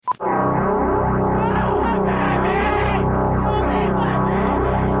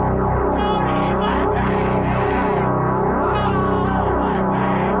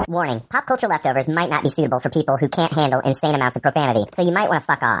Warning, Pop Culture Leftovers might not be suitable for people who can't handle insane amounts of profanity, so you might want to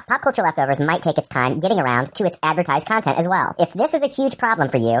fuck off. Pop Culture Leftovers might take its time getting around to its advertised content as well. If this is a huge problem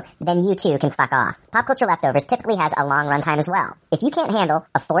for you, then you too can fuck off. Pop Culture Leftovers typically has a long runtime as well. If you can't handle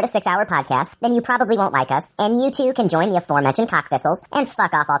a 4 to 6 hour podcast, then you probably won't like us, and you too can join the aforementioned cockthistles and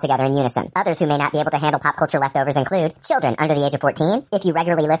fuck off altogether in unison. Others who may not be able to handle Pop Culture Leftovers include children under the age of 14, if you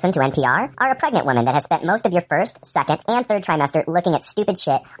regularly listen to NPR, are a pregnant woman that has spent most of your first, second, and third trimester looking at stupid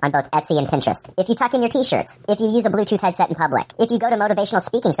shit on both Etsy and Pinterest, if you tuck in your t-shirts, if you use a Bluetooth headset in public, if you go to motivational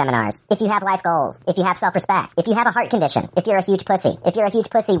speaking seminars, if you have life goals, if you have self-respect, if you have a heart condition, if you're a huge pussy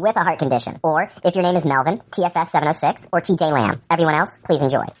with a heart condition, or if your name is Melvin, TFS 706, or TJ Lamb. Everyone else, please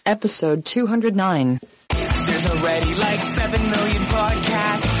enjoy. Episode 209. There's already like 7 million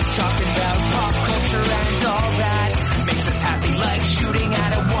podcasts talking about pop culture and all that. Makes us happy like shooting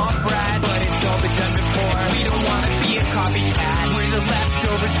at a womp rat, but it's all been done before. We don't want to be a copycat. We're the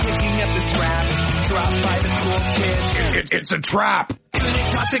leftovers picking up the scraps dropped by the cool kids. It's a trap. Good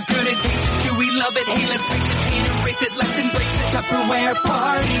at toss it, good at taste it. Do we love it? Hey, let's face it, can't erase it. Let's embrace the Tupperware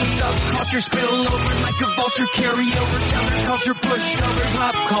party. Subculture spill over like a vulture. Carry over counterculture, pushover,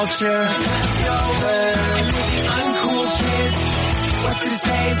 pop culture leftovers. And for the uncool kids, what's to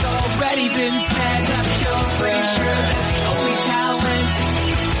say has already been said. Leftovers. Pretty sure that the only talent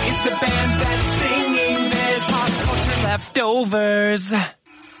is the band that's singing this. Pop culture leftovers.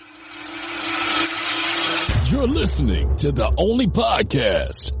 You're listening to the only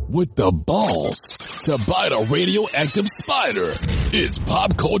podcast with the balls to bite a radioactive spider. It's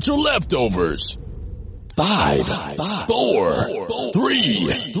Pop Culture Leftovers. 5, 4,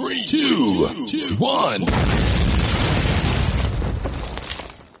 3, 2, 1.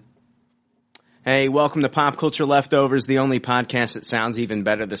 Hey, welcome to Pop Culture Leftovers, the only podcast that sounds even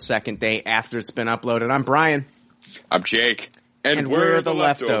better the second day after it's been uploaded. I'm Brian. I'm Jake. And we're the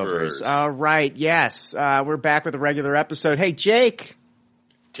leftovers. All right, yes. We're back with a regular episode. Hey, Jake.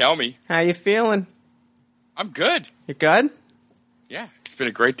 Tell me. How you feeling? I'm good. You good? Yeah, it's been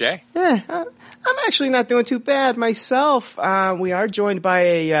a great day. Yeah, I'm actually not doing too bad myself. We are joined by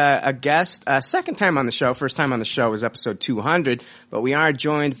a guest, second time on the show. First time on the show was episode 200, but we are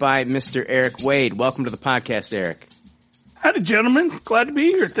joined by Mr. Eric Wade. Welcome to the podcast, Eric. Howdy, gentlemen. Glad to be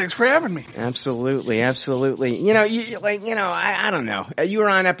here. Thanks for having me. Absolutely, absolutely. I don't know. You were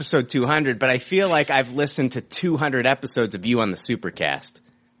on episode 200, but I feel like I've listened to 200 episodes of you on the Supercast.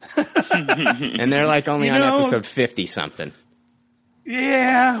 And they're like only on episode 50-something.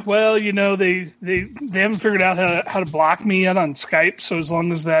 Yeah, well, they haven't figured out how to block me yet on Skype, so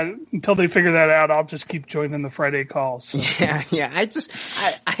until they figure that out, I'll just keep joining the Friday calls. So. Yeah. I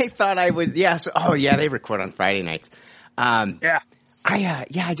thought I would, they record on Friday nights. I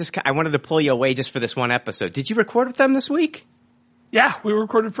wanted to pull you away just for this one episode. Did you record with them this week? Yeah, we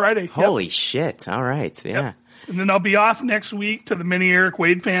recorded Friday. Holy shit. All right. Yeah. Yep. And then I'll be off next week to the many Eric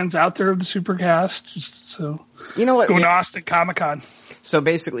Wade fans out there of the Supercast. Going to Austin Comic-Con. So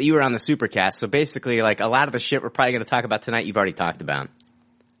basically you were on the Supercast. So basically like a lot of the shit we're probably going to talk about tonight, you've already talked about.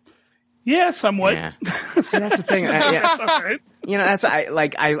 Yeah, somewhat. Yeah. See, that's the thing. That's all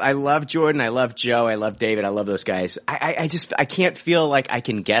right. I love Jordan, I love Joe, I love David, I love those guys. I can't feel like I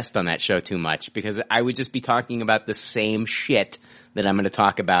can guest on that show too much because I would just be talking about the same shit that I'm going to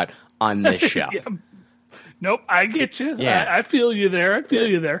talk about on this show. Yeah. Nope, I get you. Yeah. I feel you there.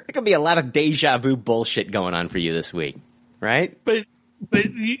 There could be a lot of deja vu bullshit going on for you this week, right? But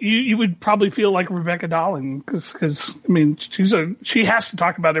you would probably feel like Rebecca Dahling because she has to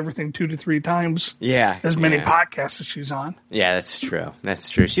talk about everything 2 to 3 times. Yeah, as many podcasts as she's on. Yeah, that's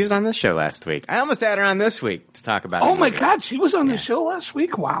true. She was on this show last week. I almost had her on this week to talk about. Oh my God, she was on the show last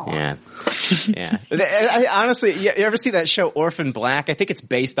week. Wow. Yeah. Honestly, you ever see that show Orphan Black? I think it's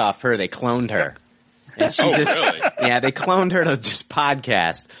based off her. They cloned her. And she really? Yeah, they cloned her to just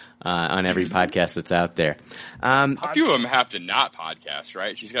podcast on every podcast that's out there. A few of them have to not podcast,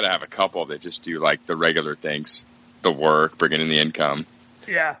 right? She's got to have a couple that just do like the regular things, the work, bringing in the income.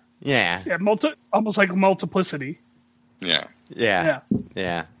 Yeah. Yeah. Almost like multiplicity. Yeah.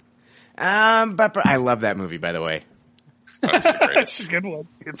 But I love that movie, by the way. That's the greatest. It's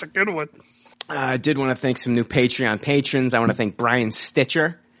a good one. I did want to thank some new Patreon patrons. I want to thank Brian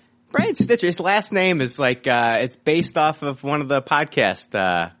Stitcher. His last name is like, it's based off of one of the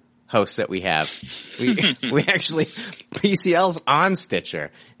podcast, hosts that we have. We actually, PCL's on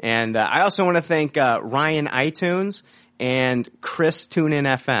Stitcher. And, I also want to thank, Ryan iTunes and Chris TuneIn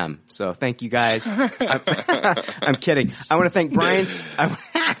FM. So thank you guys. I'm kidding. I want to thank Brian.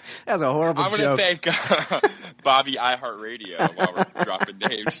 That was a horrible joke. I want to thank, Bobby iHeartRadio while we're dropping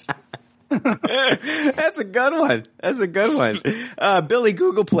names. That's a good one. That's a good one. Billy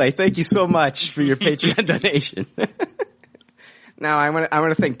Google Play, thank you so much for your Patreon donation. Now, I want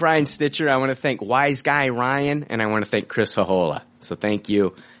to thank Brian Stitcher. I want to thank Wise Guy Ryan, and I want to thank Chris Hahola. So thank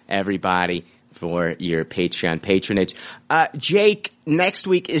you, everybody, for your Patreon patronage. Jake, next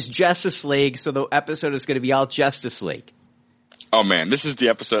week is Justice League, so the episode is going to be all Justice League. Oh man, this is the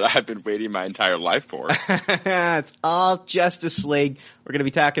episode I've been waiting my entire life for. It's all Justice League. We're going to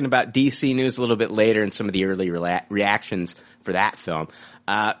be talking about DC news a little bit later and some of the early reactions for that film.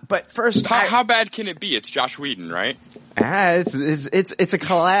 But first, how bad can it be? It's Josh Whedon, right? It's a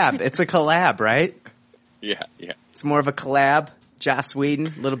collab. It's a collab, right? Yeah. It's more of a collab. Joss Whedon,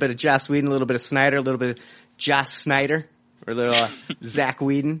 a little bit of Joss Whedon, a little bit of Snyder, a little bit of Joss Snyder, or a little Zach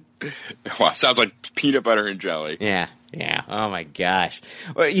Whedon. Wow, sounds like peanut butter and jelly. Yeah. Oh my gosh.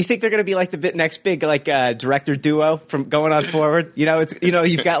 Well, you think they're going to be like the next big director duo from going on forward?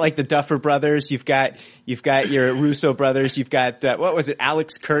 You've got like the Duffer Brothers, you've got your Russo brothers, you've got what was it,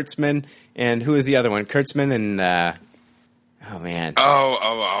 Alex Kurtzman, and who was the other one? Kurtzman and oh man.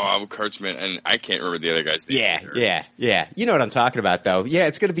 Oh, Kurtzman, and I can't remember the other guy's name. Yeah. You know what I'm talking about, though. Yeah,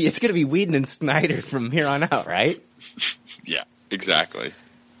 it's gonna be Whedon and Snyder from here on out, right? Yeah, exactly.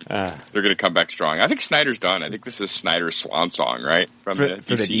 They're going to come back strong. I think Snyder's done. I think this is Snyder's swan song, right? For the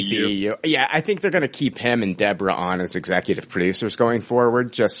DCEU. Yeah, I think they're going to keep him and Deborah on as executive producers going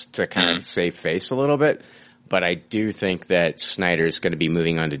forward, just to kind of save face a little bit. But I do think that Snyder's going to be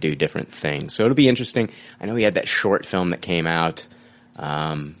moving on to do different things. So it'll be interesting. I know he had that short film that came out.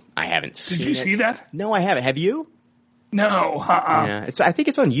 I haven't seen it. Did you see that? No, I haven't. Have you? No. Yeah, I think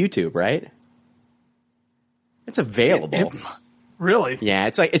it's on YouTube, right? It's available. Really? Yeah,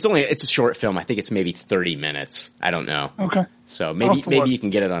 it's a short film. I think it's maybe 30 minutes. I don't know. Okay. So maybe you can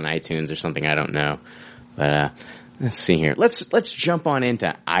get it on iTunes or something. I don't know. But let's see here. Let's jump on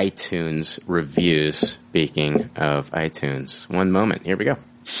into iTunes reviews. Speaking of iTunes, one moment. Here we go.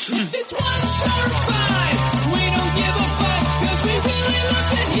 It's 1 star 5. We don't give a fuck because we really love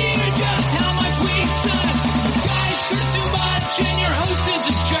to hear just how much we suck. Guys, Chris too much and your host is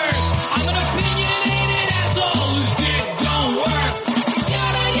a jerk. I'm an opinionated asshole whose dick don't work.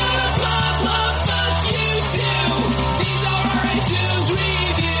 Yada yada blah blah fuck you too. These are our iTunes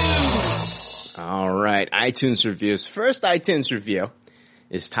reviews. All right, iTunes reviews. First iTunes review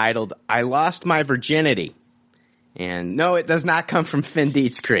is titled "I Lost My Virginity," and no, it does not come from Finn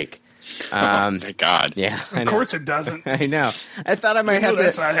Dietz Creek. Thank God. Yeah, Of course it doesn't. I know. I thought I might have to.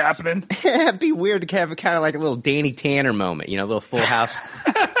 That's not happening. It'd be weird to have kind of like a little Danny Tanner moment, a little Full House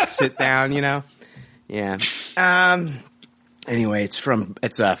sit down, Yeah. Anyway, it's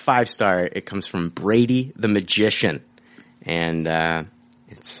a 5-star. It comes from Brady the Magician, and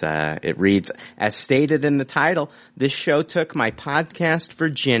it reads, as stated in the title, this show took my podcast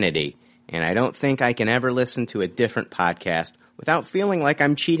virginity, and I don't think I can ever listen to a different podcast without feeling like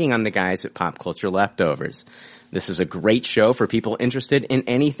I'm cheating on the guys at Pop Culture Leftovers. This is a great show for people interested in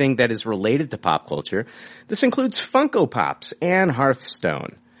anything that is related to pop culture. This includes Funko Pops and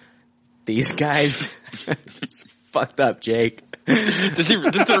Hearthstone. These guys, it's fucked up, Jake. Does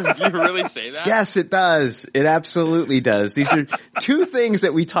the review really say that? Yes, it does. It absolutely does. These are two things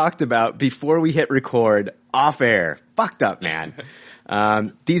that we talked about before we hit record off air. Fucked up, man.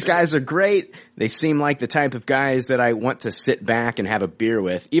 These guys are great. They seem like the type of guys that I want to sit back and have a beer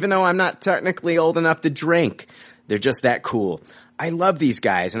with, even though I'm not technically old enough to drink. They're just that cool. I love these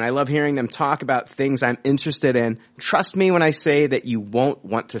guys, and I love hearing them talk about things I'm interested in. Trust me when I say that you won't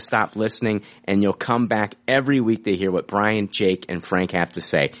want to stop listening, and you'll come back every week to hear what Brian, Jake, and Frank have to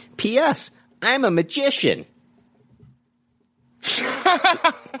say. P.S. I'm a magician. So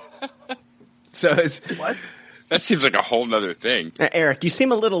it's what? That seems like a whole nother thing. Eric, you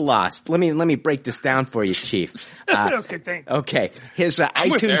seem a little lost. Let me break this down for you, Chief. Okay, thanks. Okay, his I'm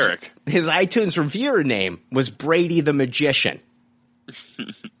with Eric. His iTunes reviewer name was Brady the Magician,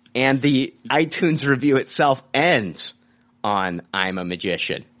 and the iTunes review itself ends on "I'm a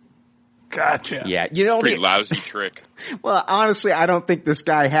magician." Gotcha. Yeah, pretty lousy trick. Well, honestly, I don't think this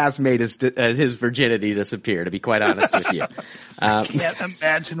guy has made his virginity disappear, to be quite honest with you. I can't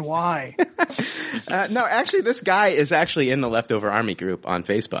imagine why. No, actually, this guy is actually in the Leftover Army group on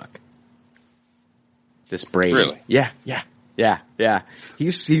Facebook. This Brady. Really? Yeah.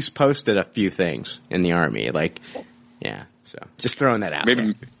 He's posted a few things in the Army. So just throwing that out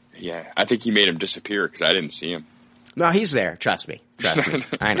there. Yeah, I think he made him disappear because I didn't see him. No, he's there. Trust me.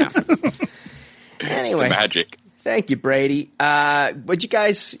 I know. Anyway. It's the magic. Thank you, Brady. Would you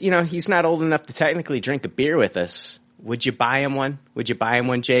guys, he's not old enough to technically drink a beer with us. Would you buy him one? Would you buy him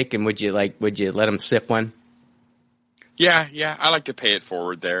one, Jake? And would you let him sip one? Yeah, I like to pay it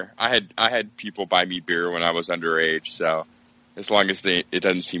forward there. I had people buy me beer when I was underage, so as long as it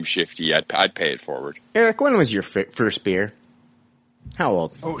doesn't seem shifty, I'd pay it forward. Eric, when was your first beer? How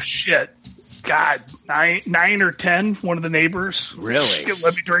old? Oh shit! God, 9 or 10. One of the neighbors Really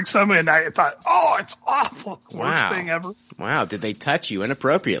let me drink some, and I thought, oh, it's awful. Wow. Worst thing ever. Wow, did they touch you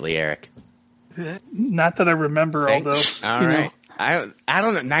inappropriately, Eric? Not that I remember, although. All right. I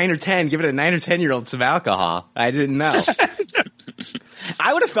don't know, 9 or 10, give it a 9 or 10-year-old some alcohol. I didn't know.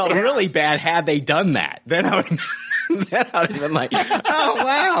 I would have felt really bad had they done that. Then I would have been like, oh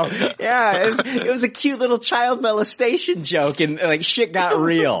wow. Yeah, it was a cute little child molestation joke and like shit got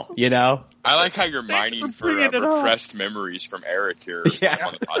real, you know? I like how you're mining for repressed memories from Eric here on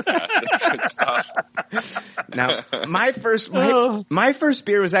the podcast. That's good stuff. Now, my first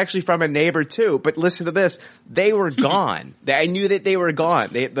beer was actually from a neighbor too, but listen to this. They were gone. I knew that they were gone.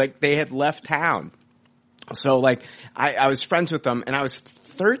 They had left town. So like, I was friends with them and I was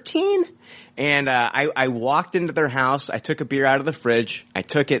 13 and, I walked into their house. I took a beer out of the fridge. I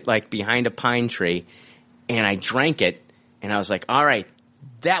took it like behind a pine tree and I drank it and I was like, all right,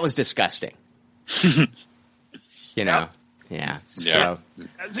 that was disgusting. You know? Yeah. So.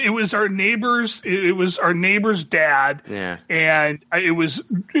 It was our neighbor's. It was our neighbor's dad. Yeah. And it was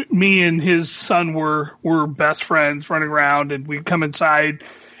me and his son were best friends running around, and we'd come inside,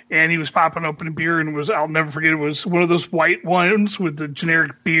 and he was popping open a beer, and I'll never forget. It was one of those white ones with the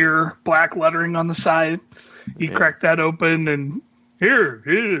generic beer black lettering on the side. He cracked that open, and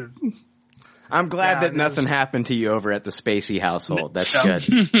here. I'm glad that nothing happened to you over at the Spacey household. That's good.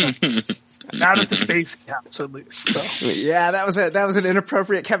 Not at the Spacey house, at least. So. Yeah, that was an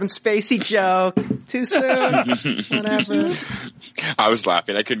inappropriate Kevin Spacey joke. Too we'll soon. Whatever. I was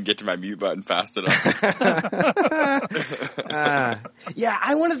laughing. I couldn't get to my mute button fast enough. Yeah,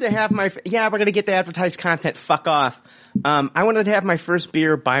 I wanted to have we're going to get the advertised content. Fuck off. I wanted to have my first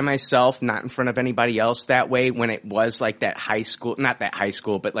beer by myself, not in front of anybody else. That way, when it was like that high school, not that high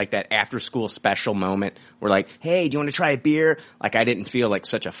school, but like that after school special moment where like, hey, do you want to try a beer? Like I didn't feel like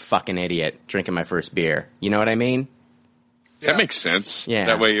such a fucking idiot drinking my first beer. You know what I mean? That makes sense. Yeah.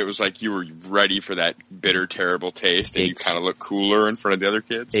 That way it was like you were ready for that bitter, terrible taste and you kind of look cooler in front of the other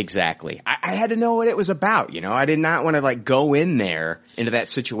kids. Exactly. I had to know what it was about, you know? I did not want to like go in there into that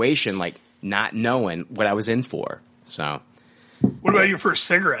situation like not knowing what I was in for. So. What about your first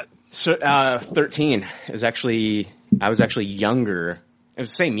cigarette? So, 13. I was actually younger. It was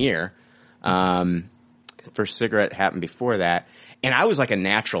the same year. First cigarette happened before that. And I was like a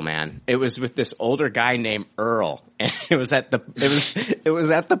natural, man. It was with this older guy named Earl, and it was at the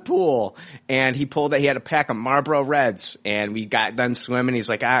pool, and he had a pack of Marlboro Reds, and we got done swimming. He's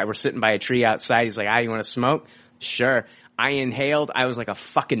like, we're sitting by a tree outside. He's like, you want to smoke? Sure. I inhaled. I was like a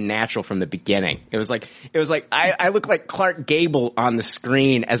fucking natural from the beginning. It was like I looked like Clark Gable on the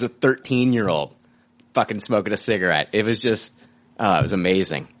screen as a 13-year-old fucking smoking a cigarette. It was just, it was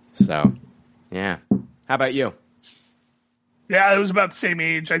amazing. So, yeah. How about you? Yeah, it was about the same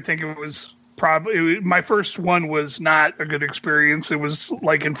age. I think it was probably my first one was not a good experience. It was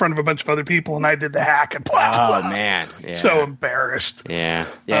like in front of a bunch of other people, and I did the hack and blah. Oh man, yeah. So embarrassed. Yeah.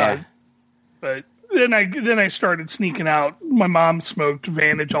 But then I started sneaking out. My mom smoked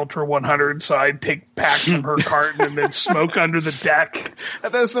Vantage Ultra 100, so I'd take packs from her carton and then smoke under the deck. Are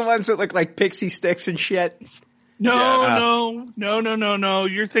those the ones that look like pixie sticks and shit? No.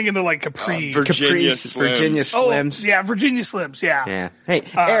 You're thinking of like Capri. Virginia Slims. Oh, yeah, Virginia Slims, yeah. Yeah. Hey,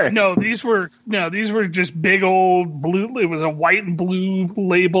 Eric. No, these were just big old blue. It was a white and blue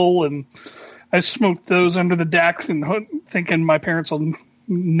label, and I smoked those under the deck and thinking my parents will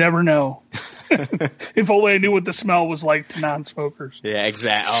never know. If only I knew what the smell was like to non-smokers. Yeah,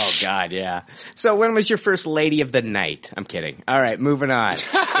 exactly. Oh, God, yeah. So when was your first lady of the night? I'm kidding. All right, moving on.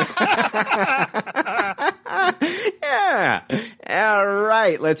 Yeah. All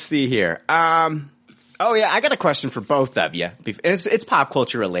right, let's see here. Oh, yeah, I got a question for both of you. It's pop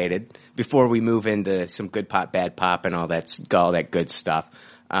culture related before we move into some good pop, bad pop, and all that good stuff.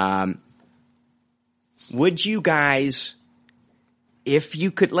 Would you guys, if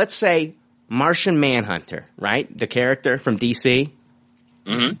you could, let's say, Martian Manhunter, right? The character from DC?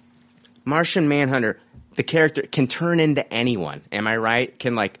 Mm-hmm. Martian Manhunter, the character can turn into anyone. Am I right?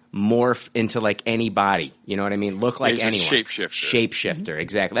 Can like morph into like anybody. You know what I mean? Look like anyone. Shapeshifter. Shapeshifter,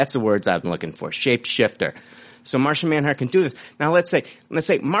 exactly. That's the words I've been looking for. Shapeshifter. So Martian Manhunter can do this. Now let's say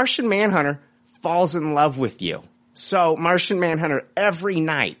Martian Manhunter falls in love with you. So Martian Manhunter every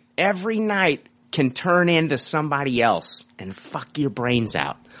night can turn into somebody else and fuck your brains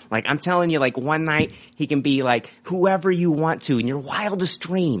out. Like, I'm telling you, like, one night he can be like whoever you want to in your wildest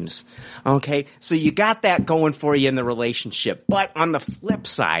dreams. Okay? So you got that going for you in the relationship. But on the flip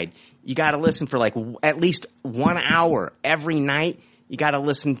side, you got to listen for like at least 1 hour every night. You got to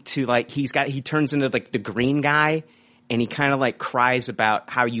listen to like he turns into like the green guy, and he kind of like cries about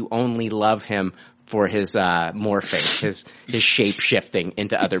how you only love him for his morphing, his shape shifting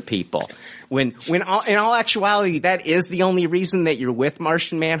into other people. When in all actuality, that is the only reason that you're with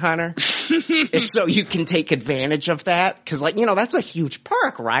Martian Manhunter is so you can take advantage of that. Cause like, that's a huge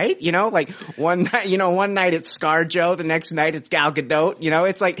perk, right? Like one night it's ScarJo, the next night it's Gal Gadot.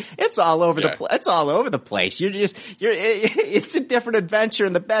 It's like, it's all over it's all over the place. It's a different adventure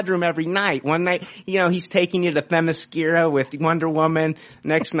in the bedroom every night. One night, he's taking you to Themyscira with Wonder Woman.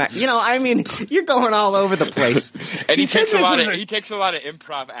 Next night, you're going all over the place. And he takes a lot of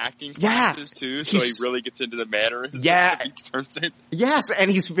improv acting classes too, so he really gets into the mannerisms. Yeah. Yes,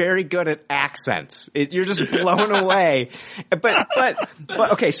 and he's very good at accents. You're just blown away. But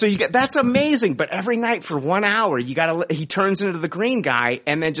okay, so that's amazing. But every night for 1 hour, he turns into the green guy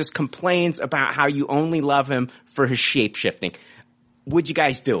and then just complains about how you only love him for his shape shifting. Would you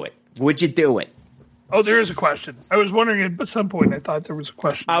guys do it? Would you do it? Oh, there is a question. I was wondering at some point. I thought there was a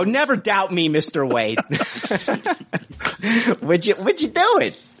question. Oh, never doubt me, Mr. Wade. Would you do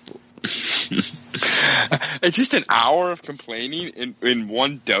it? It's just an hour of complaining in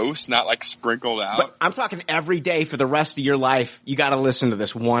one dose, not like sprinkled out. But I'm talking every day for the rest of your life. You got to listen to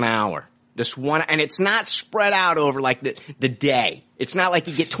this 1 hour. And it's not spread out over like the day. It's not like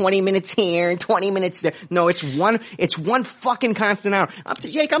you get 20 minutes here and 20 minutes there. No, it's one fucking constant hour.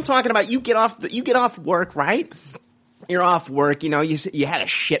 Jake, I'm talking about you get off work, right? You're off work, you had a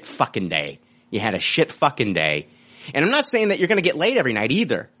shit fucking day. And I'm not saying that you're going to get laid every night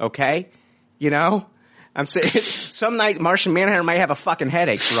either, okay? I'm saying some night Martian Manhunter might have a fucking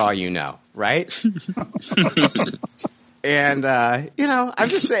headache for all you know, right? And, I'm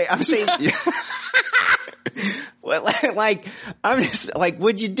saying,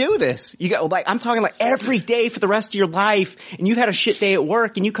 would you do this? I'm talking like every day for the rest of your life, and you've had a shit day at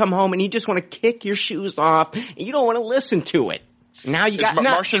work, and you come home and you just want to kick your shoes off, and you don't want to listen to it. Now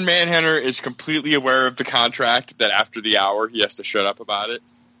Martian Manhunter is completely aware of the contract that after the hour he has to shut up about it.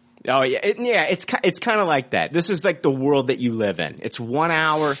 Oh yeah, it's kind of like that. This is like the world that you live in. It's 1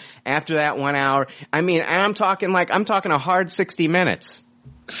 hour. After that 1 hour, and I'm talking a hard 60 minutes.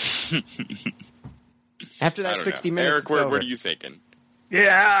 After that 60 minutes, Eric, what are you thinking?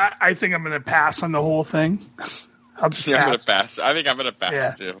 Yeah, I think I'm going to pass on the whole thing. I'm going to pass. I think I'm going to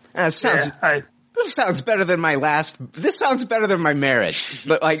pass too. This sounds better than this sounds better than my marriage.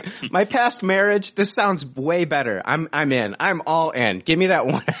 But like my past marriage, this sounds way better. I'm in. I'm all in. Give me that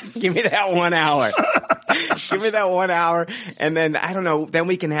 1 hour. Give me that 1 hour. And then I don't know, then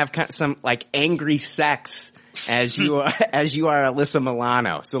we can have some like angry sex as you are Alyssa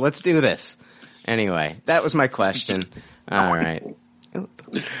Milano. So let's do this. Anyway, that was my question. All right.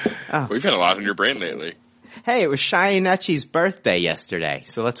 Oh. We've had a lot on your brain lately. Hey, it was Shayanechi's birthday yesterday.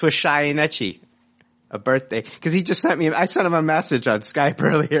 So let's wish Shayanechi a birthday, because he just I sent him a message on Skype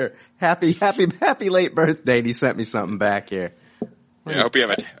earlier. Happy late birthday, and he sent me something back here. Yeah, I hope you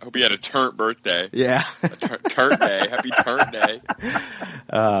had a turnt birthday. Yeah. Turnt day. Happy turnt day.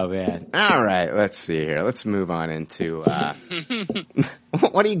 Oh man. All right, let's see here. Let's move on into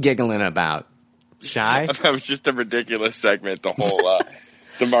what are you giggling about? Shy? That was just a ridiculous segment, the whole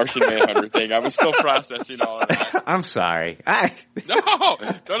the Martian Manhunter thing. I was still processing all of that. I'm sorry. No,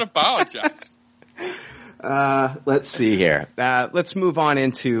 don't apologize. Let's see here. Let's move on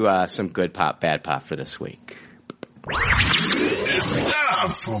into some good pop, bad pop for this week. It's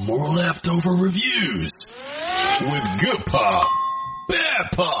time for more leftover reviews with Good Pop,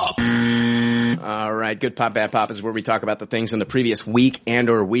 Bad Pop. All right, Good Pop, Bad Pop is where we talk about the things in the previous week and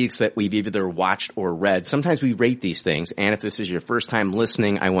or weeks that we've either watched or read. Sometimes we rate these things, and if this is your first time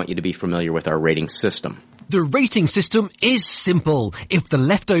listening, I want you to be familiar with our rating system. The rating system is simple. If the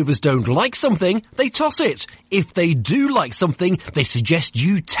leftovers don't like something, they toss it. If they do like something, they suggest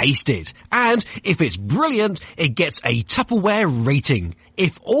you taste it. And if it's brilliant, it gets a Tupperware rating.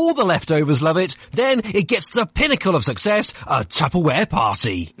 If all the leftovers love it, then it gets the pinnacle of success, a Tupperware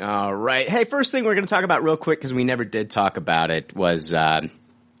party. All right. Hey, first thing we're going to talk about real quick, because we never did talk about it, was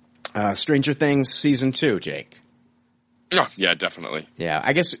Stranger Things Season 2, Jake. Oh, yeah, definitely. Yeah,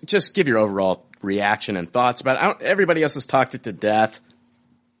 I guess just give your overall reaction and thoughts about it. Everybody else has talked it to death.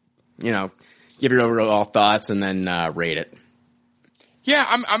 Give your overall thoughts and then rate it. Yeah,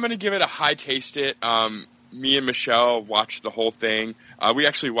 I'm going to give it a high taste it. me and Michelle watched the whole thing. We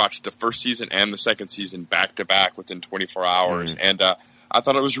actually watched the first season and the second season back to back within 24 hours. And I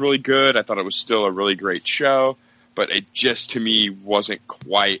thought it was really good. I thought it was still a really great show, but it just, to me, wasn't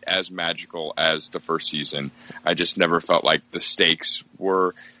quite as magical as the first season. I just never felt like the stakes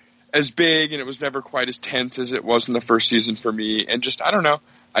were as big, and it was never quite as tense as it was in the first season for me. And just, I don't know,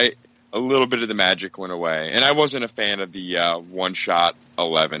 a little bit of the magic went away. And I wasn't a fan of the one-shot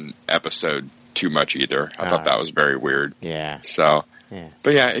 11 episode too much either. I thought that was very weird. Yeah. So,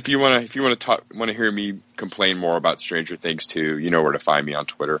 but yeah, if you want to hear me complain more about Stranger Things 2, you know where to find me on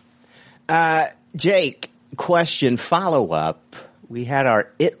Twitter. Jake, question, follow-up. We had our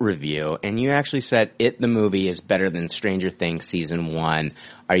It review, and you actually said It the movie is better than Stranger Things season 1.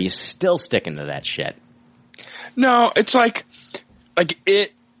 Are you still sticking to that shit? No, it's like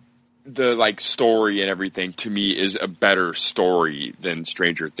It, the like story and everything, to me is a better story than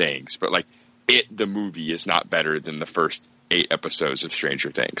Stranger Things. But like It the movie is not better than the first 8 episodes of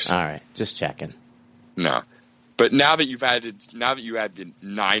Stranger Things. All right, just checking. No. But now that you added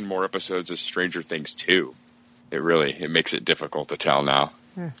 9 more episodes of Stranger Things 2, it makes it difficult to tell now.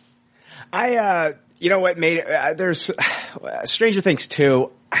 You know what made it, there's Stranger Things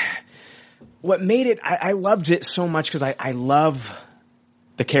 2, what made it, I loved it so much because I love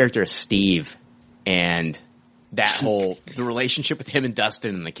the character of Steve and that the relationship with him and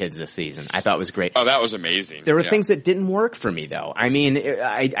Dustin and the kids this season. I thought was great. Oh, that was amazing. There were things that didn't work for me though. I mean,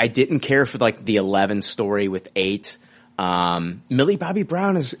 I didn't care for like the 11 story with 8. Millie Bobby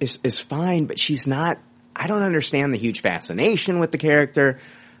Brown is fine, but she's not, I don't understand the huge fascination with the character.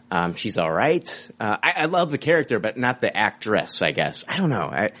 She's all right. I love the character, but not the actress, I guess. I don't know.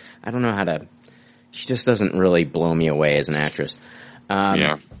 I don't know how to, she just doesn't really blow me away as an actress.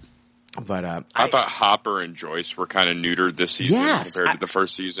 But I thought Hopper and Joyce were kind of neutered this season compared to the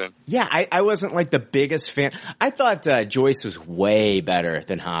first season. Yeah, I wasn't like the biggest fan. I thought Joyce was way better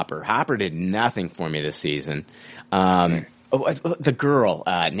than Hopper. Hopper did nothing for me this season. The girl,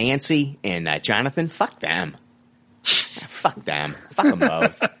 Nancy and Jonathan, fuck them. Fuck them. Fuck them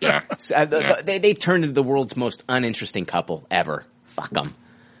both. Yeah. They've turned into the world's most uninteresting couple ever. Fuck them.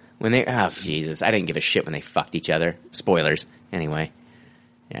 Jesus, I didn't give a shit when they fucked each other. Spoilers. Anyway.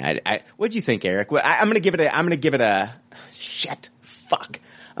 Yeah, what'd you think, Eric? Well, I'm gonna give it a shit. Fuck.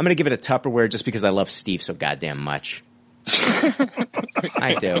 I'm gonna give it a Tupperware just because I love Steve so goddamn much.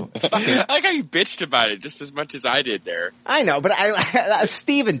 I do. I like how you bitched about it just as much as I did there. I know, but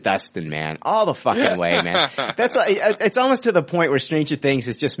Steve and Dustin, man, all the fucking way, man. That's it's almost to the point where Stranger Things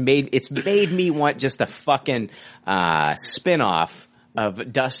has just made me want just a fucking spin-off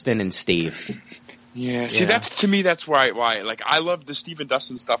of Dustin and Steve. Yeah, see, that's why, like, I love the Steve and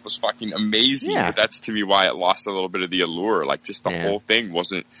Dustin stuff was fucking amazing, but that's to me why it lost a little bit of the allure. Like, just the whole thing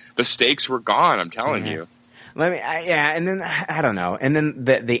wasn't, the stakes were gone, I'm telling you. And then, I don't know, and then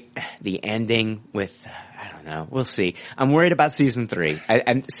the ending with, I don't know, we'll see. I'm worried about season 3.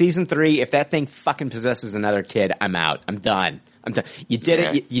 And season 3, if that thing fucking possesses another kid, I'm out. I'm done. You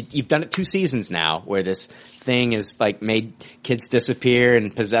did it. You've done it 2 seasons now where this thing is like made kids disappear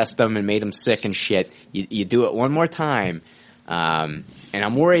and possessed them and made them sick and shit. You do it one more time. And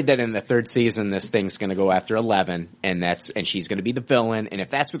I'm worried that in the 3rd season, this thing's going to go after 11 and she's going to be the villain. And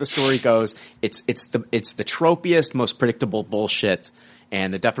if that's where the story goes, it's the tropiest, most predictable bullshit.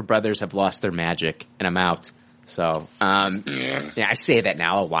 And the Duffer Brothers have lost their magic and I'm out. So, I say that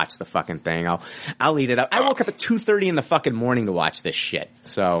now. I'll watch the fucking thing. I'll eat it up. I woke up at 2:30 in the fucking morning to watch this shit.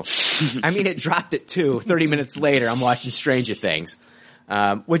 So, I mean, it dropped at 2. 30 minutes later, I'm watching Stranger Things.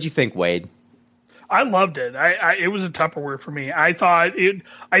 What'd you think, Wade? I loved it. It was a Tupperware for me. I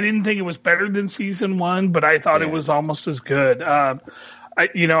didn't think it was better than season 1, but I thought it was almost as good.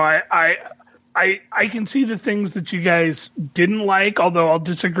 I can see the things that you guys didn't like, although I'll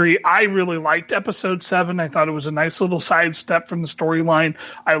disagree. I really liked episode 7. I thought it was a nice little sidestep from the storyline.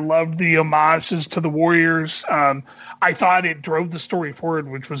 I loved the homages to the Warriors. I thought it drove the story forward,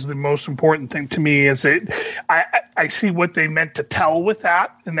 which was the most important thing to me. I see what they meant to tell with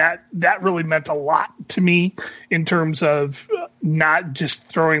that, and that really meant a lot to me in terms of not just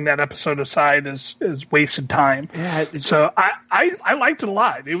throwing that episode aside as wasted time. Yeah, so I liked it a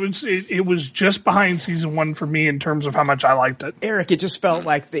lot. It was just behind season 1 for me in terms of how much I liked it. Eric, it just felt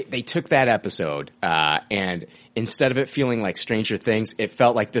like they took that episode and instead of it feeling like Stranger Things, it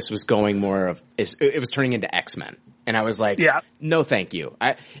felt like this was going more of it was turning into X-Men. And I was like, no, thank you.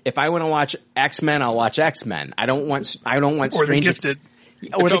 If I want to watch X-Men, I'll watch X-Men. I don't want Stranger Things. Or The Gifted.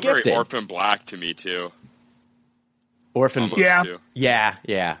 It felt very Orphan Black to me too. Orphan Almost Yeah. too. Yeah,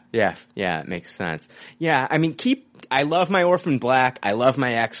 it makes sense. Yeah, I mean, I love my Orphan Black, I love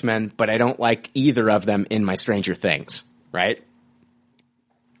my X-Men, but I don't like either of them in my Stranger Things, right?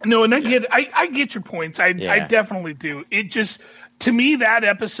 No, and I get your points. I definitely do. It just, to me, that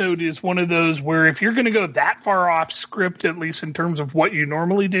episode is one of those where if you're going to go that far off script, at least in terms of what you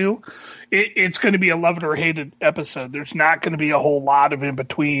normally do, it's going to be a love it or hate it episode. There's not going to be a whole lot of in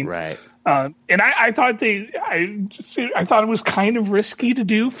between. Right. And I thought I thought it was kind of risky to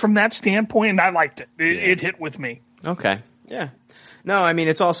do from that standpoint, and I liked it. It hit with me. Okay. Yeah. No, I mean,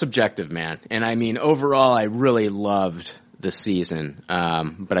 it's all subjective, man. And I mean, overall, I really loved the season.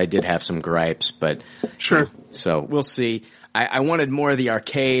 But I did have some gripes, but Sure. so we'll see. I wanted more of the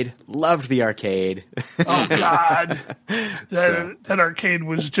arcade. Loved the arcade. Oh God, that arcade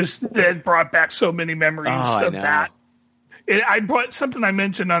was just, that brought back so many memories of that. I brought something I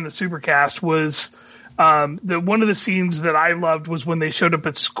mentioned on the Supercast was one of the scenes that I loved was when they showed up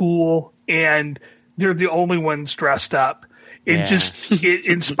at school and they're the only ones dressed up. It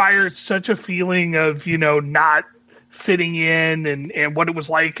inspired such a feeling of, not fitting in and what it was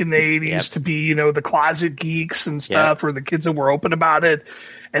like in the 80s to be, the closet geeks and stuff, or the kids that were open about it,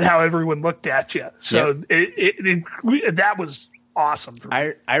 and how everyone looked at you. So that was awesome for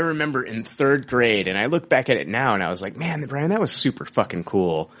me. I remember in third grade, and I look back at it now, and I was like, man, Brian, that was super fucking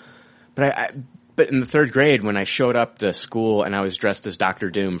cool. But but in the third grade, when I showed up to school and I was dressed as Dr.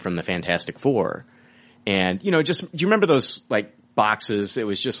 Doom from the Fantastic Four, and, do you remember those, like, boxes? It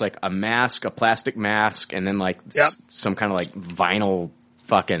was just like a mask, a plastic mask, and then like some kind of like vinyl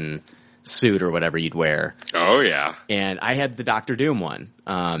fucking suit or whatever you'd wear. Oh yeah. And I had the Dr. Doom one.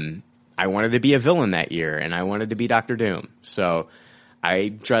 I wanted to be a villain that year, and I wanted to be Dr. Doom. So I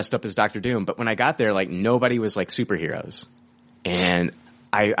dressed up as Dr. Doom. But when I got there, like, nobody was like superheroes. And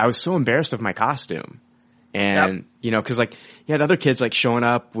I was so embarrassed of my costume. And, cause like you had other kids like showing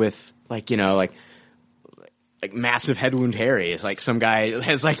up with like, like massive head wound Harry. It's like some guy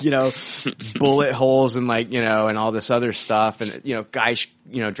has like, bullet holes and like, and all this other stuff. And, guys,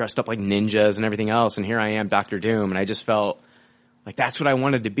 dressed up like ninjas and everything else. And here I am, Dr. Doom. And I just felt like that's what I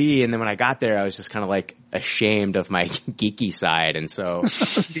wanted to be. And then when I got there, I was just kind of like ashamed of my geeky side. And so,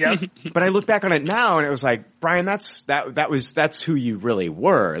 but I look back on it now and it was like, Brian, that's who you really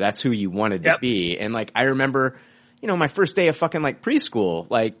were. That's who you wanted to be. And like, I remember, my first day of fucking like preschool,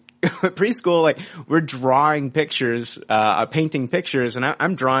 like, like we're drawing pictures, painting pictures, and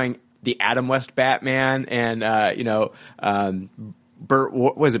I'm drawing the Adam West Batman and Burt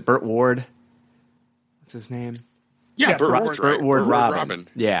Ward? What's his name? Yeah, Burt Ward Robin.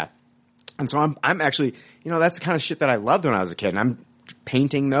 Yeah. And so I'm actually, that's the kind of shit that I loved when I was a kid, and I'm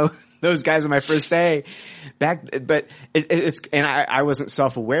painting those guys on my first day but I wasn't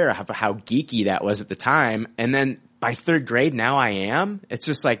self-aware of how geeky that was at the time. And then by third grade, now I am. It's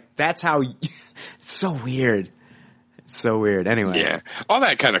just like, that's how, it's so weird. It's so weird. Anyway. Yeah. All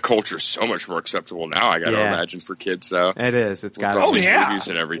that kind of culture is so much more acceptable now, I gotta imagine, for kids, though. It is. It's got all these movies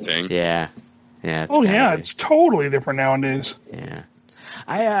and everything. Yeah. Yeah. It's totally different nowadays. Yeah.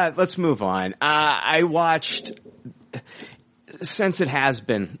 Let's move on. I watched, since it has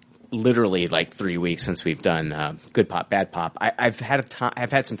been literally like 3 weeks since we've done Good Pop, Bad Pop, I've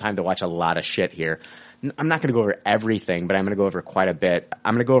had some time to watch a lot of shit here. I'm not going to go over everything, but I'm going to go over quite a bit.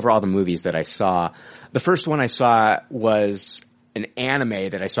 I'm going to go over all the movies that I saw. The first one I saw was an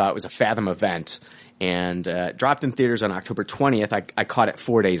anime that I saw. It was a Fathom event and dropped in theaters on October 20th. I caught it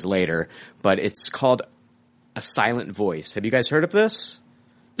 4 days later, but it's called A Silent Voice. Have you guys heard of this?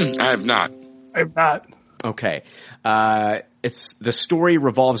 I have not. Okay. The story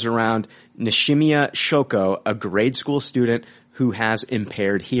revolves around Nishimiya Shoko, a grade school student who has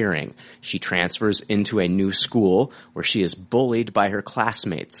impaired hearing. She transfers into a new school where she is bullied by her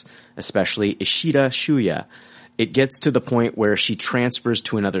classmates, especially Ishida Shuya. It gets to the point where she transfers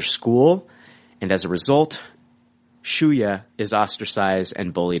to another school, and as a result, Shuya is ostracized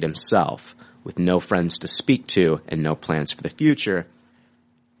and bullied himself, with no friends to speak to and no plans for the future.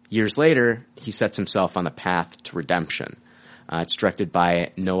 Years later, he sets himself on the path to redemption. It's directed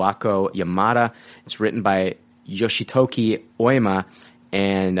by Noako Yamada. It's written by Yoshitoki Oima,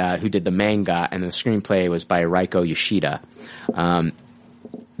 and who did the manga, and the screenplay was by Reiko Yoshida.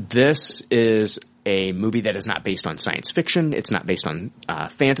 This is a movie that is not based on science fiction. It's not based on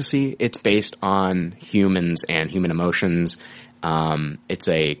fantasy. It's based on humans and human emotions. It's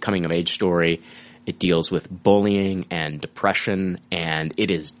a coming-of-age story. It deals with bullying and depression, and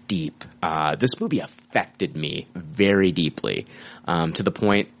it is deep. This movie affected me very deeply, to the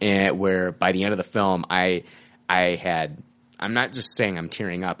point where by the end of the film, I I'm not just saying I'm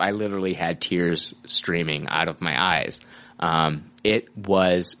tearing up. I literally had tears streaming out of my eyes. It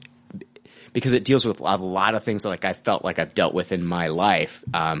was because it deals with a lot of things like I felt like I've dealt with in my life,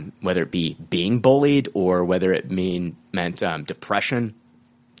 whether it be being bullied or whether it meant depression,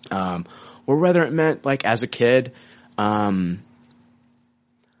 or whether it meant like as a kid,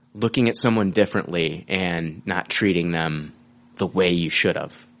 looking at someone differently and not treating them the way you should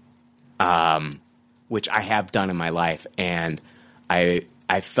have, which I have done in my life. And I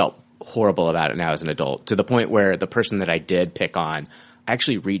felt horrible about it now as an adult, to the point where the person that I did pick on, I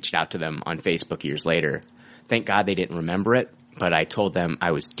actually reached out to them on Facebook years later. Thank God they didn't remember it, but I told them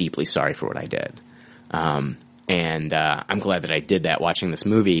I was deeply sorry for what I did. And I'm glad that I did that watching this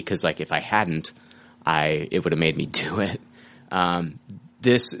movie, because like if I hadn't, it would have made me do it.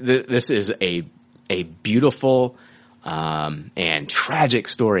 This is a beautiful and tragic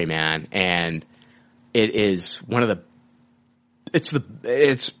story, man, and it is one of the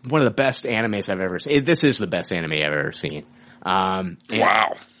it's one of the best animes I've ever seen. This is the best anime I've ever seen.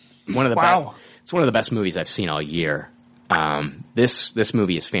 Wow. One of the it's one of the best movies I've seen all year. This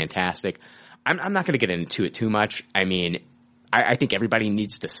movie is fantastic. I'm not going to get into it too much. I mean, I think everybody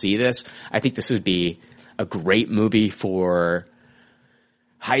needs to see this. I think this would be a great movie for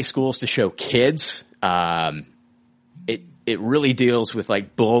high schools to show kids. It really deals with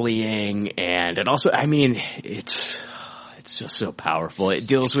like bullying, and it also, I mean, it's just so powerful. It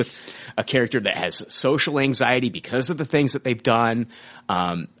deals with a character that has social anxiety because of the things that they've done.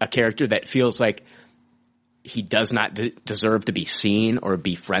 A character that feels like he does not deserve to be seen or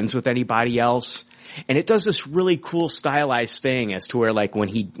be friends with anybody else. And it does this really cool stylized thing as to where like when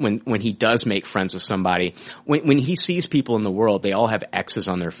he does make friends with somebody, when he sees people in the world, they all have X's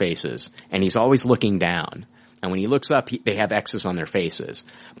on their faces, and he's always looking down. And when he looks up, they have X's on their faces.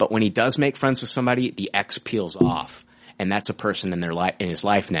 But when he does make friends with somebody, the X peels off, and that's a person in his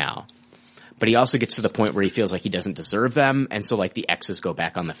life now. But he also gets to the point where he feels like he doesn't deserve them, and so like the X's go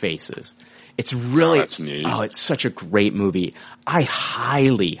back on the faces. It's really, that's neat. It's such a great movie.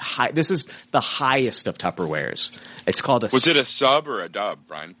 This is the highest of Tupperwares. It's called Was it a sub or a dub,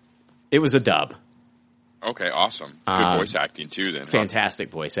 Brian? It was a dub. Okay, awesome. Good voice acting too then. Fantastic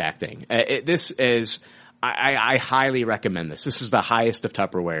voice acting. This is, I highly recommend this. This is the highest of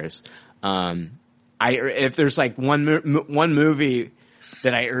Tupperwares. If there's like one movie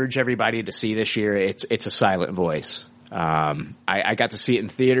that I urge everybody to see this year, it's A Silent Voice. I got to see it in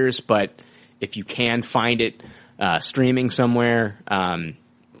theaters, but if you can find it streaming somewhere,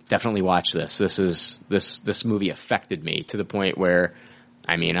 definitely watch this. This movie affected me to the point where,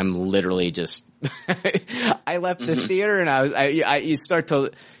 I mean, I'm literally just I left the theater, and you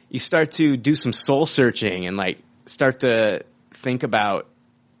start to do some soul searching and like start to think about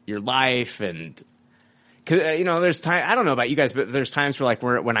your life. And cause, there's time, I don't know about you guys, but there's times where like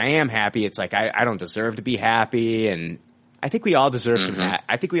when I am happy, it's like I don't deserve to be happy, and I think we all deserve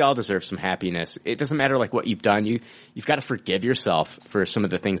some happiness. It doesn't matter like what you've done. You've got to forgive yourself for some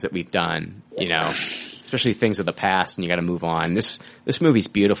of the things that we've done, especially things of the past, and you got to move on. This movie's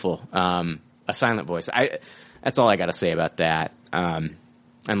beautiful. A Silent Voice. That's all I got to say about that.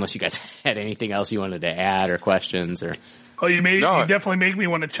 Unless you guys had anything else you wanted to add or questions or. Oh, you definitely make me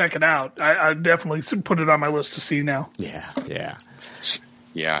want to check it out. I definitely put it on my list to see now. Yeah.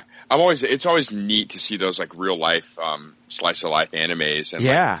 It's always neat to see those like real life, slice of life animes, and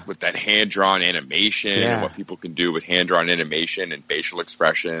like, with that hand drawn animation and what people can do with hand drawn animation and facial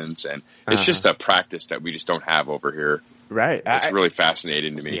expressions. And it's just a practice that we just don't have over here. Right. It's really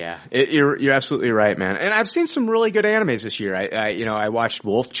fascinating to me. Yeah. You're absolutely right, man. And I've seen some really good animes this year. I watched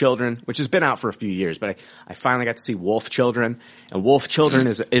Wolf Children, which has been out for a few years, but I finally got to see Wolf Children, and Wolf Children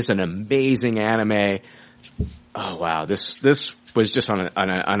is an amazing anime. Oh wow. This was just on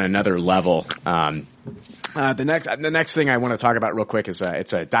another level. The next thing I want to talk about real quick is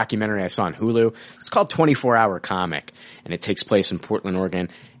it's a documentary I saw on Hulu. It's called 24-Hour Comic, and it takes place in Portland, Oregon.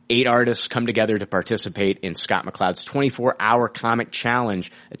 8 artists come together to participate in Scott McCloud's 24-hour comic challenge,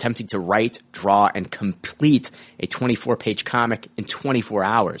 attempting to write, draw, and complete a 24-page comic in 24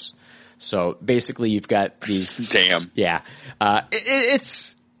 hours. So basically, you've got these. Damn. Yeah.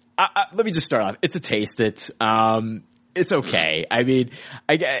 It's. Let me just start off. It's a taste it. It's okay. I mean,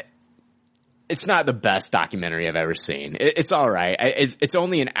 it's not the best documentary I've ever seen. It's all right. It's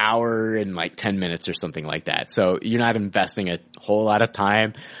only an hour and like 10 minutes or something like that. So you're not investing a whole lot of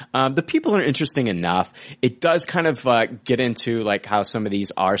time. The people are interesting enough. It does kind of get into like how some of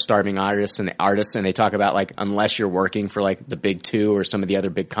these are starving artists, and they talk about like unless you're working for like the big two or some of the other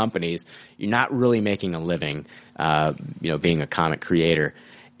big companies, you're not really making a living, being a comic creator.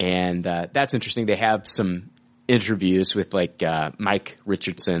 And that's interesting. They have some interviews with like Mike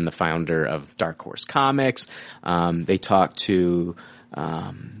Richardson, the founder of Dark Horse Comics. They talk to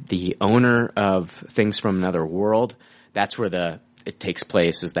the owner of Things from Another World. That's where it takes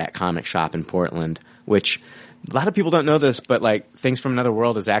place, is that comic shop in Portland, which a lot of people don't know this, but like Things from Another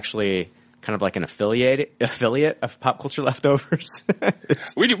World is actually kind of like an affiliate of Pop Culture Leftovers.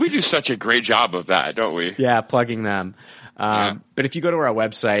 We do such a great job of that, don't we? Yeah, plugging them. But if you go to our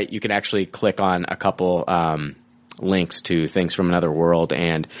website, you can actually click on a couple links to Things from Another World,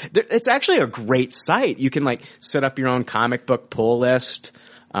 and it's actually a great site. You can like set up your own comic book pull list.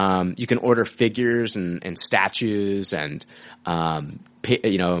 You can order figures and statues and trade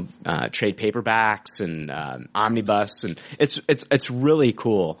paperbacks and omnibus, and it's really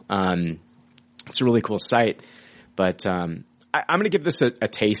cool. It's a really cool site, but I'm going to give this a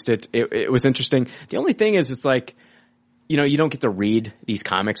taste. It was interesting. The only thing is, it's like, you don't get to read these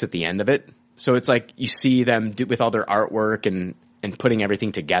comics at the end of it, so it's like you see them with all their artwork and putting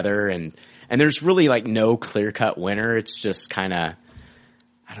everything together, and there's really like no clear cut winner. It's just kind of,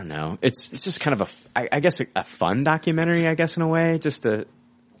 I don't know. It's just kind of I guess a fun documentary, I guess, in a way, just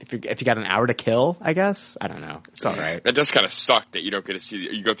if you got an hour to kill, I guess. I don't know. It's all right. It does kind of suck that you don't get to see.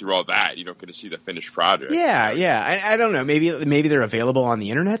 You go through all that, you don't get to see the finished product. Yeah. I don't know. Maybe they're available on the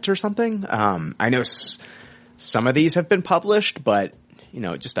internet or something. I know some of these have been published, but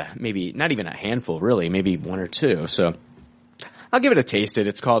just maybe not even a handful, really. Maybe one or two. So I'll give it a taste.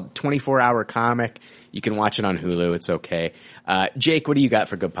 It's called 24-Hour Comic. You can watch it on Hulu. It's okay. Jake, what do you got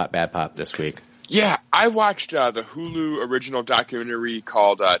for Good Pop, Bad Pop this week? Yeah, I watched the Hulu original documentary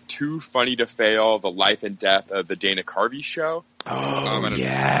called Too Funny to Fail, The Life and Death of the Dana Carvey Show. Oh,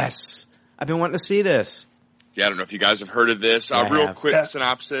 yes. I've been wanting to see this. Yeah, I don't know if you guys have heard of this. Real quick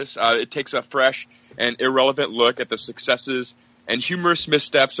synopsis. It takes a fresh and irrelevant look at the successes and humorous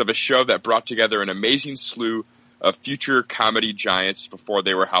missteps of a show that brought together an amazing slew of future comedy giants before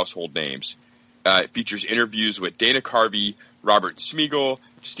they were household names. It features interviews with Dana Carvey, Robert Smigel,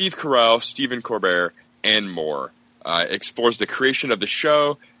 Steve Carell, Stephen Colbert, and more. It explores the creation of the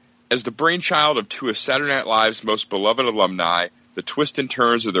show as the brainchild of two of Saturday Night Live's most beloved alumni, the twists and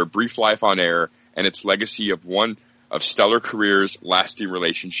turns of their brief life on air, and its legacy of one of stellar careers, lasting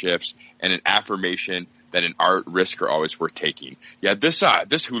relationships, and an affirmation that an art risk are always worth taking. Yeah, this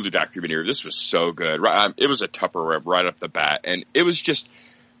Hulu documentary, this was so good. It was a Tupperware right off the bat, and it was just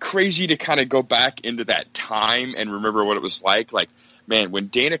crazy to kind of go back into that time and remember what it was like. Like, man, when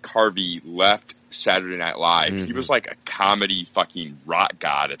Dana Carvey left Saturday Night Live, he was like a comedy fucking rock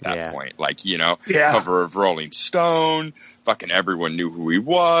god at that point. Like, cover of Rolling Stone, fucking everyone knew who he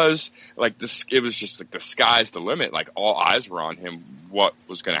was. Like, this, it was just like the sky's the limit. Like, all eyes were on him, what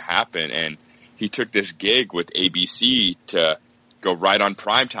was going to happen. And he took this gig with ABC to go right on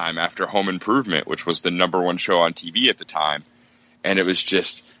primetime after Home Improvement, which was the number one show on TV at the time. And it was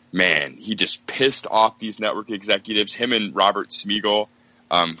just, man, he just pissed off these network executives. Him and Robert Smigel,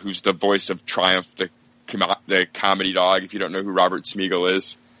 who's the voice of Triumph, the comedy dog. If you don't know who Robert Smigel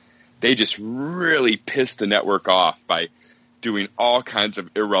is, they just really pissed the network off by doing all kinds of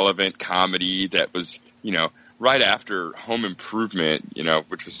irrelevant comedy that was, right after Home Improvement,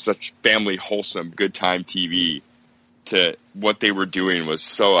 which was such family, wholesome, good time TV, to what they were doing was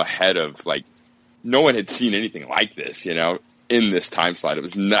so ahead of, like, no one had seen anything like this, in this time slot. It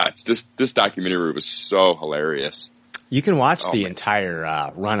was nuts. This documentary was so hilarious. You can watch the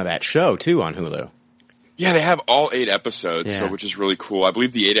entire run of that show too on Hulu. Yeah, they have all 8 episodes, which is really cool. I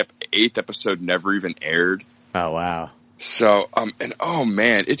believe the 8th episode never even aired. Oh wow! So and oh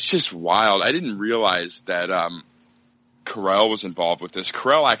man, it's just wild. I didn't realize that Carell was involved with this.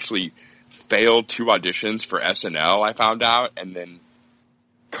 Carell actually failed 2 auditions for SNL. I found out, and then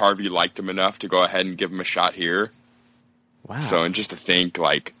Carvey liked him enough to go ahead and give him a shot here. Wow. So, and just to think,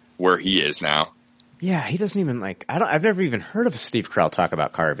 like, where he is now. Yeah, he doesn't even, like, I've never even heard of Steve Carell talk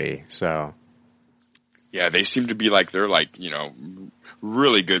about Carvey, so. Yeah, they seem to be like, they're like,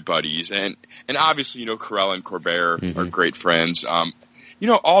 really good buddies. And obviously, Carell and Colbert are great friends.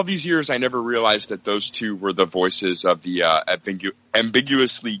 All these years, I never realized that those two were the voices of the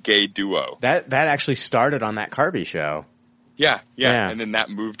ambiguously gay duo. That actually started on that Carvey show. Yeah. And then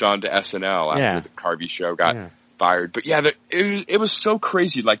that moved on to SNL after the Carvey show got fired. But yeah, it was so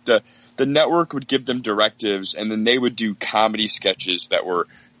crazy. Like the network would give them directives, and then they would do comedy sketches that were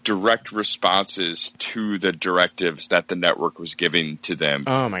direct responses to the directives that the network was giving to them.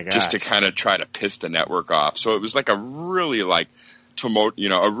 Oh my gosh. Just to kind of try to piss the network off. So it was like a really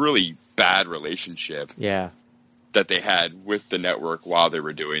a really bad relationship. Yeah. that they had with the network while they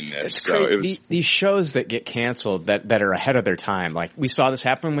were doing this. It's So great. it was, These shows that get canceled that are ahead of their time. Like we saw this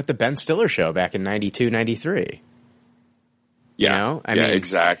happen with the Ben Stiller show back in 92, 93. You know? I mean,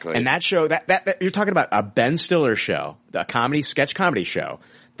 exactly. And that show, that you're talking about a Ben Stiller show, a sketch comedy show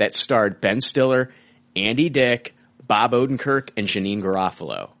that starred Ben Stiller, Andy Dick, Bob Odenkirk, and Janeane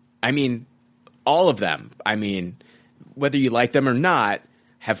Garofalo. I mean, all of them. I mean, whether you like them or not,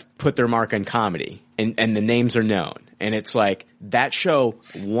 have put their mark on comedy, and the names are known. And it's like, that show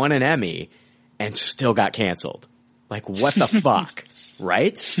won an Emmy and still got canceled. Like, what the fuck?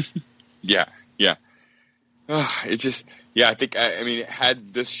 Right? Yeah. It's just, I think, I mean,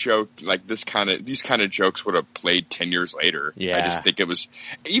 had this show, like these kind of jokes would have played 10 years later. Yeah. I just think it was,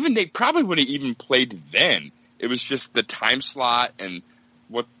 they probably would have even played then. It was just the time slot and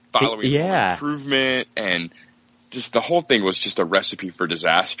what following improvement, and just the whole thing was just a recipe for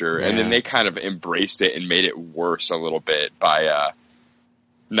disaster. Yeah. And then they kind of embraced it and made it worse a little bit by,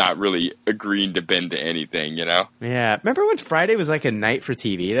 not really agreeing to bend to anything, you know? Yeah. Remember when Friday was like a night for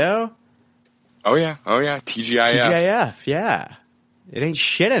TV though? Oh yeah. TGIF. TGIF, yeah. It ain't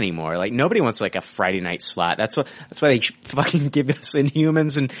shit anymore. Like, nobody wants like a Friday night slot. That's why they fucking give us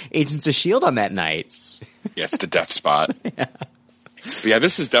Inhumans and Agents of S.H.I.E.L.D. on that night. Yeah, it's the death spot. Yeah,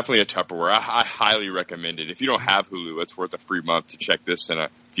 this is definitely a Tupperware. I highly recommend it. If you don't have Hulu, it's worth a free month to check this and a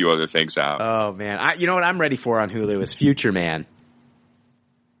few other things out. Oh man, you know what I'm ready for on Hulu is Future Man.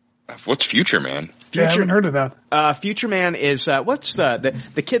 What's Future Man? I haven't heard of that. Future Man is what's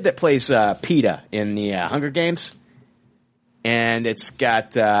the kid that plays PETA in the Hunger Games, and it's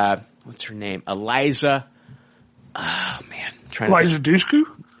got what's her name, Eliza. Oh man, Eliza Dushku?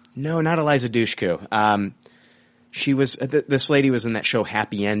 No, not Eliza Dushku. She was this lady was in that show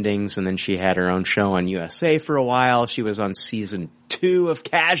Happy Endings, and then she had her own show on USA for a while. She was on season 2 of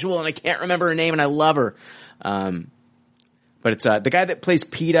Casual, and I can't remember her name, and I love her. But it's the guy that plays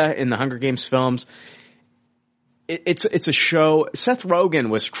PETA in the Hunger Games films. It's a show. Seth Rogen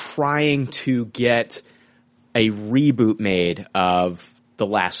was trying to get a reboot made of The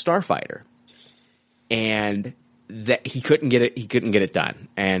Last Starfighter, and that he couldn't get it done.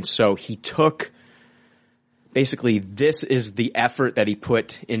 And so he took, basically, this is the effort that he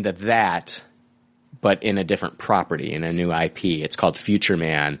put into that, but in a different property, in a new IP. It's called Future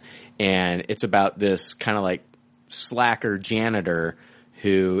Man, and it's about this kind of like slacker janitor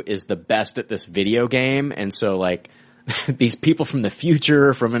who is the best at this video game. And so like these people from the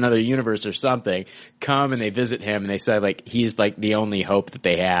future, from another universe or something, come and they visit him, and they say like he's like the only hope that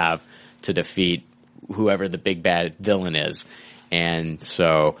they have to defeat whoever the big bad villain is. And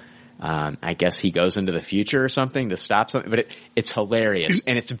so I guess he goes into the future or something to stop something, but it's hilarious,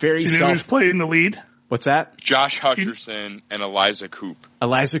 and it's very who's playing the lead? What's that? Josh Hutcherson and Eliza Coupe.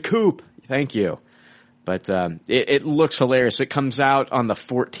 Eliza Coupe. Thank you. But it looks hilarious. It comes out on the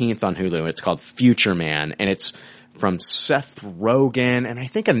 14th on Hulu. It's called Future Man, and it's from Seth Rogen, and I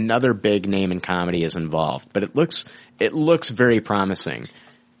think another big name in comedy is involved. But it looks very promising.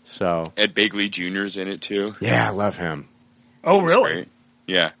 So Ed Begley Jr.'s in it too. Yeah, I love him. Oh, really?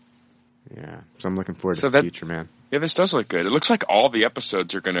 Yeah. So I'm looking forward to Future Man. Yeah, this does look good. It looks like all the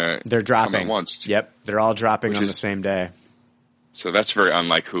episodes are they're dropping come at once. Yep, they're all dropping on the same day. So that's very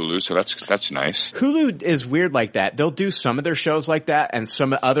unlike Hulu, so that's nice. Hulu is weird like that. They'll do some of their shows like that, and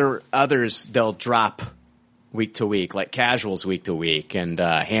some others they'll drop week to week, like Casual's week to week, and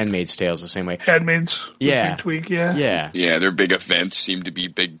Handmaid's Tale's the same way. Handmaid's week to week, Yeah, their big events seem to be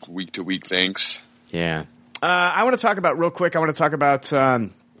big week to week things. Yeah. I want to talk about, real quick, a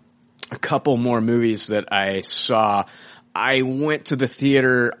couple more movies that I saw. I went to the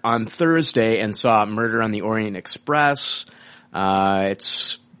theater on Thursday and saw Murder on the Orient Express.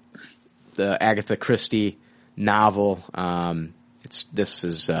 It's the Agatha Christie novel. It's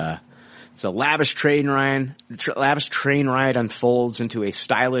a lavish train ride unfolds into a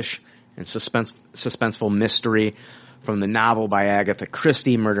stylish and suspenseful mystery. From the novel by Agatha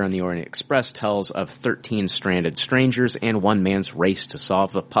Christie, Murder on the Orient Express tells of 13 stranded strangers and one man's race to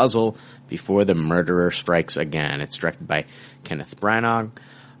solve the puzzle before the murderer strikes again. It's directed by Kenneth Branagh.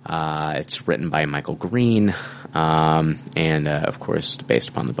 It's written by Michael Green, and of course, based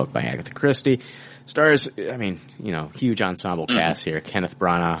upon the book by Agatha Christie. Stars, huge ensemble cast here. Kenneth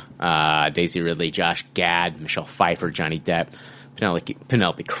Branagh, Daisy Ridley, Josh Gad, Michelle Pfeiffer, Johnny Depp,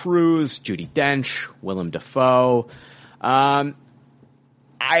 Penelope Cruz, Judi Dench, Willem Dafoe.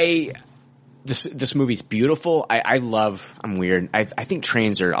 This movie's beautiful. I'm weird. I think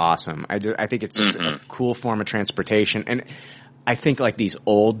trains are awesome. I think it's just a cool form of transportation, and I think like these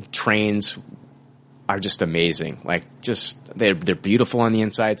old trains are just amazing. Like they're beautiful on the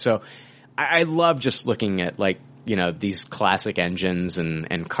inside. So I love just looking at like you know, these classic engines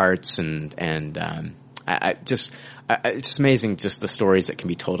and carts and it's just amazing just the stories that can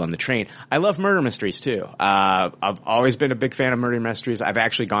be told on the train. I love murder mysteries too. I've always been a big fan of murder mysteries. I've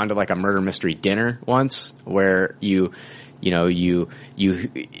actually gone to like a murder mystery dinner once where you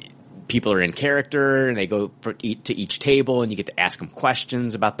people are in character and they go to each table and you get to ask them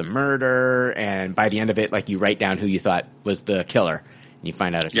questions about the murder, and by the end of it, like, you write down who you thought was the killer and you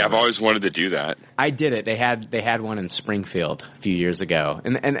find out. I've always wanted to do that. I did it. They had one in Springfield a few years ago,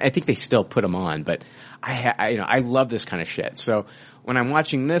 and I think they still put them on. But I love this kind of shit. So when I'm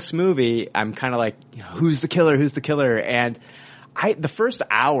watching this movie, I'm kind of like, you know, who's the killer? Who's the killer? And the first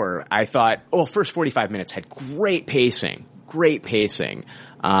hour, I thought, first 45 minutes had great pacing.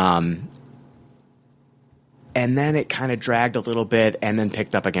 And then it kind of dragged a little bit and then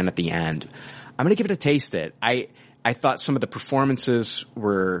picked up again at the end. I'm going to give it a taste it. I thought some of the performances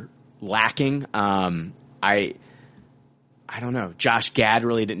were lacking. I don't know. Josh Gad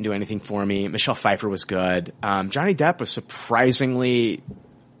really didn't do anything for me. Michelle Pfeiffer was good. Johnny Depp was surprisingly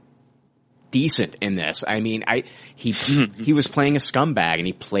decent in this. I mean, he was playing a scumbag and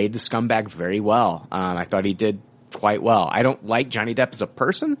he played the scumbag very well. I thought he did quite well. I don't like Johnny Depp as a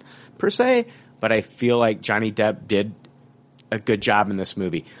person per se, but I feel like Johnny Depp did a good job in this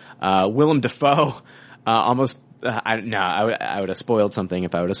movie. Willem Dafoe, I would have spoiled something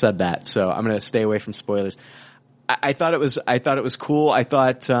if I would have said that. So I'm going to stay away from spoilers. I thought it was cool. I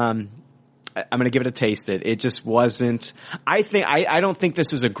thought, I'm going to give it a taste it. It just wasn't, I don't think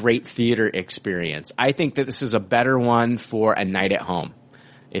this is a great theater experience. I think that this is a better one for a night at home.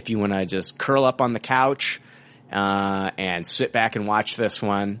 If you want to just curl up on the couch, and sit back and watch this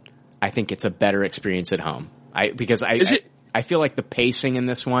one, I think it's a better experience at home. I feel like the pacing in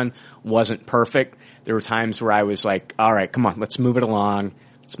this one wasn't perfect. There were times where I was like, all right, come on, let's move it along.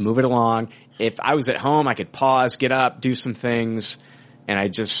 If I was at home, I could pause, get up, do some things,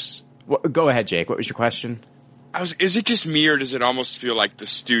 and go ahead, Jake. What was your question? Is it just me, or does it almost feel like the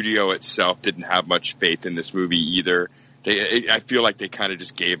studio itself didn't have much faith in this movie either? I feel like they kind of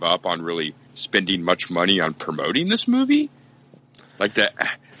just gave up on really spending much money on promoting this movie. Like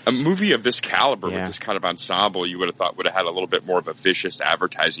a movie of this caliber with this kind of ensemble, you would have thought would have had a little bit more of a vicious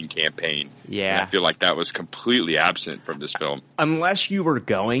advertising campaign. Yeah. And I feel like that was completely absent from this film. Unless you were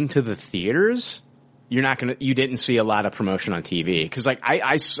going to the theaters, you didn't see a lot of promotion on TV. Cause like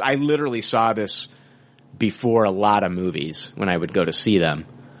I literally saw this before a lot of movies when I would go to see them.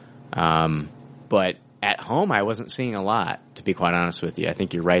 But at home, I wasn't seeing a lot, to be quite honest with you. I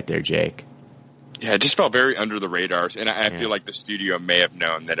think you're right there, Jake. Yeah, it just felt very under the radar. And I feel like the studio may have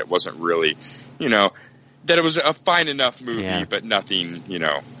known that it wasn't really, that it was a fine enough movie, but nothing,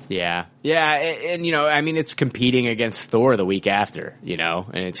 Yeah. Yeah. And, I mean, it's competing against Thor the week after, and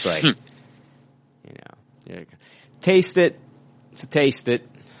it's like, taste it. It's a taste it.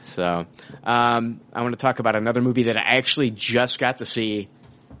 So, I want to talk about another movie that I actually just got to see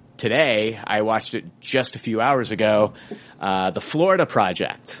today. I watched it just a few hours ago. The Florida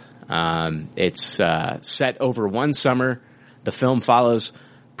Project. It's set over one summer. The film follows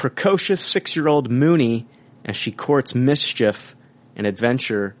precocious 6-year-old Mooney as she courts mischief and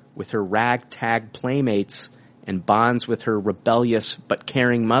adventure with her ragtag playmates and bonds with her rebellious but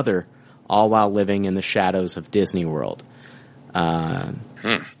caring mother, all while living in the shadows of Disney World.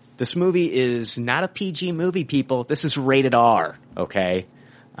 This movie is not a PG movie, people. This is rated R, okay?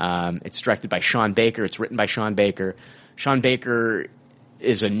 It's directed by Sean Baker. It's written by Sean Baker. Sean Baker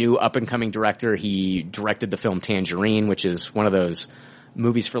is a new up-and-coming director. He directed the film Tangerine, which is one of those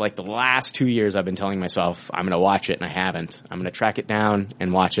movies for like the last 2 years I've been telling myself I'm going to watch it, and I haven't. I'm going to track it down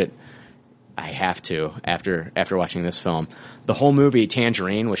and watch it. I have to after watching this film. The whole movie,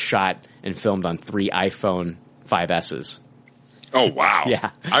 Tangerine, was shot and filmed on 3 iPhone 5S's. Oh, wow. Yeah.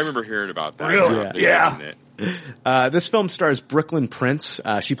 I remember hearing about that. Really? Yeah. This film stars Brooklyn Prince.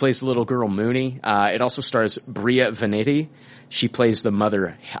 She plays the little girl Mooney. It also stars Bria Vanetti. She plays the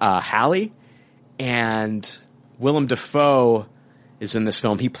mother, Hallie. And Willem Dafoe is in this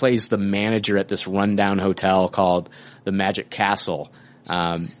film. He plays the manager at this rundown hotel called the Magic Castle.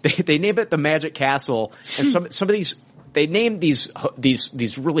 They name it the Magic Castle, and some of these, they named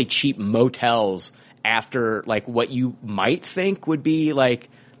these really cheap motels after like what you might think would be like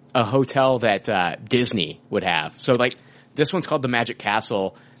a hotel that Disney would have. So like this one's called the Magic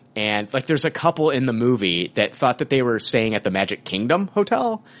Castle, and like there's a couple in the movie that thought that they were staying at the Magic Kingdom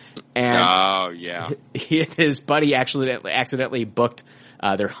Hotel, and his buddy accidentally booked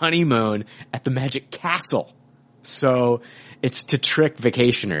their honeymoon at the Magic Castle. So it's to trick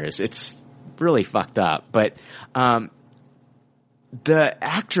vacationers. It's really fucked up, but the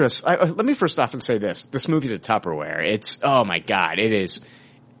actress, let me first off and say this. This movie's a Tupperware. It's, oh my God, it's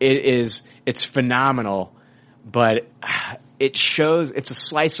phenomenal, but it shows, it's a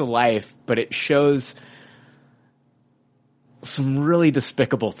slice of life, but it shows some really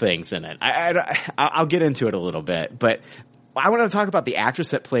despicable things in it. I'll get into it a little bit, but I want to talk about the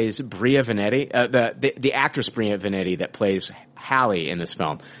actress that plays Bria Vanetti, the actress Bria Vanetti that plays Hallie in this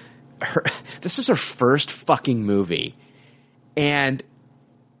film. This is her first fucking movie. And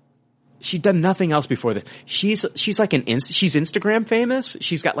she'd done nothing else before this. She's like she's Instagram famous.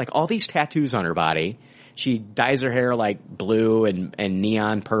 She's got like all these tattoos on her body. She dyes her hair like blue and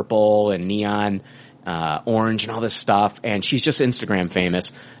neon purple and neon orange and all this stuff. And she's just Instagram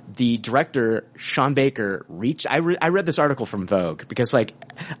famous. The director, Sean Baker, I read this article from Vogue because like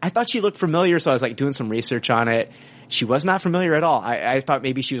I thought she looked familiar, so I was like doing some research on it. She was not familiar at all. I thought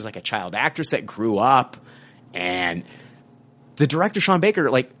maybe she was like a child actress that grew up, and the director, Sean Baker,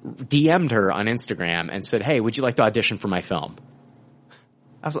 like DM'd her on Instagram and said, "Hey, would you like to audition for my film?"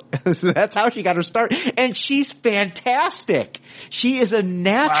 I was like, so that's how she got her start. And she's fantastic. She is a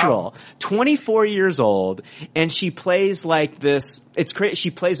natural, 24 years old, and she plays like this. It's crazy.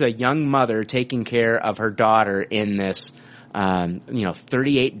 She plays a young mother taking care of her daughter in this,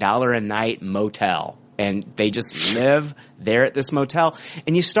 $38 a night motel. And they just live there at this motel.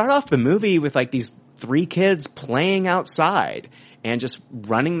 And you start off the movie with like these 3 kids playing outside and just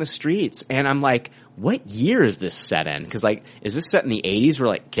running the streets. And I'm like, what year is this set in? Because like, is this set in the 80s where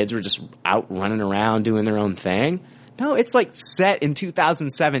like kids were just out running around doing their own thing? No, it's like set in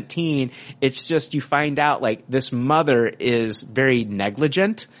 2017. It's just you find out like this mother is very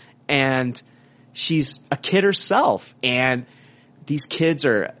negligent and she's a kid herself. And these kids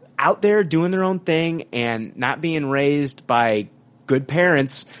are out there doing their own thing and not being raised by good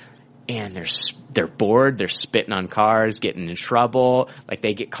parents, and they're bored, they're spitting on cars, getting in trouble. Like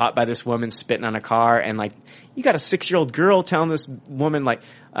they get caught by this woman spitting on a car, and like you got a 6-year-old girl telling this woman like,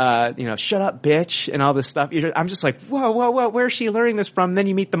 shut up, bitch, and all this stuff. I'm just like, whoa, where is she learning this from? And then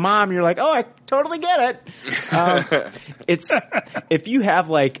you meet the mom, and you're like, oh, I totally get it. It's if you have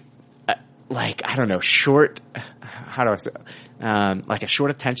like I don't know, short, how do I say, like a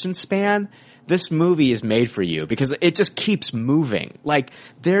short attention span, this movie is made for you because it just keeps moving. Like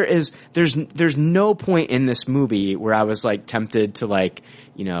there's no point in this movie where I was like tempted to like,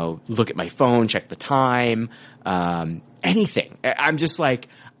 look at my phone, check the time, anything. I'm just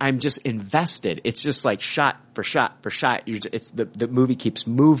invested. It's just like shot for shot for shot. The movie keeps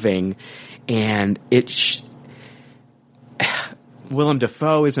moving, and Willem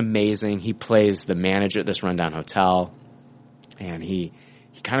Dafoe is amazing. He plays the manager at this rundown hotel, and he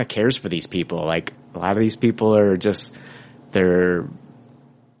kind of cares for these people. Like a lot of these people are just, they're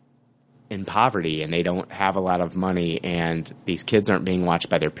in poverty and they don't have a lot of money, and these kids aren't being watched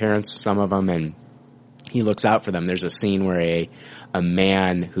by their parents, some of them, and he looks out for them. There's a scene where a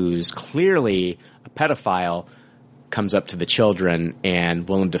man who's clearly a pedophile comes up to the children, and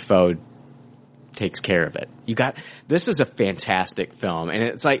Willem Dafoe takes care of it. This is a fantastic film, and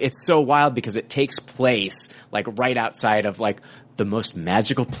it's so wild because it takes place like right outside of like the most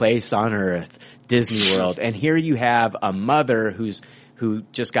magical place on earth, Disney World. And here you have a mother who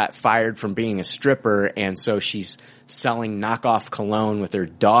just got fired from being a stripper, and so she's selling knockoff cologne with her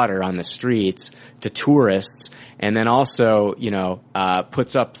daughter on the streets to tourists, and then also,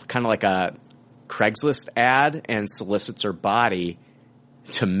 puts up kind of like a Craigslist ad and solicits her body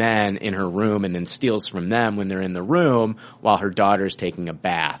to men in her room, and then steals from them when they're in the room while her daughter's taking a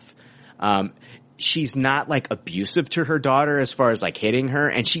bath. She's not like abusive to her daughter as far as like hitting her,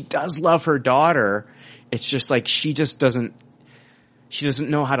 and she does love her daughter. It's just like she doesn't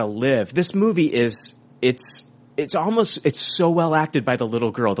know how to live. This movie it's so well acted by the little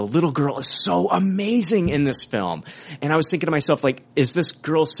girl. The little girl is so amazing in this film. And I was thinking to myself, like, is this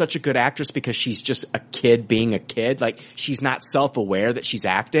girl such a good actress because she's just a kid being a kid? Like, she's not self-aware that she's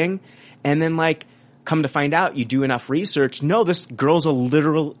acting. And then, like, come to find out, you do enough research. No, this girl's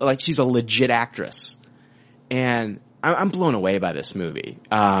she's a legit actress. And I'm blown away by this movie.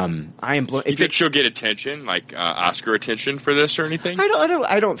 I am blown. You think she'll get attention, like Oscar attention for this or anything?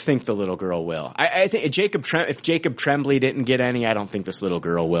 I don't think the little girl will. I think if Jacob Tremblay didn't get any, I don't think this little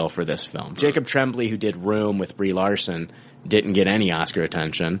girl will for this film. Jacob Tremblay, who did Room with Brie Larson, didn't get any Oscar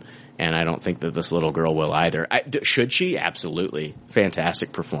attention, and I don't think that this little girl will either. Should she? Absolutely.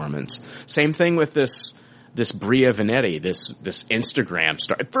 Fantastic performance. Same thing with this Bria Vanetti, this Instagram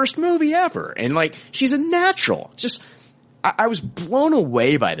star, first movie ever, and like she's a natural. Just I was blown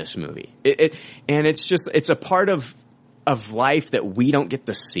away by this movie. And it's a part of life that we don't get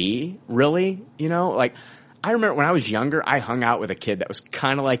to see, really. Like I remember when I was younger, I hung out with a kid that was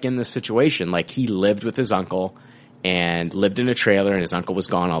kind of like in this situation. Like, he lived with his uncle and lived in a trailer, and his uncle was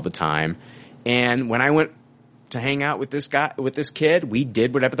gone all the time. And when I went to hang out with this kid, we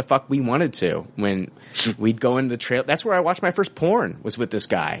did whatever the fuck we wanted to. When we'd go into the trailer, that's where I watched my first porn, was with this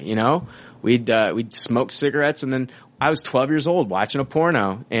guy, you know? We'd smoke cigarettes, and then I was 12 years old watching a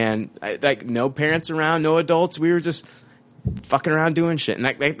porno, and like, no parents around, no adults. We were just fucking around doing shit.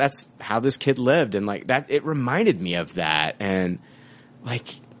 And that's how this kid lived. And like that, it reminded me of that. And like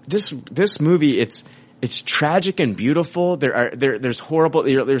this movie, it's tragic and beautiful. There's horrible,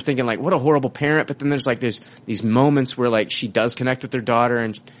 they're thinking like, what a horrible parent. But then there's these moments where like she does connect with her daughter,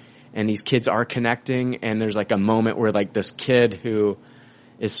 and these kids are connecting. And there's like a moment where like this kid who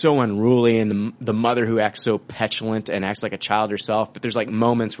is so unruly, and the mother who acts so petulant and acts like a child herself. But there's like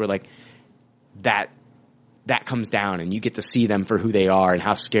moments where like that comes down, and you get to see them for who they are and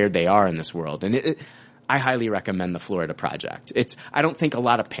how scared they are in this world. And I highly recommend The Florida Project. I don't think a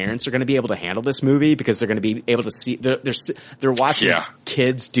lot of parents are going to be able to handle this movie, because they're going to be able to see, they're watching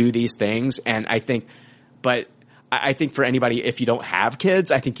kids do these things. And I think for anybody, if you don't have kids,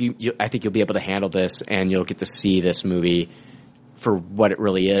 I think you'll be able to handle this, and you'll get to see this movie for what it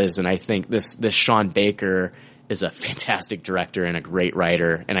really is. And I think this Sean Baker is a fantastic director and a great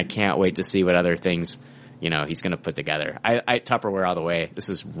writer, and I can't wait to see what other things, you know, he's going to put together. I Tupperware all the way. This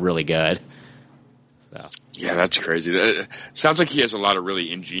is really good. So. Yeah, that's crazy. That sounds like he has a lot of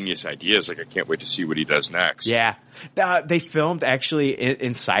really ingenious ideas. Like, I can't wait to see what he does next. Yeah. They filmed actually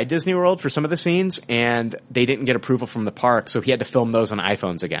inside Disney World for some of the scenes, and they didn't get approval from the park, so he had to film those on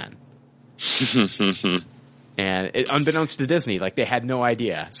iPhones again. And unbeknownst to Disney, like, they had no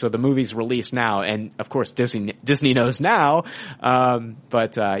idea. So the movie's released now, and of course Disney knows now.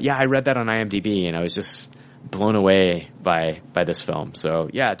 But I read that on IMDb, and I was just blown away by this film. So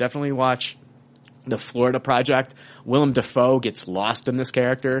yeah, definitely watch The Florida Project. Willem Dafoe gets lost in this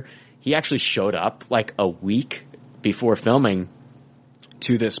character. He actually showed up like a week before filming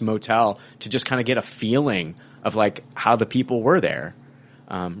to this motel to just kind of get a feeling of like how the people were there.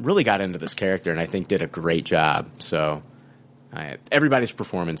 Really got into this character, and I think did a great job. So everybody's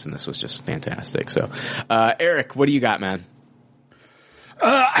performance in this was just fantastic. So Eric, what do you got, man?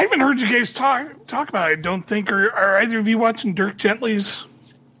 I haven't heard you guys talk about it, I don't think. Are either of you watching Dirk Gently's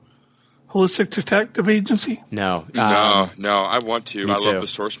Holistic Detective Agency? No. No, I want to. I too. love the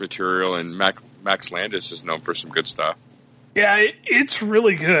source material, and Max Landis is known for some good stuff. Yeah, it's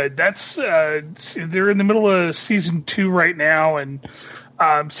really good. That's they're in the middle of season 2 right now, and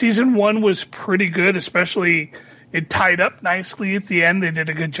season 1 was pretty good, especially it tied up nicely at the end. They did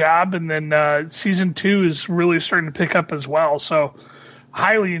a good job, and then season 2 is really starting to pick up as well. So,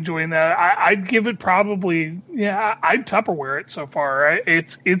 highly enjoying that. I'd give it probably, I'd Tupperware it so far.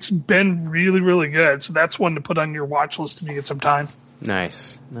 It's been really, really good. So that's one to put on your watch list if you get some time.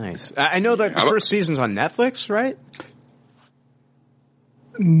 Nice. I know that the first season's on Netflix, right?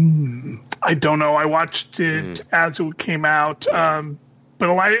 I don't know. I watched it as it came out. But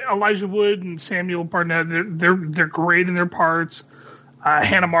Elijah Wood and Samuel Barnett, they're great in their parts.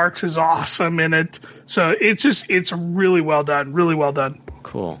 Hannah Marks is awesome in it. So it's really well done. Really well done.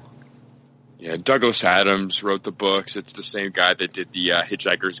 Cool. Yeah, Douglas Adams wrote the books. It's the same guy that did the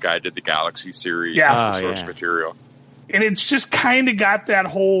Hitchhiker's Guide to the Galaxy series. Yeah. The source material. And it's just kind of got that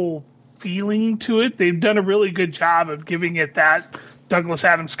whole feeling to it. They've done a really good job of giving it that Douglas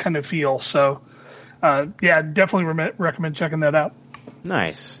Adams kind of feel. So, definitely recommend checking that out.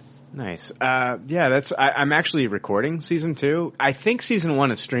 Nice. I'm actually recording season 2. I think season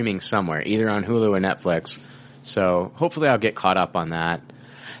 1 is streaming somewhere, either on Hulu or Netflix. So hopefully I'll get caught up on that.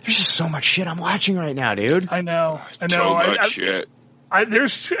 There's just so much shit I'm watching right now, dude. I know. So much shit.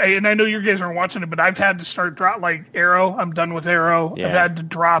 And I know you guys aren't watching it, but I've had to start drop like Arrow. I'm done with Arrow. Yeah. I've had to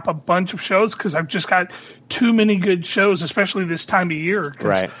drop a bunch of shows because I've just got too many good shows, especially this time of year.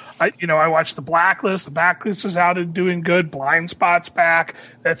 Right. I watched The Blacklist. The Blacklist is out and doing good. Blind Spot's back.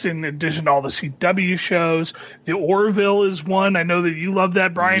 That's in addition to all the CW shows. The Orville is one. I know that you love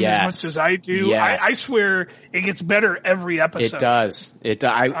that, Brian, as much as I do. Yes. I swear it gets better every episode. It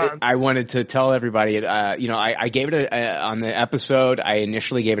does. I wanted to tell everybody, I gave it on the episode, I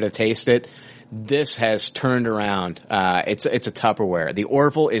initially gave it a taste it. This has turned around. It's a Tupperware. The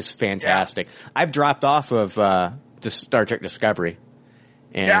Orville is fantastic. Yeah. I've dropped off of Star Trek Discovery.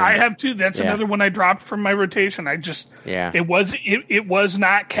 And, I have too. That's another one I dropped from my rotation. It was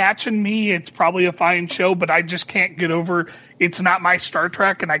not catching me. It's probably a fine show, but I just can't get over. It's not my Star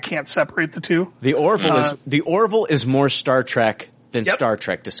Trek, and I can't separate the two. The Orville is more Star Trek than Yep. Star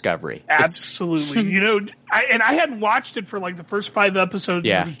Trek Discovery. Absolutely. I hadn't watched it for like the first 5 episodes.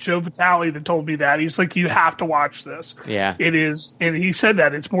 Yeah. It was Joe Vitale that told me that. He's like, you have to watch this. Yeah. It is. And he said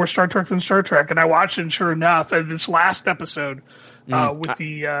that it's more Star Trek than Star Trek. And I watched it, and sure enough, and this last episode with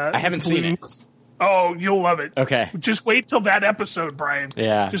the... I haven't seen it. Oh, you'll love it. Okay. Just wait till that episode, Brian.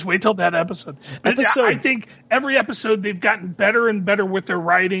 Yeah. Just wait till that episode. But Episode- I think every episode they've gotten better and better with their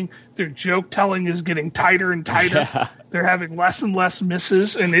writing. Their joke telling is getting tighter and tighter. Yeah. They're having less and less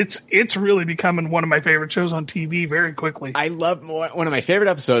misses, and it's really becoming one of my favorite shows on TV very quickly. I love one of my favorite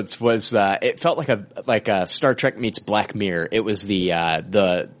episodes was it felt like a Star Trek meets Black Mirror. It was the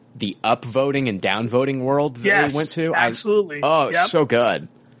upvoting and downvoting world that Yes, they went to. absolutely. It's Yep. so good.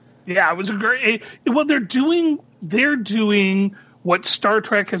 Yeah, it was a great. Well, they're doing what Star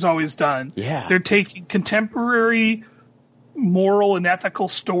Trek has always done. Yeah. They're taking contemporary moral and ethical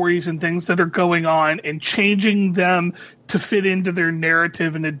stories and things that are going on and changing them to fit into their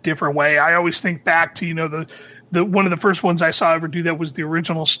narrative in a different way. I always think back to the one of the first ones I saw ever do that was the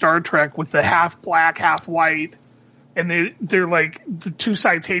original Star Trek with the half black, half white. And they're like, the two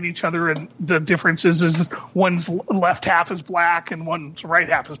sides hate each other, and the difference is one's left half is black and one's right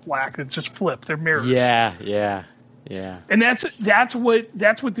half is black. It's just flipped. They're mirrors. Yeah. And that's what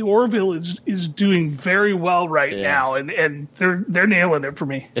the Orville is doing very well right now, and they're nailing it for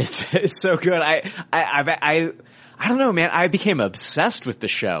me. It's so good. I don't know, man. I became obsessed with the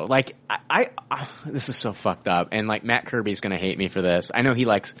show. Like this is so fucked up, and like Matt Kirby's gonna hate me for this. I know he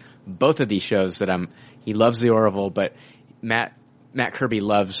likes both of these shows he loves the Orville, but Matt Kirby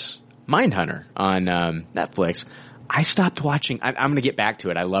loves Mindhunter on Netflix. I stopped watching. I'm going to get back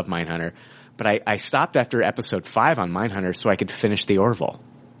to it. I love Mindhunter, but I stopped after episode 5 on Mindhunter so I could finish the Orville.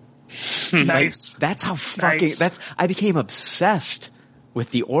 Nice. That's how fucking. Nice. I became obsessed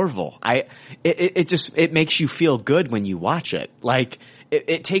with the Orville. It makes you feel good when you watch it. Like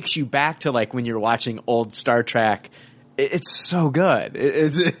it takes you back to like when you're watching old Star Trek. It's so good.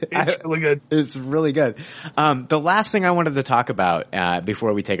 It's really good. It's really good. The last thing I wanted to talk about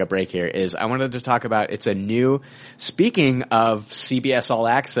before we take a break here is I wanted to talk about speaking of CBS All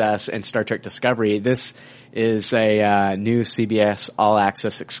Access and Star Trek Discovery, this is a new CBS All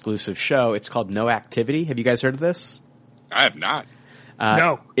Access exclusive show. It's called No Activity. Have you guys heard of this? I have not.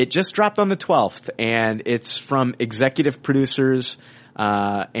 No. It just dropped on the 12th, and it's from executive producers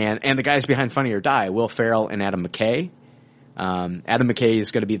and the guys behind Funny or Die, Will Ferrell and Adam McKay. Adam McKay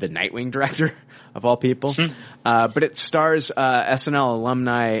is going to be the Nightwing director of all people. But it stars SNL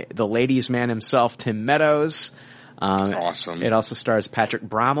alumni, the ladies' man himself, Tim Meadows. Awesome. It also stars Patrick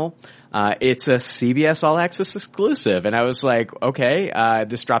Brammel. It's a CBS All Access exclusive. And I was like, okay,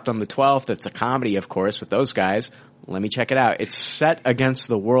 this dropped on the 12th. It's a comedy, of course, with those guys. Let me check it out. It's set against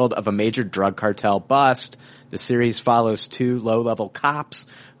the world of a major drug cartel bust. The series follows 2 low-level cops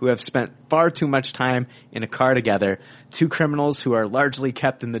who have spent far too much time in a car together, 2 criminals who are largely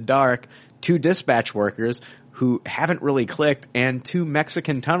kept in the dark, 2 dispatch workers who haven't really clicked, and 2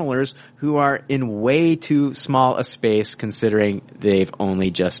 Mexican tunnelers who are in way too small a space considering they've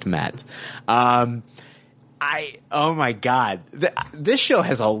only just met. Oh my God. This show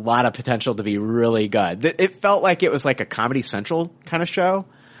has a lot of potential to be really good. It felt like it was like a Comedy Central kind of show.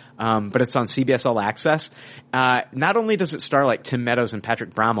 But it's on CBS All Access. Not only does it star like Tim Meadows and Patrick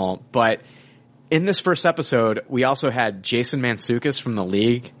Brammel, but in this first episode, we also had Jason Mantzoukas from The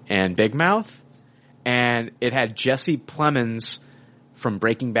League and Big Mouth, and it had Jesse Plemons from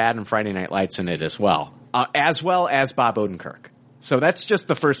Breaking Bad and Friday Night Lights in it as well as Bob Odenkirk. So that's just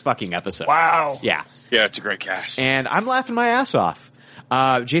the first fucking episode. Wow. Yeah. Yeah, it's a great cast. And I'm laughing my ass off.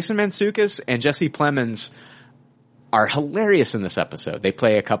 Jason Mantzoukas and Jesse Plemons are hilarious in this episode. They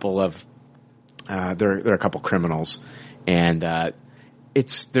play a couple of they're a couple criminals, and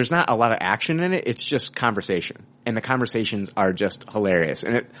there's not a lot of action in it. It's just conversation, and the conversations are just hilarious.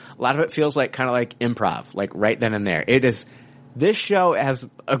 And a lot of it feels like kind of like improv, like right then and there. It is. This show has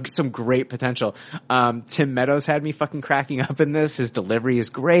some great potential. Tim Meadows had me fucking cracking up in this. His delivery is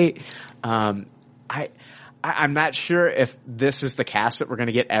great. I'm not sure if this is the cast that we're going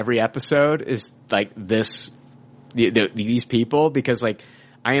to get every episode. Is like this. These people, because like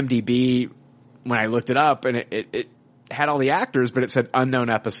IMDb, when I looked it up and it had all the actors, but it said unknown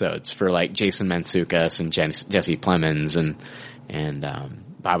episodes for like Jason Mantzoukas and Jesse Plemons and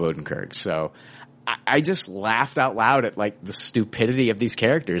Bob Odenkirk. So I just laughed out loud at like the stupidity of these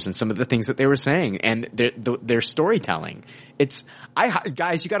characters and some of the things that they were saying and their storytelling.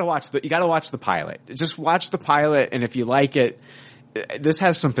 Guys, you got to watch the pilot. Just watch the pilot, and if you like it, this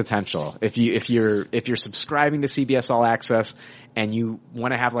has some potential. If you're subscribing to CBS All Access and you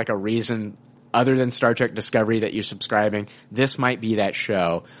want to have like a reason other than Star Trek Discovery that you're subscribing, this might be that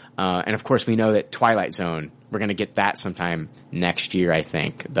show. And of course we know that Twilight Zone, we're going to get that sometime next year, I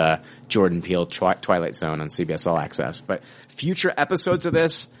think, the Jordan Peele Twilight Zone on CBS All Access. But future episodes of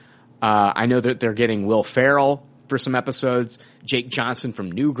this, I know that they're getting Will Ferrell for some episodes, Jake Johnson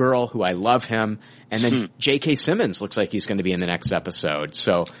from New Girl, who I love him, and then J.K. Simmons looks like he's going to be in the next episode.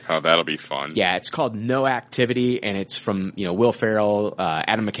 So, that'll be fun. Yeah, it's called No Activity, and it's from, Will Ferrell,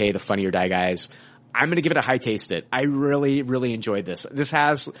 Adam McKay, the Funny or Die guys. I'm going to give it a high taste it. I really, really enjoyed this. This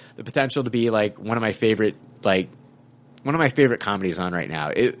has the potential to be like one of my favorite comedies on right now.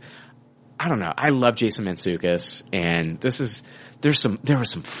 I don't know. I love Jason Mantzoukas, and there was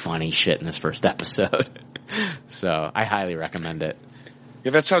some funny shit in this first episode. So I highly recommend it.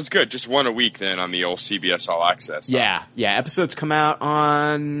 Yeah, that sounds good. Just one a week then on the old CBS All Access. Yeah. Episodes come out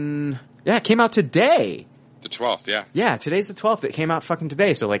it came out today. The 12th, yeah. Yeah, today's the 12th. It came out fucking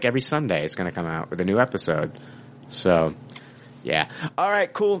today. So like every Sunday it's going to come out with a new episode. So, yeah. All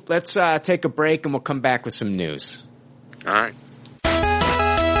right, cool. Let's take a break and we'll come back with some news. All right.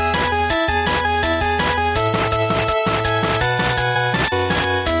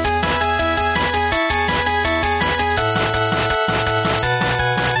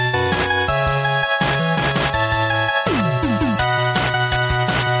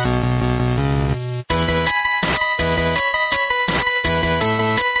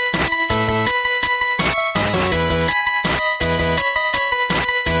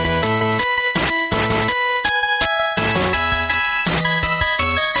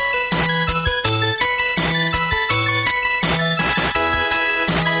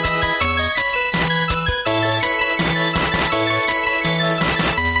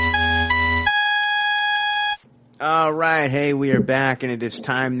 All right, hey, we are back, and it is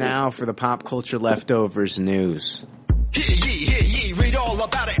time now for the Pop Culture Leftovers news. Hear ye, read all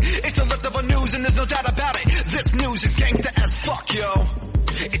about it. It's the leftover news and there's no doubt about it. This news is gangsta as fuck, yo.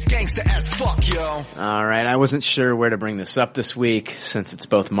 It's gangsta as fuck, yo. All right, I wasn't sure where to bring this up this week since it's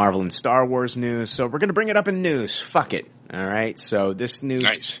both Marvel and Star Wars news, so we're going to bring it up in news. Fuck it. All right, so this news,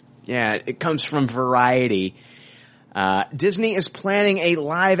 nice. Yeah, it comes from Variety. Disney is planning a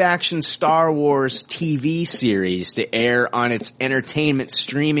live-action Star Wars TV series to air on its entertainment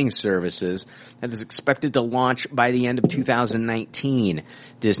streaming services that is expected to launch by the end of 2019.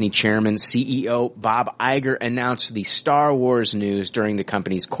 Disney chairman CEO Bob Iger announced the Star Wars news during the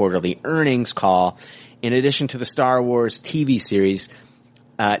company's quarterly earnings call. In addition to the Star Wars TV series,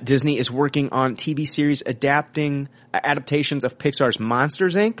 Disney is working on TV series adaptations of Pixar's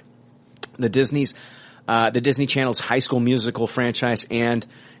Monsters, Inc., the Disney Channel's High School Musical franchise, and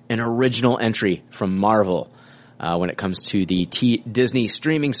an original entry from Marvel. When it comes to the Disney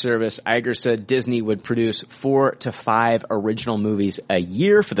streaming service, Iger said Disney would produce 4 to 5 original movies a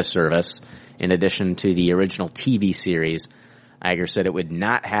year for the service, in addition to the original TV series. Iger said it would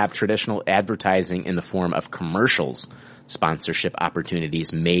not have traditional advertising in the form of commercials. Sponsorship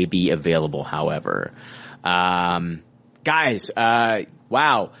opportunities may be available, however. Guys,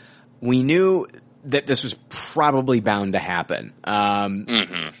 wow. We knew that this was probably bound to happen.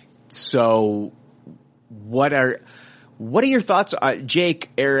 So what are your thoughts, Jake,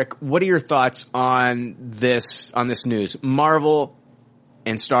 Eric, what are your thoughts on this news? Marvel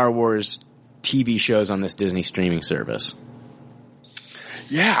and Star Wars TV shows on this Disney streaming service.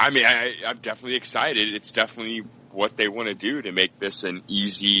 Yeah, I mean, I'm definitely excited. It's definitely what they want to do to make this an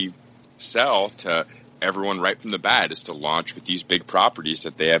easy sell to everyone right from the bat, is to launch with these big properties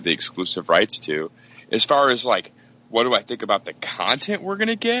that they have the exclusive rights to. As far as, like, what do I think about the content we're going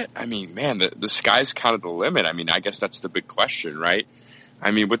to get? I mean, man, the sky's kind of the limit. I mean, I guess that's the big question, right? I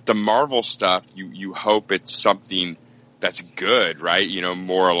mean, with the Marvel stuff, you hope it's something that's good, right? You know,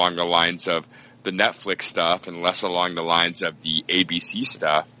 more along the lines of the Netflix stuff and less along the lines of the ABC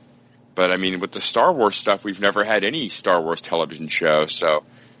stuff. But, I mean, with the Star Wars stuff, we've never had any Star Wars television show. So,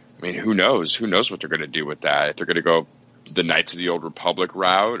 I mean, who knows? Who knows what they're going to do with that? If they're going to go the Knights of the Old Republic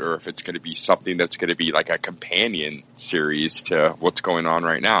route, or if it's going to be something that's going to be like a companion series to what's going on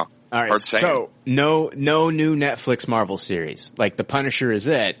right now. All right, so no new Netflix Marvel series. Like The Punisher is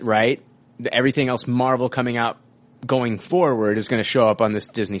it, right? Everything else Marvel coming out going forward is going to show up on this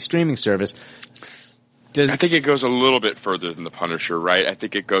Disney streaming service. I think it goes a little bit further than The Punisher, right? I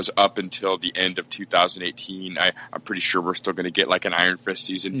think it goes up until the end of 2018. I'm pretty sure we're still going to get like an Iron Fist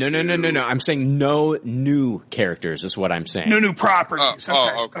season 2. No. I'm saying no new characters is what I'm saying. No new properties.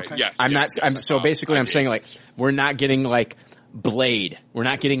 Okay. Yes. I'm saying like we're not getting like Blade. We're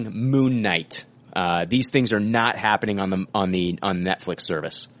not getting Moon Knight. These things are not happening on Netflix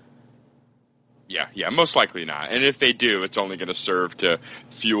service. Yeah, most likely not. And if they do, it's only going to serve to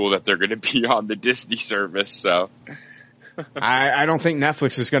fuel that they're going to be on the Disney service. So I don't think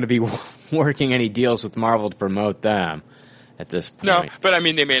Netflix is going to be working any deals with Marvel to promote them at this point. No, but I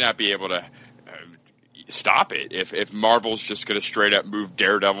mean, they may not be able to stop it. If Marvel's just going to straight up move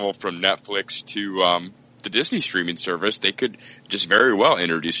Daredevil from Netflix to the Disney streaming service, they could just very well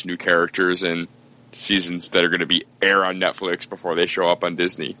introduce new characters and seasons that are going to be air on Netflix before they show up on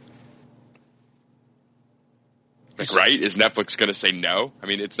Disney. Like, right? Is Netflix going to say no? I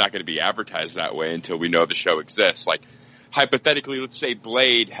mean, it's not going to be advertised that way until we know the show exists. Like, hypothetically, let's say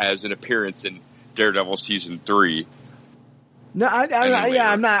Blade has an appearance in Daredevil season 3. No,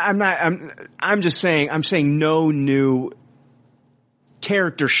 I'm just saying. I'm saying no new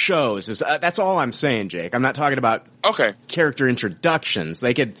character shows. That's all I'm saying, Jake. I'm not talking about character introductions.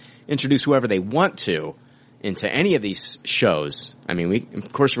 They could introduce whoever they want to into any of these shows. I mean,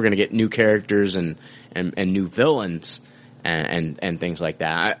 of course we're going to get new characters and new villains and things like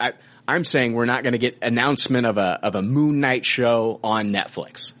that. I'm saying we're not going to get announcement of a Moon Knight show on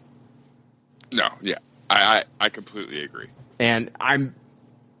Netflix. No, yeah, I completely agree. And I'm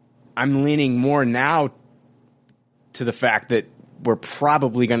leaning more now to the fact that we're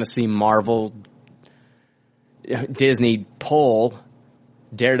probably going to see Marvel, Disney pull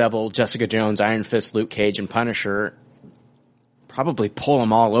Daredevil, Jessica Jones, Iron Fist, Luke Cage, and Punisher, probably pull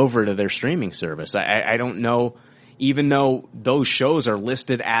them all over to their streaming service. I don't know, even though those shows are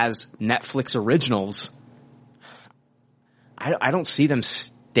listed as Netflix originals, I don't see them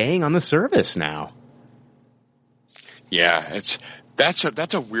staying on the service now. Yeah, that's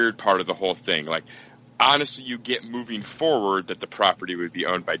a weird part of the whole thing. Like, honestly, you get moving forward that the property would be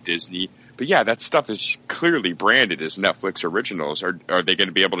owned by Disney. But yeah, that stuff is clearly branded as Netflix originals. Are they going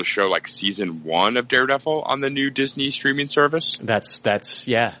to be able to show like season 1 of Daredevil on the new Disney streaming service? That's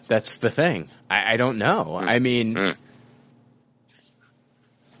the thing. I don't know. I mean,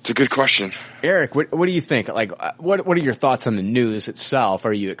 it's a good question. Eric, what do you think? Like, what are your thoughts on the news itself?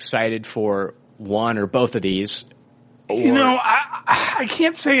 Are you excited for one or both of these? You know, I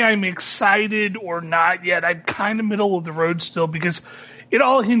can't say I'm excited or not yet. I'm kind of middle of the road still because it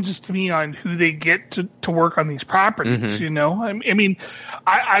all hinges to me on who they get to work on these properties, you know? I mean,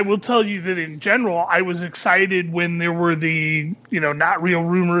 I will tell you that in general, I was excited when there were the, not real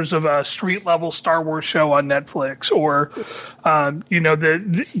rumors of a street-level Star Wars show on Netflix or,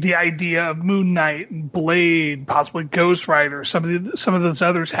 the idea of Moon Knight and Blade, possibly Ghost Rider, some of those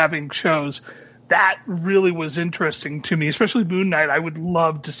others having shows. That really was interesting to me, especially Moon Knight. I would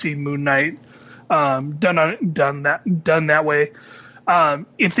love to see Moon Knight done that way.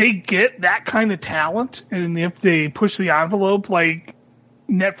 If they get that kind of talent, and if they push the envelope like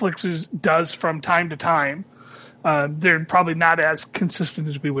Netflix does from time to time, they're probably not as consistent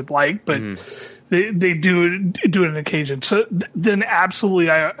as we would like, but they do it on occasion. So then absolutely,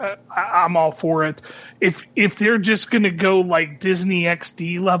 I'm all for it. If they're just going to go like Disney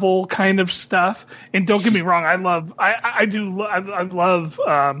XD level kind of stuff, and don't get me wrong, I love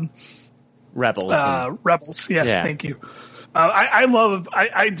Rebels. Rebels, yes, yeah. Thank you.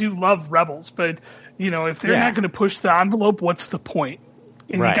 I do love Rebels, but if they're not going to push the envelope, what's the point?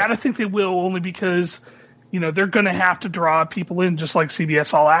 And you got to think they will, only because they're going to have to draw people in, just like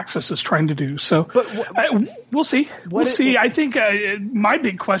CBS All Access is trying to do. So we'll see. We'll see. I think my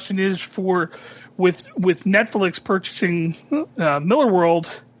big question is with Netflix purchasing Miller World,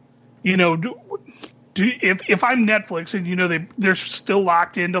 if I'm Netflix and they're still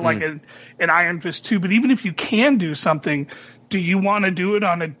locked into like an Iron Fist 2, but even if you can do something, do you want to do it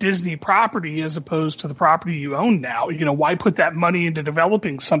on a Disney property as opposed to the property you own now? Why put that money into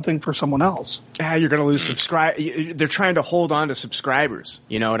developing something for someone else? You're going to lose They're trying to hold on to subscribers.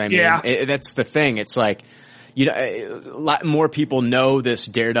 You know what I mean? Yeah. That's the thing. It's like, a lot more people know this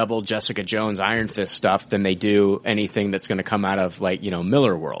Daredevil, Jessica Jones, Iron Fist stuff than they do anything that's going to come out of like,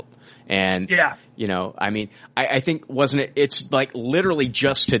 Miller World. And, I think it's like literally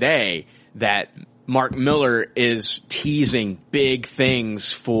just today that Mark Miller is teasing big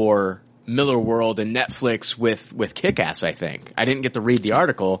things for Miller World and Netflix with Kick-Ass, I think. I didn't get to read the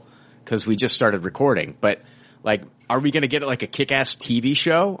article because we just started recording, but like, are we going to get like a Kick-Ass TV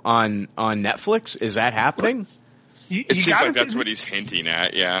show on Netflix? Is that happening? It seems like that's what he's hinting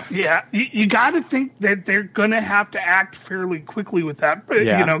at, yeah. Yeah, you got to think that they're going to have to act fairly quickly with that,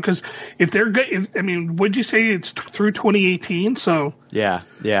 because if they're good, would you say it's through 2018? So yeah.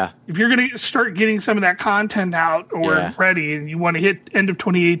 If you're going to start getting some of that content out or ready, and you want to hit end of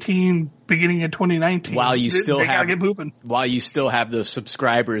 2018, beginning of 2019, while you still gotta get moving. While you still have those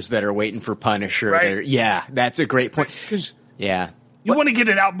subscribers that are waiting for Punisher, right? Yeah, that's a great point. Yeah. You want to get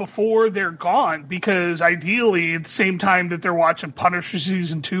it out before they're gone, because ideally at the same time that they're watching Punisher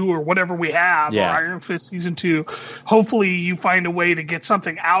Season 2 or whatever we have, or Iron Fist Season 2, hopefully you find a way to get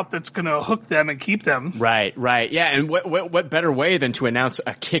something out that's going to hook them and keep them. Right. Yeah, and what better way than to announce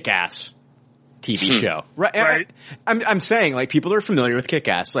a Kick-Ass TV show? Right. I'm saying, like, people are familiar with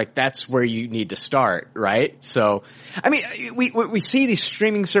Kick-Ass. Like, that's where you need to start, right? So, I mean, we see these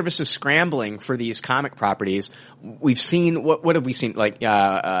streaming services scrambling for these comic properties. We've seen, what have we seen? Like,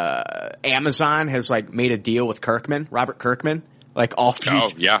 Amazon has, like, made a deal with Robert Kirkman. Like,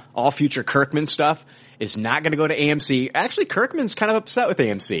 all future Kirkman stuff is not going to go to AMC. Actually, Kirkman's kind of upset with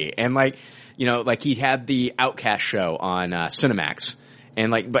AMC. And, like, you know, like, he had the Outcast show on Cinemax. And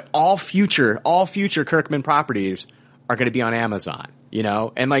like, but all future Kirkman properties are going to be on Amazon, you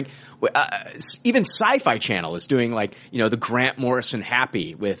know? And like, even Sci-Fi Channel is doing like, you know, the Grant Morrison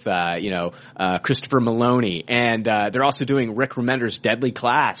Happy with, Christopher Maloney. And, they're also doing Rick Remender's Deadly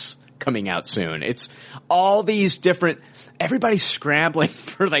Class coming out soon. It's all these different, everybody's scrambling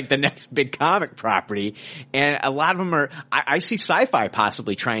for like the next big comic property. And a lot of them are, I see Sci-Fi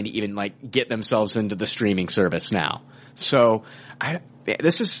possibly trying to even like get themselves into the streaming service now. So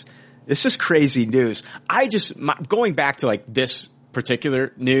this is crazy news. Going back to like this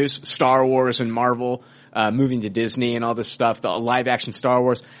particular news, Star Wars and Marvel, moving to Disney and all this stuff, the live action Star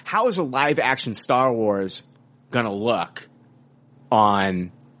Wars. How is a live action Star Wars gonna look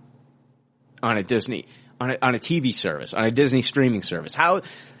on a Disney, on a TV service, on a Disney streaming service? How,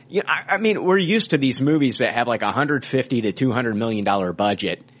 you know, I mean, we're used to these movies that have like $150 to $200 million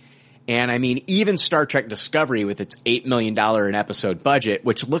budget. And I mean, even Star Trek Discovery with its $8 million an episode budget,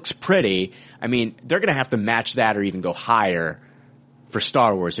 which looks pretty, I mean, they're going to have to match that or even go higher for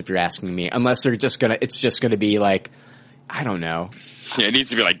Star Wars, if you're asking me, unless it's just going to be like, I don't know. Yeah, it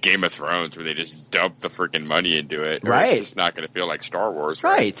needs to be like Game of Thrones where they just dump the freaking money into it. Right. It's just not going to feel like Star Wars.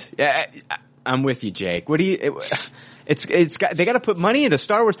 Right. Yeah, I'm with you, Jake. What do you, they got to put money into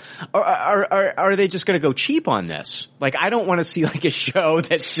Star Wars. Or are they just going to go cheap on this? Like, I don't want to see like a show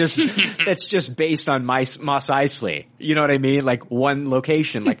that's just based on Mos Eisley. You know what I mean? Like one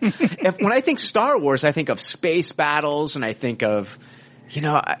location. Like when I think Star Wars, I think of space battles and I think of, you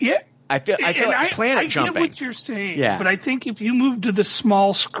know, I feel like planet jumping. I get what you're saying. Yeah. But I think if you move to the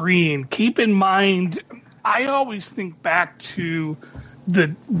small screen, keep in mind, I always think back to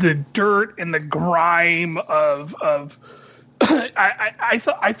the dirt and the grime of I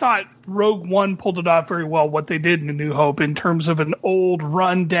thought Rogue One pulled it off very well, what they did in A New Hope, in terms of an old,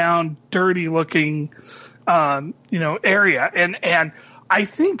 run-down, dirty-looking, area. And I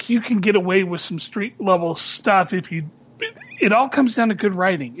think you can get away with some street-level stuff if you... It all comes down to good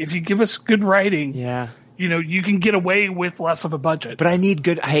writing. If you give us good writing... Yeah. You know, you can get away with less of a budget. But I need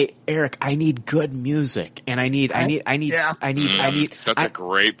Eric, I need good music, and I need. That's a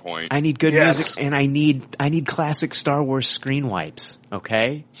great point. I need good music, and I need classic Star Wars screen wipes.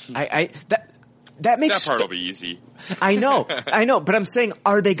 Okay, that makes that part will be easy. I know, but I'm saying,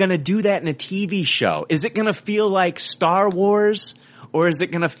 are they going to do that in a TV show? Is it going to feel like Star Wars, or is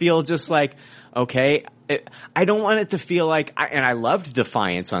it going to feel just like, okay? I don't want it to feel like, and I loved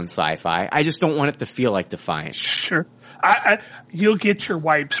Defiance on Sci-Fi. I just don't want it to feel like Defiance. Sure. You'll get your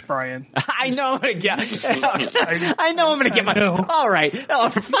wipes, Brian. I know. Yeah. I know I'm going to get my. All right. Oh,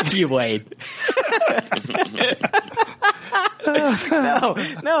 fuck you, Wade.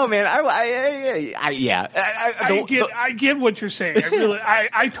 No, man. I get what you're saying.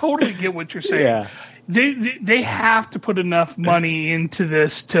 I totally get what you're saying. Yeah. They have to put enough money into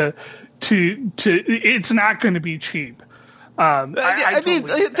this to it's not going to be cheap. I mean,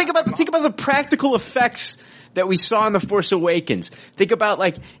 think about the practical effects that we saw in The Force Awakens. Think about,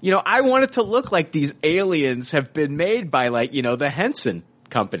 like, you know, I want it to look like these aliens have been made by, like, you know, the Henson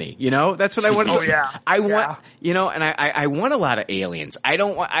Company. You know, that's what I want. Want, you know, and I want a lot of aliens. I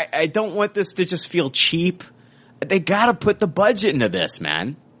don't want this to just feel cheap. They got to put the budget into this,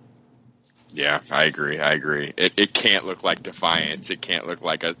 man. Yeah, I agree. It can't look like Defiance. It can't look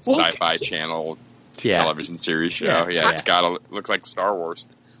like a Sci-Fi Channel television series show. Yeah, it's got to look like Star Wars.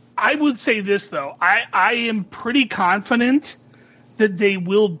 I would say this, though. I am pretty confident that they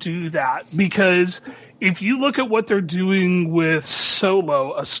will do that, because if you look at what they're doing with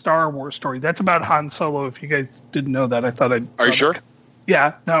Solo, a Star Wars story, that's about Han Solo. If you guys didn't know that, I thought I'd... Are you sure?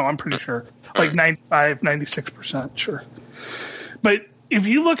 Yeah, no, I'm pretty sure. Like 95, 96% sure. But if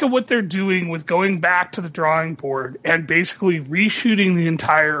you look at what they're doing with going back to the drawing board and basically reshooting the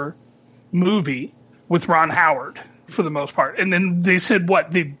entire movie with Ron Howard for the most part, and then they said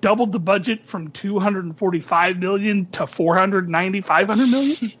they doubled the budget from $245 million to $490, $500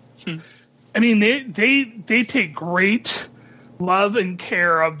 million. I mean, they take great love and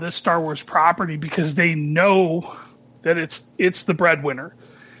care of this Star Wars property because they know that it's the breadwinner.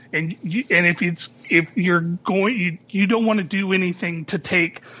 And if you're going, you don't want to do anything to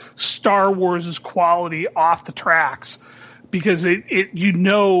take Star Wars' quality off the tracks, because you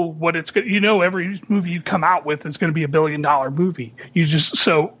know what it's good. You know, every movie you come out with is going to be $1 billion movie.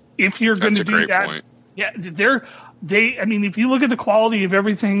 So if you're going to do that, point. yeah, I mean, if you look at the quality of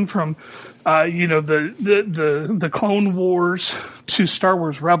everything from, the Clone Wars to Star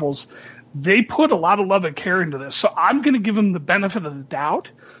Wars Rebels, they put a lot of love and care into this. So I'm going to give them the benefit of the doubt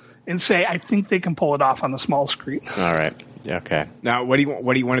and say I think they can pull it off on the small screen. All right. Okay. Now, what do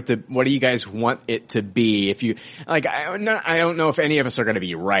you guys want it to be? If you like, I don't know if any of us are going to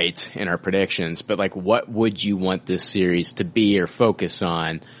be right in our predictions, but like, what would you want this series to be or focus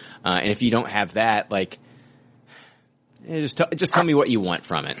on? And if you don't have that, like, just tell me what you want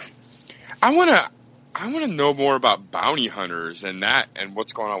from it. I want to know more about bounty hunters and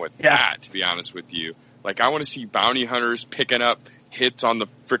what's going on with that, to be honest with you. Like, I want to see bounty hunters picking up hits on the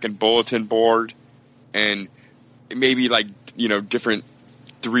freaking bulletin board, and maybe like, different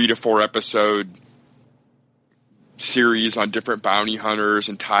 3 to 4 episode series on different bounty hunters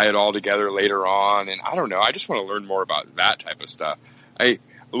and tie it all together later on. And I don't know. I just want to learn more about that type of stuff.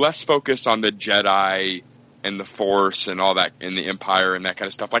 Less focused on the Jedi and the Force and all that, and the Empire and that kind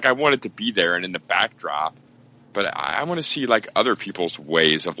of stuff. Like, I want it to be there and in the backdrop, but I want to see like other people's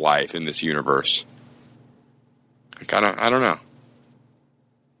ways of life in this universe. Like, I don't know.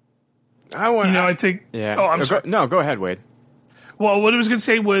 I think. Yeah. Oh, I'm sorry. Go ahead, Wade. Well, what I was going to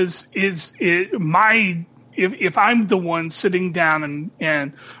say was, if I'm the one sitting down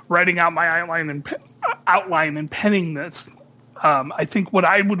and writing out my outline and penning this, I think what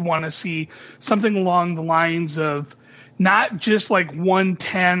I would want to see something along the lines of not just like 1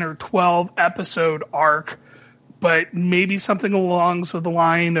 10 or 12 episode arc, but maybe something along the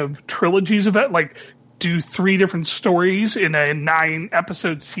line of trilogies of it, like do 3 different stories in a 9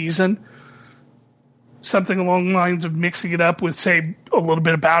 episode season. Something along the lines of mixing it up with, say, a little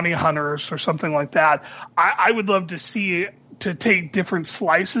bit of bounty hunters or something like that. I would love to see it, to take different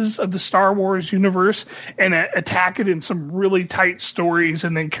slices of the Star Wars universe and attack it in some really tight stories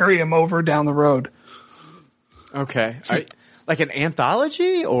and then carry them over down the road. Okay. Like an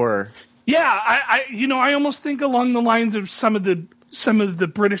anthology, or? Yeah, I almost think along the lines of some of the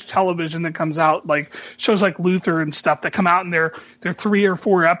British television that comes out, like shows like Luther and stuff that come out in their 3 or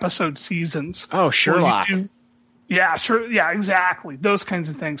 4 episode seasons. Oh, Sherlock. Yeah, sure. Yeah, exactly. Those kinds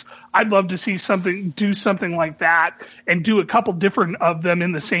of things. I'd love to see do something like that and do a couple different of them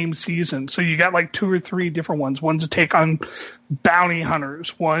in the same season. So you got like 2 or 3 different ones. One's a take on bounty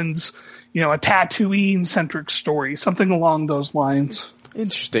hunters. One's, a Tatooine centric story, something along those lines.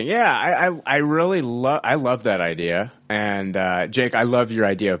 Interesting. Yeah, I really love that idea. And Jake, I love your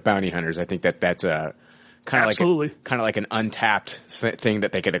idea of bounty hunters. I think that's a kind of like an untapped thing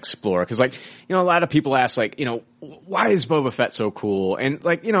that they could explore. Because, like, a lot of people ask, like, why is Boba Fett so cool? And,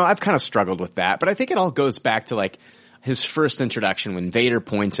 like, I've kind of struggled with that. But I think it all goes back to, like, his first introduction when Vader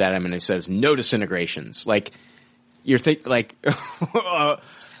points at him and he says, "No disintegrations." Like, you're like,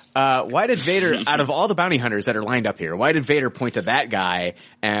 why did Vader, out of all the bounty hunters that are lined up here, why did Vader point to that guy?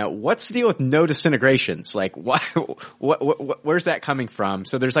 What's the deal with no disintegrations? Like, why? Where's that coming from?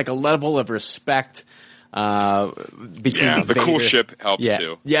 So there's like a level of respect between the cool ship helps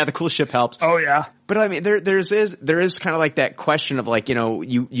too. Yeah, the cool ship helps. Oh yeah. But I mean, there is kind of like that question of like,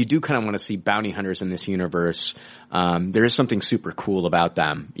 you do kind of want to see bounty hunters in this universe. There is something super cool about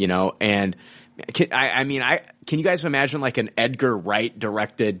them, and. Can you guys imagine like an Edgar Wright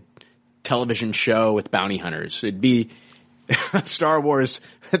directed television show with bounty hunters? It'd be Star Wars.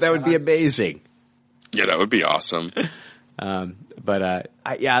 That would be amazing. Yeah, that would be awesome. I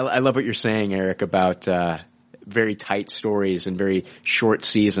love what you're saying, Eric, about very tight stories and very short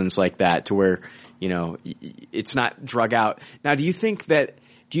seasons like that, to where it's not drug out. Now, do you think that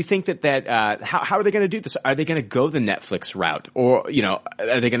how are they going to do this? Are they going to go the Netflix route, or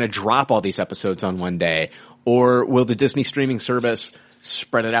are they going to drop all these episodes on one day, or will the Disney streaming service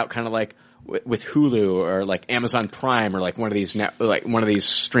spread it out kind of like with Hulu or like Amazon Prime or like one of these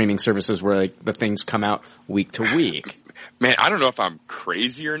streaming services where like the things come out week to week? Man, I don't know if I'm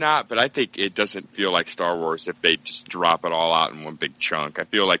crazy or not, but I think it doesn't feel like Star Wars if they just drop it all out in one big chunk. I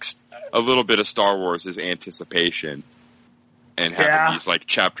feel like a little bit of Star Wars is anticipation. And having these like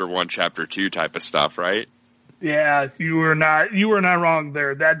chapter 1, chapter 2 type of stuff, right? Yeah, you were not wrong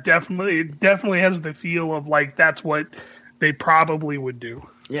there. That definitely has the feel of like that's what they probably would do.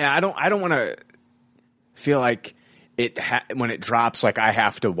 Yeah, I don't want to feel like when it drops, like I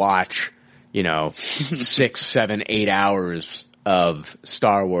have to watch 6, 7, 8 hours of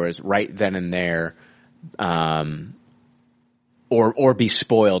Star Wars right then and there, or be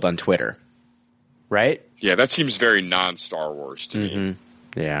spoiled on Twitter, right? Yeah, that seems very non-Star Wars to me.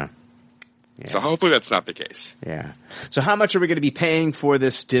 Yeah. So hopefully that's not the case. Yeah. So how much are we going to be paying for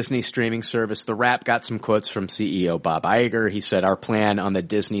this Disney streaming service? The Wrap got some quotes from CEO Bob Iger. He said, our plan on the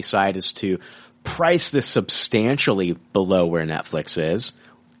Disney side is to price this substantially below where Netflix is.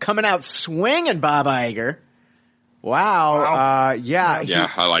 Coming out swinging, Bob Iger. Wow.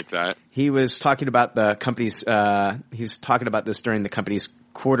 Yeah, I like that. He was talking about the company's, he's talking about this during the company's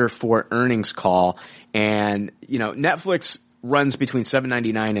Q4 earnings call. And, you know, Netflix runs between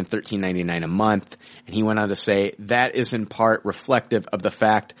 $7.99 and $13.99 a month. And he went on to say that is in part reflective of the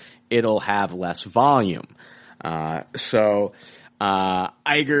fact it'll have less volume. So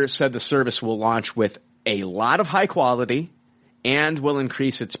Iger said the service will launch with a lot of high quality and will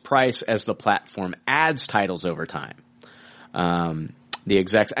increase its price as the platform adds titles over time. The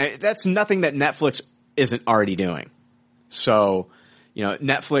execs, that's nothing that Netflix isn't already doing. So, you know,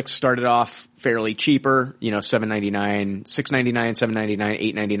 Netflix started off fairly cheaper, you know, $7.99, $6.99,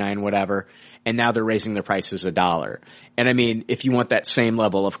 $7.99, $8.99, whatever. And now they're raising their prices $1. And I mean, if you want that same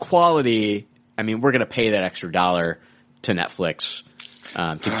level of quality, I mean, we're going to pay that extra $1 to Netflix,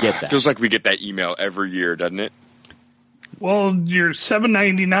 to get that. Feels like we get that email every year, doesn't it? Well, your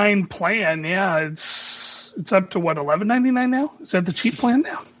 $7.99 plan, it's up to what, $11.99 now? Is that the cheap plan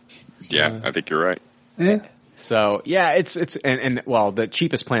now? Yeah, I think you're right. Yeah. So yeah, it's well, the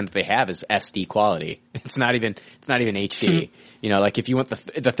cheapest plan that they have is SD quality. It's not even HD. You know, like if you want the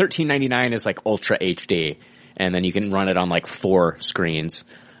 $13.99 is like Ultra HD, and then you can run it on like 4 screens.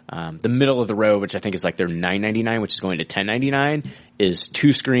 The middle of the road, which I think is like their $9.99, which is going to $10.99, is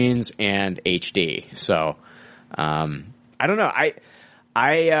 2 screens and HD. So, I don't know.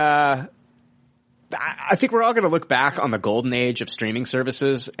 I think we're all going to look back on the golden age of streaming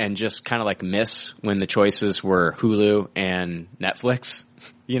services and just kind of like miss when the choices were Hulu and Netflix,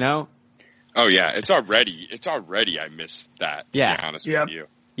 you know? Oh yeah, it's already I missed that, yeah. to be honest with you.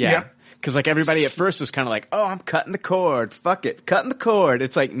 Yeah. Cause like everybody at first was kind of like, oh, I'm cutting the cord. Fuck it. Cutting the cord.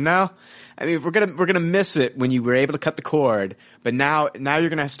 It's like, no, I mean, we're going to miss it when you were able to cut the cord, but now you're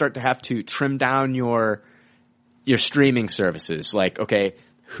going to start to have to trim down your streaming services. Like, okay,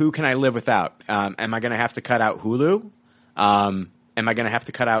 who can I live without? Am I going to have to cut out Hulu? Am I going to have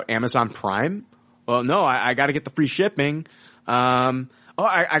to cut out Amazon Prime? Well, no, I got to get the free shipping. I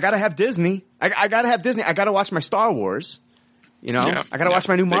got to have Disney. I got to have Disney. I got to watch my Star Wars. You know, I got to watch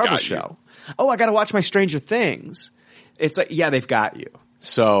my new Marvel show. Oh, I got to watch my Stranger Things. It's like, yeah, they've got you.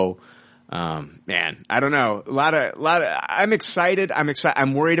 So, man, I don't know. A lot of, I'm excited.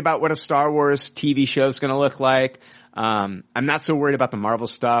 I'm worried about what a Star Wars TV show is going to look like. I'm not so worried about the Marvel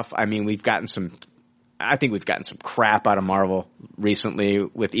stuff. I mean, I think we've gotten some crap out of Marvel recently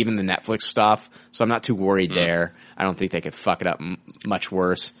with even the Netflix stuff. So I'm not too worried there. I don't think they could fuck it up much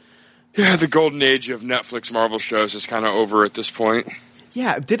worse. Yeah, the golden age of Netflix Marvel shows is kind of over at this point.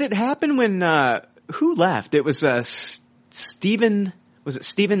 Yeah. Did it happen when, who left? It was, Stephen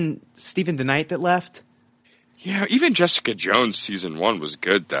DeKnight that left? Yeah, even Jessica Jones season 1 was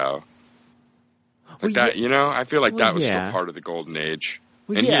good though. Like that, you know, I feel like that was still part of the golden age.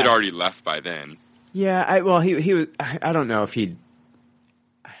 And he had already left by then. Yeah, he was, I don't know if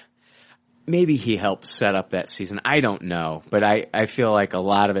maybe he helped set up that season. I don't know, but I feel like a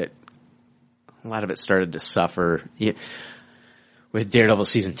lot of it started to suffer. With Daredevil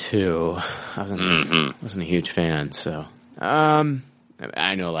season 2, I wasn't a huge fan, so,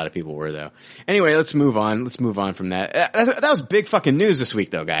 I know a lot of people were though. Anyway, let's move on from that. That was big fucking news this week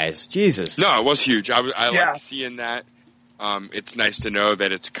though, guys. Jesus. No, it was huge. I like seeing that. It's nice to know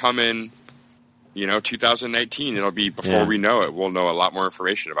that it's coming, 2019. It'll be before we know it. We'll know a lot more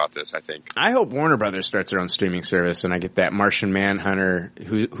information about this, I think. I hope Warner Brothers starts their own streaming service and I get that Martian Manhunter,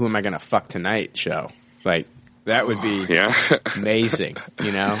 who am I gonna fuck tonight show. Like, that would be amazing,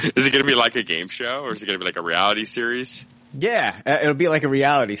 Is it gonna be like a game show or is it gonna be like a reality series? Yeah, it'll be like a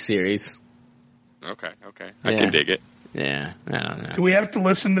reality series. Okay. I can dig it. Yeah, I don't know. Do we have to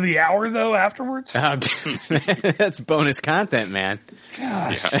listen to the hour, though, afterwards? That's bonus content, man.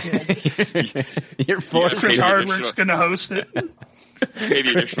 Gosh. You're forced. Chris Hardwick's going to host it. Pay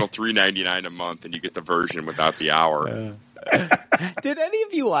the additional $3.99 a month and you get the version without the hour. Did any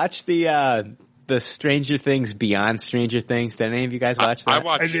of you watch the Stranger Things Beyond Stranger Things? Did any of you guys watch that?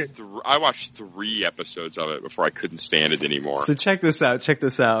 I watched 3 episodes of it before I couldn't stand it anymore. So check this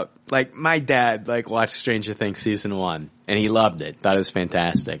out. Like, my dad, watched Stranger Things season 1 and he loved it. Thought it was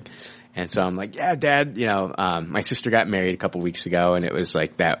fantastic. And so I'm like, yeah, Dad, my sister got married a couple weeks ago and it was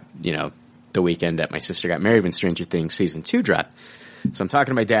like that, the weekend that my sister got married when Stranger Things season 2 dropped. So I'm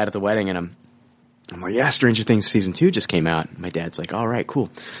talking to my dad at the wedding, and I'm like, yeah, Stranger Things season 2 just came out. And my dad's like, all right, cool.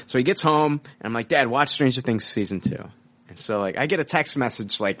 So he gets home, and I'm like, Dad, watch Stranger Things season 2. And so like I get a text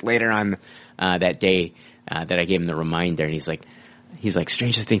message like later on that day that I gave him the reminder, and he's like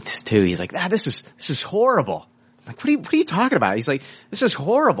Stranger Things 2. He's like, this is horrible. I'm like, what are you talking about? He's like, this is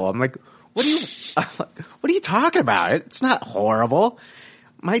horrible. I'm like, what are you talking about? It's not horrible.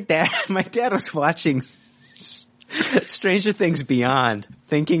 My dad was watching Stranger Things Beyond,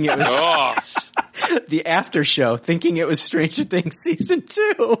 thinking it was the after show, thinking it was Stranger Things season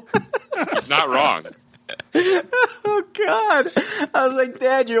 2. He's not wrong. Oh God! I was like,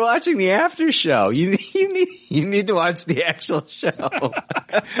 Dad, you're watching the after show. You need to watch the actual show.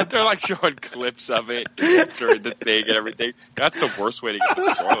 They're like showing clips of it during the thing and everything. That's the worst way to get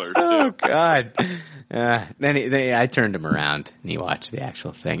the spoilers, too. Oh God! Then I turned him around and he watched the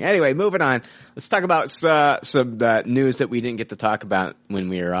actual thing. Anyway, moving on. Let's talk about some news that we didn't get to talk about when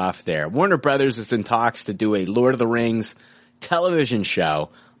we were off there. Warner Brothers is in talks to do a Lord of the Rings television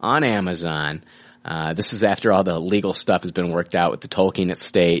show on Amazon. This is after all the legal stuff has been worked out with the Tolkien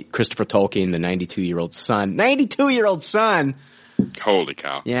estate. Christopher Tolkien, the 92-year-old son. 92-year-old son! Holy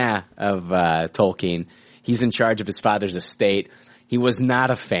cow. Yeah, of Tolkien. He's in charge of his father's estate. He was not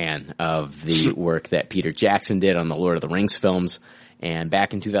a fan of the work that Peter Jackson did on the Lord of the Rings films. And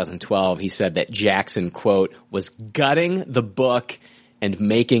back in 2012, he said that Jackson, quote, was gutting the book and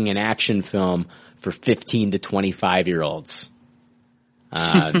making an action film for 15 to 25-year-olds.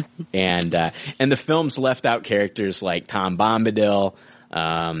 And the films left out characters like Tom Bombadil,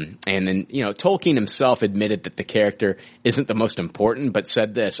 and then, Tolkien himself admitted that the character isn't the most important, but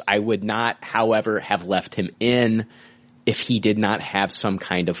said this: I would not, however, have left him in if he did not have some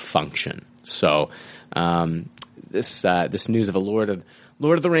kind of function. So, this news of a Lord of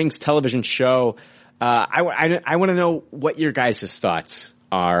the Rings television show, I want to know what your guys' thoughts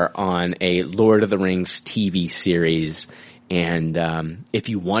are on a Lord of the Rings TV series. And if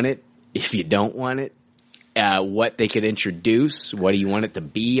you want it, if you don't want it, what they could introduce, what do you want it to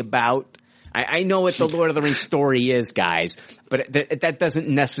be about? I know what the Lord of the Rings story is, guys, but that doesn't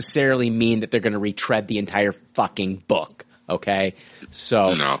necessarily mean that they're going to retread the entire fucking book, okay?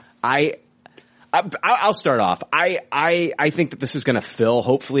 So no. I'll start off. I think that this is going to fill,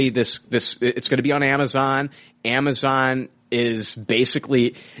 hopefully this it's going to be on Amazon. Amazon is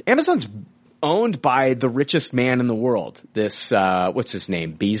basically – Amazon's – owned by the richest man in the world. This, what's his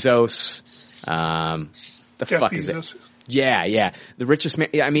name? Bezos? Jeff fuck Bezos. Is it? Yeah. The richest man.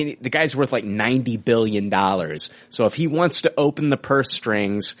 I mean, the guy's worth like $90 billion. So if he wants to open the purse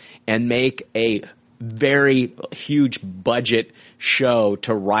strings and make a very huge budget show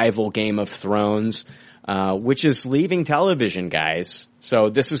to rival Game of Thrones, which is leaving television, guys. So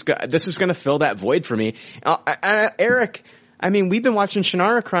this is going to fill that void for me. Eric, I mean, we've been watching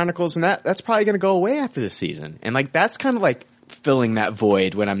Shannara Chronicles, and that's probably going to go away after this season. And like, that's kind of like filling that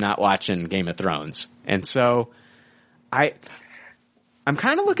void when I'm not watching Game of Thrones. And so I'm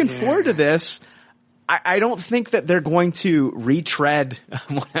kind of looking forward to this. I don't think that they're going to retread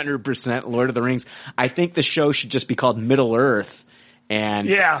 100% Lord of the Rings. I think the show should just be called Middle Earth and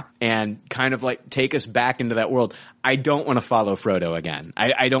kind of like take us back into that world. I don't want to follow Frodo again.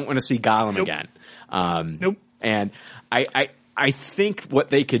 I don't want to see Gollum again. Nope. And I think what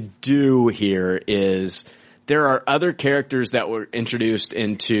they could do here is there are other characters that were introduced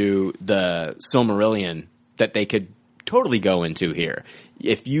into the Silmarillion that they could totally go into here.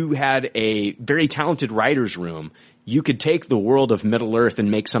 If you had a very talented writer's room, you could take the world of Middle Earth and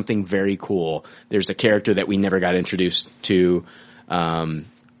make something very cool. There's a character that we never got introduced to, Morgoth,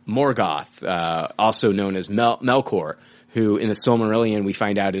 also known as Melkor, who in the Silmarillion we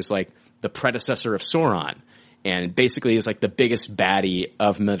find out is like the predecessor of Sauron. And basically is like the biggest baddie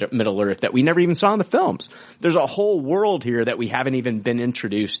of Middle Earth that we never even saw in the films. There's a whole world here that we haven't even been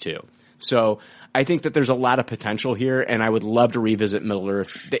introduced to. So I think that there's a lot of potential here, and I would love to revisit Middle Earth.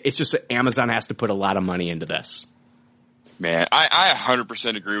 It's just that Amazon has to put a lot of money into this. Man, I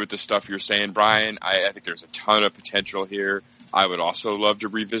 100% agree with the stuff you're saying, Brian. I think there's a ton of potential here. I would also love to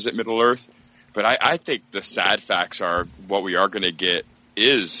revisit Middle Earth. But I think the sad facts are what we are going to get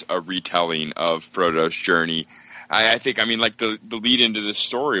is a retelling of Frodo's journey. I think, I mean, like the lead into this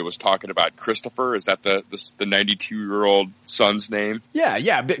story was talking about Christopher. Is that the 92-year-old son's name?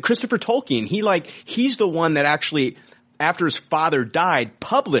 Yeah. But Christopher Tolkien, he's the one that actually, after his father died,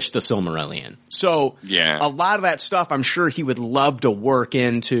 published the Silmarillion. So yeah, a lot of that stuff, I'm sure he would love to work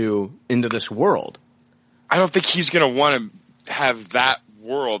into this world. I don't think he's going to want to have that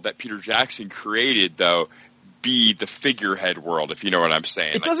world that Peter Jackson created, though, be the figurehead world, if you know what I'm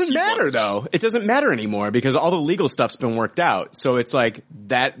saying. It doesn't matter though. It doesn't matter anymore because all the legal stuff's been worked out. So it's like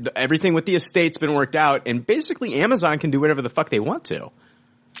that everything with the estate's been worked out, and basically Amazon can do whatever the fuck they want to.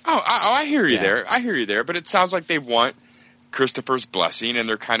 I hear you there. I hear you there, but it sounds like they want Christopher's blessing, and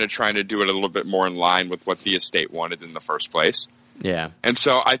they're kind of trying to do it a little bit more in line with what the estate wanted in the first place. Yeah. And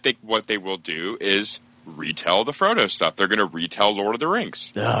so I think what they will do is retell the Frodo stuff. They're going to retell Lord of the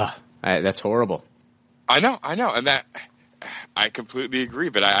Rings. Ugh, that's horrible. I know, and that I completely agree.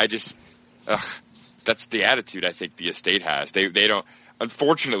 But I just that's the attitude I think the estate has. They don't.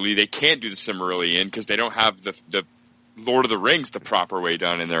 Unfortunately, they can't do the Silmarillion because they don't have the Lord of the Rings the proper way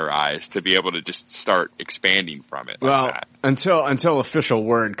done in their eyes to be able to just start expanding from it. Well, like that. until official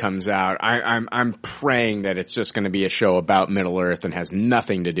word comes out, I'm praying that it's just going to be a show about Middle Earth and has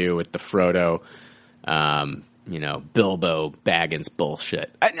nothing to do with the Frodo, Bilbo Baggins bullshit.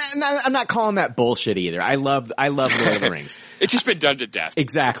 I'm not calling that bullshit either. I love Lord of the Rings. It's just been done to death.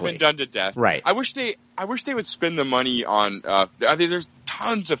 Exactly. It's been done to death. Right. I wish they would spend the money on. There's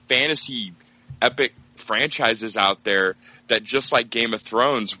tons of fantasy epic franchises out there that, just like Game of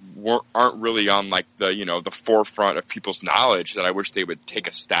Thrones, aren't really on like the forefront of people's knowledge, that I wish they would take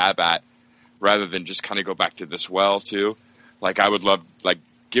a stab at rather than just kind of go back to this well too. Like I would love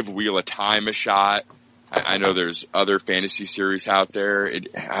give Wheel of Time a shot. I know there's other fantasy series out there.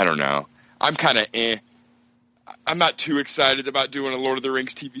 I don't know. I'm kind of I'm not too excited about doing a Lord of the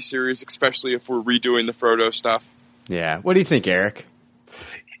Rings TV series, especially if we're redoing the Frodo stuff. Yeah. What do you think, Eric?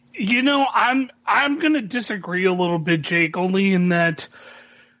 I'm going to disagree a little bit, Jake, only in that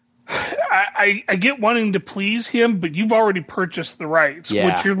I get wanting to please him, but you've already purchased the rights. Yeah.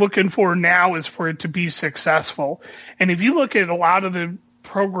 What you're looking for now is for it to be successful. And if you look at a lot of the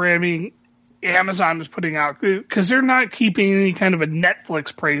programming Amazon is putting out, because they're not keeping any kind of a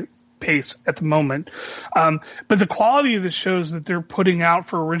Netflix pace at the moment. But the quality of the shows that they're putting out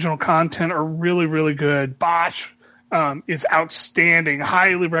for original content are really, really good. Bosch is outstanding.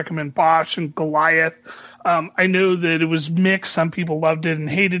 Highly recommend Bosch and Goliath. I know that it was mixed. Some people loved it and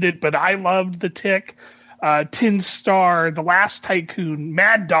hated it, but I loved The Tick. Tin Star, The Last Tycoon,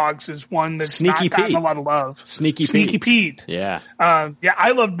 Mad Dogs is one that's not gotten a lot of love. Sneaky Pete. Yeah.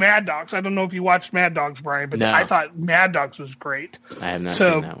 I loved Mad Dogs. I don't know if you watched Mad Dogs, Brian, but no. I thought Mad Dogs was great. I have not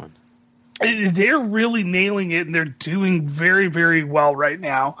seen that one. They're really nailing it, and they're doing very, very well right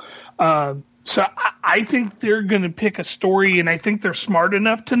now. So I think they're going to pick a story, and I think they're smart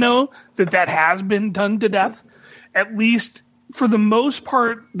enough to know that has been done to death. At least for the most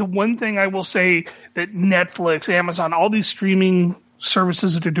part, the one thing I will say that Netflix, Amazon, all these streaming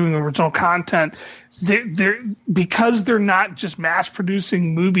services that are doing original content, because they're not just mass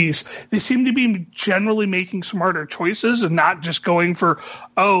producing movies, they seem to be generally making smarter choices and not just going for,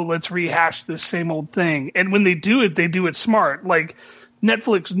 let's rehash this same old thing. And when they do it smart. Like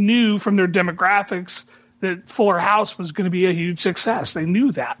Netflix knew from their demographics that Fuller House was going to be a huge success. They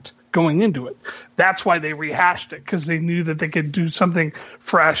knew that going into it. That's why they rehashed it, because they knew that they could do something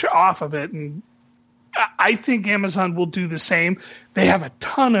fresh off of it. And I think Amazon will do the same. They have a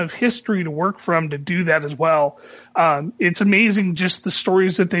ton of history to work from to do that as well. It's amazing just the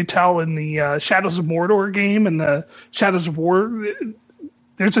stories that they tell in the Shadows of Mordor game and the Shadows of War.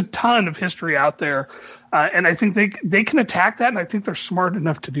 There's a ton of history out there. And I think they can attack that, and I think they're smart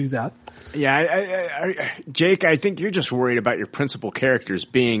enough to do that. Yeah, Jake, I think you're just worried about your principal characters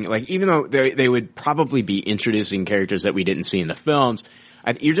being, like, even though they would probably be introducing characters that we didn't see in the films,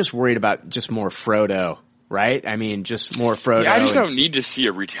 you're just worried about just more Frodo, right? I mean, just more Frodo. Yeah, I just don't need to see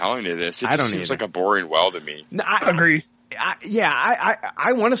a retelling of this. It just seems like a boring well to me. No, I agree.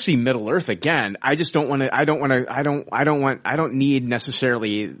 I want to see Middle Earth again. I just don't want to. I don't need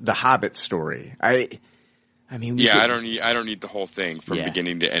necessarily the Hobbit story. I don't need the whole thing from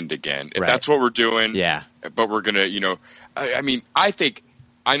beginning to end again. If that's what we're doing, but we're gonna,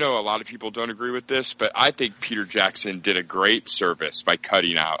 I know a lot of people don't agree with this, but I think Peter Jackson did a great service by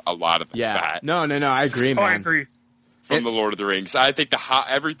cutting out a lot of the fat. No, I agree, man. I agree. From the Lord of the Rings, I think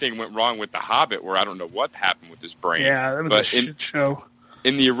everything went wrong with the Hobbit, where I don't know what happened with his brain. Yeah, that was a shit show.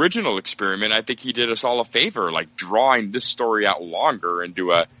 In the original experiment, I think he did us all a favor, like drawing this story out longer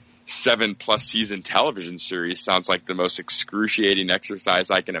into a 7+ season television series. Sounds like the most excruciating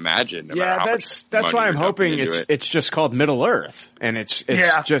exercise I can imagine. That's why I'm hoping it's just called Middle Earth, and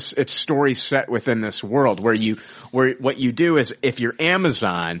it's story set within this world where what you do is, if you're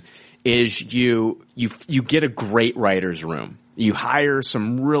Amazon, is you get a great writer's room. You hire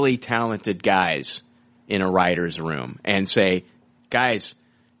some really talented guys in a writer's room and say, guys,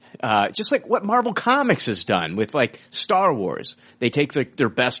 just like what Marvel Comics has done with like Star Wars. They take their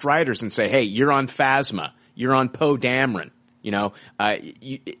best writers and say, hey, you're on Phasma. You're on Poe Dameron. You know,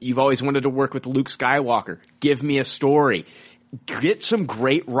 you've always wanted to work with Luke Skywalker. Give me a story. Get some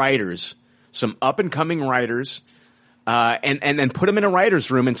great writers, some up and coming writers, and then put them in a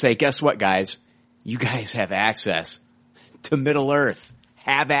writer's room and say, guess what, guys? You guys have access to Middle Earth.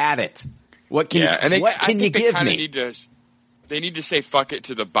 Have at it. What can you give me? They need to say fuck it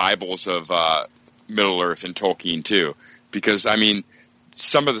to the Bibles of Middle Earth and Tolkien too, because I mean,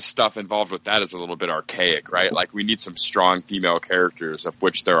 some of the stuff involved with that is a little bit archaic, right? Like we need some strong female characters, of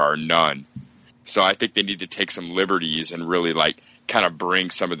which there are none. So I think they need to take some liberties and really like kind of bring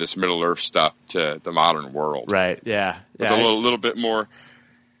some of this Middle Earth stuff to the modern world. Right. Yeah. With a little bit more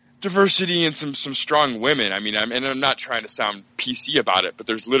diversity and some strong women. I mean, I'm not trying to sound PC about it, but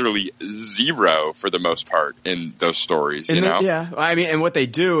there's literally zero for the most part in those stories. You know? Yeah. I mean, and what they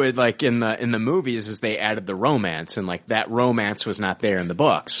do is like in the movies is they added the romance, and like that romance was not there in the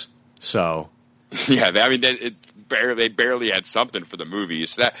books. So yeah, I mean, they barely had something for the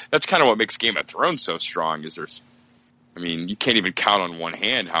movies. That's kind of what makes Game of Thrones so strong. Is you can't even count on one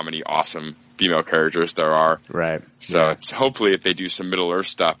hand how many awesome female characters there are. Right. So it's hopefully if they do some Middle Earth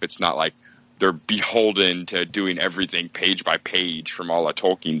stuff, it's not like they're beholden to doing everything page by page from all of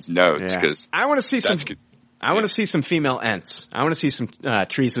Tolkien's notes. Because I want to see some. I want to see some female Ents. I want to see some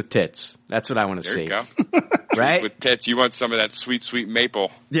trees with tits. That's what I want to see. There you go. Right? Trees with tits. You want some of that sweet, sweet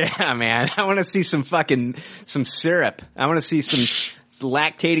maple. Yeah, man. I want to see some syrup. I want to see some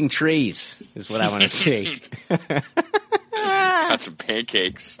lactating trees is what I want to see. Got some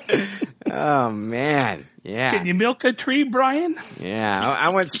pancakes. Oh man, yeah. Can you milk a tree, Brian? Yeah, I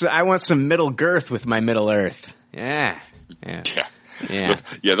want some middle girth with my Middle Earth. Yeah.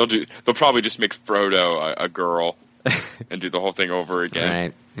 They'll probably just make Frodo a girl and do the whole thing over again.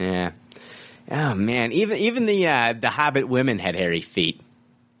 Right. Yeah. Oh man, even the Hobbit women had hairy feet.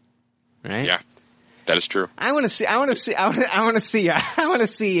 Right. Yeah, that is true. I want to see a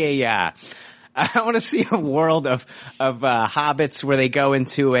world of hobbits where they go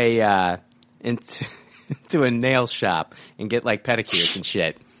into a nail shop and get like pedicures and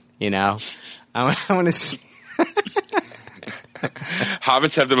shit. You know, I want to see.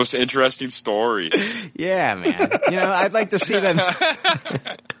 Hobbits have the most interesting stories. Yeah, man. You know, I'd like to see them.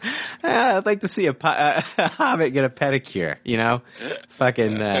 I'd like to see a hobbit get a pedicure. You know,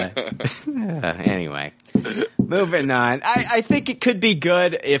 fucking. Anyway, moving on. I think it could be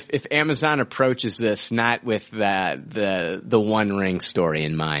good if Amazon approaches this not with the One Ring story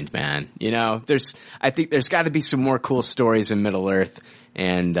in mind, man. You know, I think there's got to be some more cool stories in Middle Earth,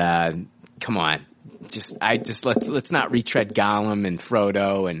 and come on. Let's not retread Gollum and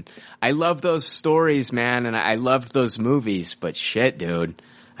Frodo, and I love those stories, man, and I loved those movies, but shit, dude,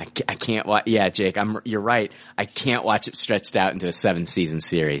 I can't watch. Yeah, Jake, you're right. I can't watch it stretched out into a 7-season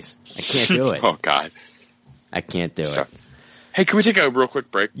series. I can't do it. Oh God, I can't do it. Hey, can we take a real quick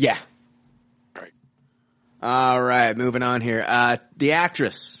break? Yeah. All right, moving on here. The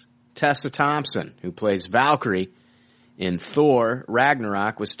actress Tessa Thompson, who plays Valkyrie in Thor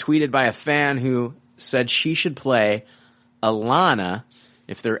Ragnarok, was tweeted by a fan who said she should play Alana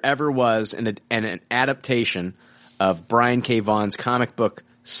if there ever was an adaptation of Brian K. Vaughan's comic book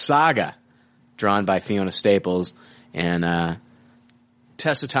Saga, drawn by Fiona Staples. And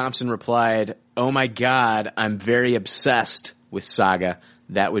Tessa Thompson replied, "Oh my God, I'm very obsessed with Saga.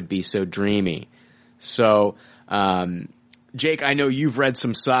 That would be so dreamy." So, Jake, I know you've read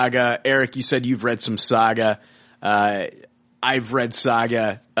some Saga. Eric, you said you've read some Saga. I've read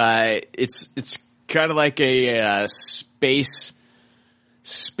Saga. It's kind of like a space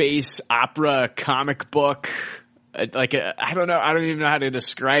opera comic book. I don't know. I don't even know how to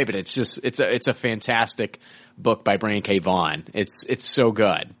describe it. It's a fantastic book by Brian K. Vaughan. It's so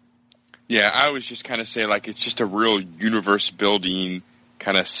good. Yeah, I was just kind of saying like it's just a real universe building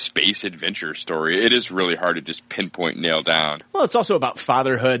kind of space adventure story. It is really hard to just pinpoint and nail down. Well, it's also about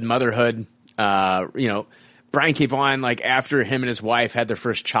fatherhood, motherhood. You know, Brian K. Vaughan, like after him and his wife had their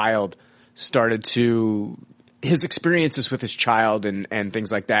first child, started to his experiences with his child and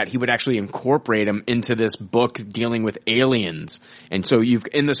things like that. He would actually incorporate them into this book dealing with aliens. And so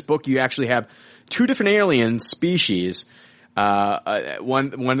in this book, you actually have two different alien species.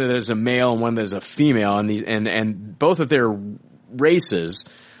 One that is a male and one that is a female, and both of their races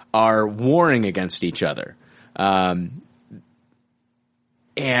are warring against each other. And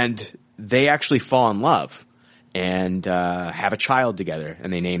they actually fall in love and have a child together,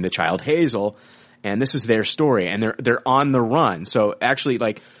 and they name the child Hazel. And this is their story, and they're on the run. So actually,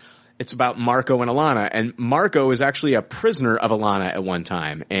 like, it's about Marco and Alana, and Marco was actually a prisoner of Alana at one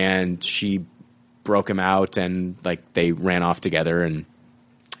time, and she broke him out, and like they ran off together and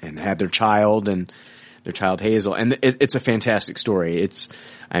had their child Hazel, and it's a fantastic story.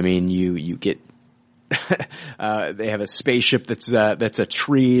 You get they have a spaceship that's a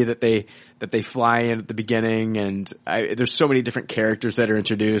tree that they fly in at the beginning, and there's so many different characters that are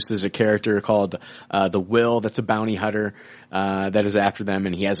introduced. There's a character called the Will that's a bounty hunter that is after them,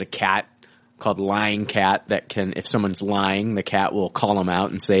 and he has a cat called Lying Cat that can, if someone's lying, the cat will call them out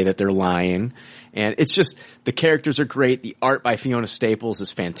and say that they're lying. And it's just, the characters are great. The art by Fiona Staples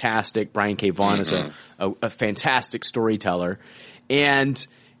is fantastic. Brian K. Vaughan is a fantastic storyteller. And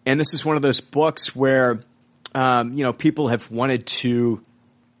this is one of those books where, people have wanted to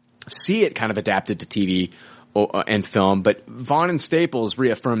see it kind of adapted to TV and film, but Vaughan and Staples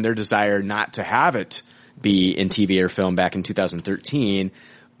reaffirmed their desire not to have it be in TV or film back in 2013.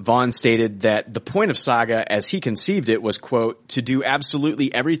 Vaughan stated that the point of Saga, as he conceived it, was, quote, to do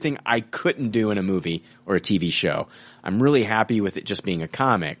absolutely everything I couldn't do in a movie or a TV show. I'm really happy with it just being a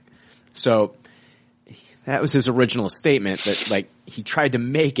comic. So that was his original statement, that like he tried to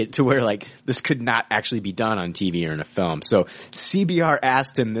make it to where like this could not actually be done on TV or in a film. So CBR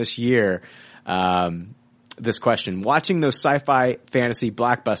asked him this year this question: watching those sci-fi fantasy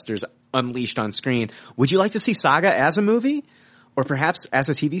blockbusters unleashed on screen, would you like to see Saga as a movie? Or perhaps as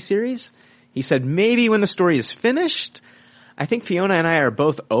a TV series? He said, maybe when the story is finished. I think Fiona and I are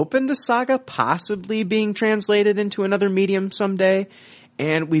both open to Saga possibly being translated into another medium someday.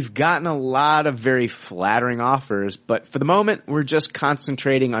 And we've gotten a lot of very flattering offers, but for the moment, we're just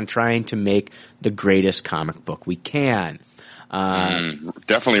concentrating on trying to make the greatest comic book we can.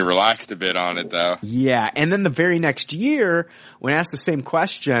 Definitely relaxed a bit on it, though. Yeah, and then the very next year, when asked the same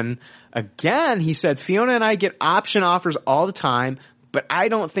question, again, he said, Fiona and I get option offers all the time, but I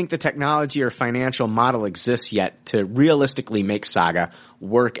don't think the technology or financial model exists yet to realistically make Saga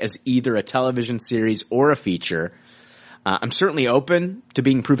work as either a television series or a feature. I'm certainly open to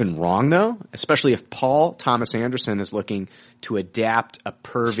being proven wrong, though, especially if Paul Thomas Anderson is looking to adapt a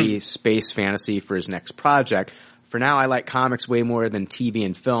pervy space fantasy for his next project. For now, I like comics way more than TV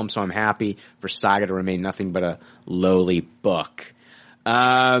and film, so I'm happy for Saga to remain nothing but a lowly book.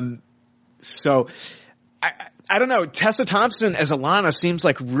 So I don't know. Tessa Thompson as Alana seems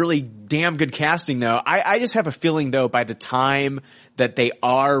like really damn good casting, though. I just have a feeling, though, by the time that they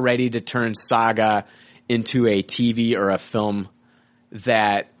are ready to turn Saga into a TV or a film,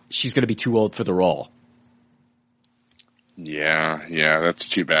 that she's going to be too old for the role. Yeah, that's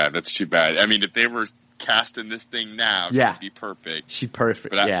too bad. I mean, if they were casting this thing now, she'd be perfect. She's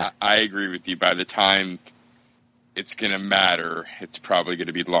perfect, but I agree with you. By the time it's going to matter, it's probably going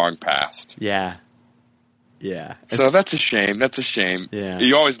to be long past. Yeah. So that's a shame. Yeah.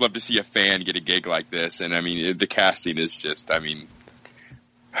 You always love to see a fan get a gig like this, and I mean, the casting is just,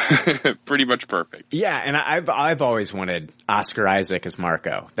 pretty much perfect. Yeah, and I've always wanted Oscar Isaac as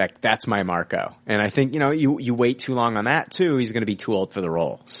Marco. That's my Marco. And I think, you wait too long on that too, he's going to be too old for the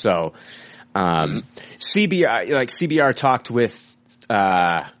role. So CBR talked with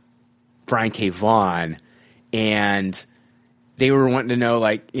Brian K. Vaughan, and they were wanting to know,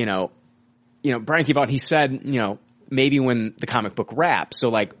 Brian K. Vaughan, he said, maybe when the comic book wraps.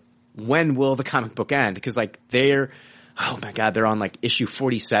 So, when will the comic book end? Because, they're on, issue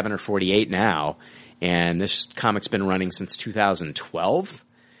 47 or 48 now, and this comic's been running since 2012.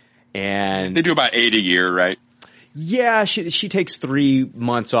 And they do about 8 a year, right? Yeah, she takes 3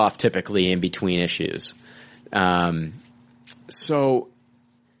 months off typically in between issues. So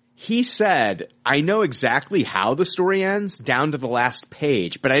he said, I know exactly how the story ends down to the last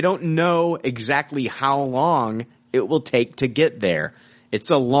page, but I don't know exactly how long it will take to get there. It's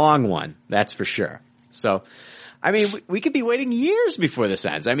a long one, that's for sure. So, we could be waiting years before this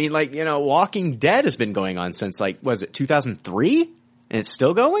ends. Walking Dead has been going on since 2003? And it's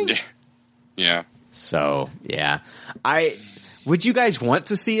still going? Yeah. So, yeah. Would you guys want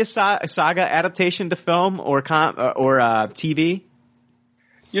to see a Saga adaptation to film or TV?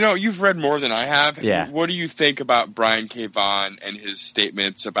 You've read more than I have. Yeah. What do you think about Brian K. Vaughan and his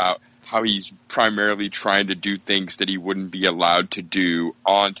statements about how he's primarily trying to do things that he wouldn't be allowed to do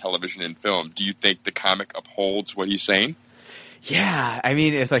on television and film? Do you think the comic upholds what he's saying? Yeah.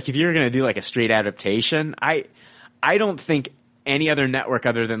 If you're going to do a straight adaptation, I don't think any other network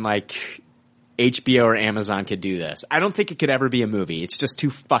other than HBO or Amazon could do this. I don't think it could ever be a movie. It's just too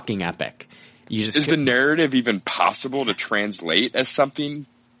fucking epic. Is the narrative even possible to translate as something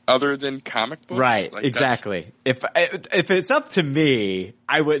other than comic books? Right, exactly. If it's up to me,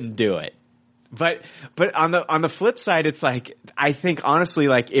 I wouldn't do it. But on the flip side, it's like, I think honestly,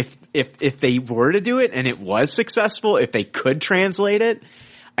 like if they were to do it and it was successful, if they could translate it,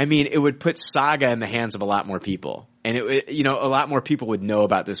 I mean, it would put Saga in the hands of a lot more people, and a lot more people would know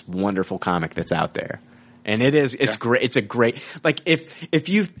about this wonderful comic that's out there. And it's great. It's a great, like if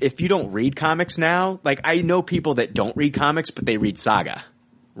you don't read comics now, like I know people that don't read comics, but they read Saga,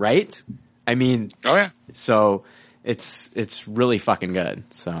 right? I mean, oh yeah. So it's really fucking good.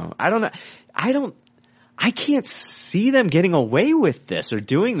 So I don't know. I can't see them getting away with this or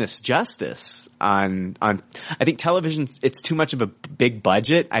doing this justice on, I think television, it's too much of a big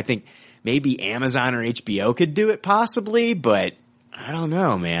budget. I think maybe Amazon or HBO could do it possibly, but I don't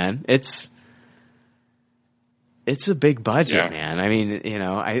know, man. It's a big budget, man. I mean,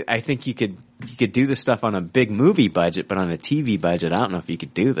 I think you could do this stuff on a big movie budget, but on a TV budget, I don't know if you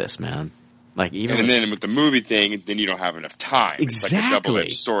could do this, man. Like then with the movie thing, then you don't have enough time. Exactly. It's like a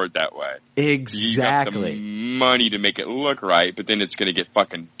double-edged sword that way. Exactly. You got the money to make it look right, but then it's going to get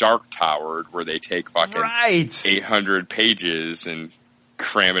fucking dark towered where they take fucking 800 pages and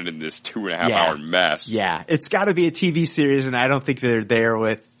cram it in this 2.5 hour mess. Yeah, it's got to be a TV series, and I don't think they're there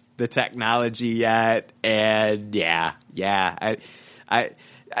with the technology yet. And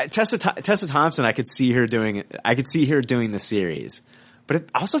Tessa Thompson, I could see her doing the series. But it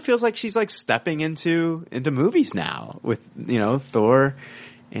also feels like she's like stepping into movies now with, Thor.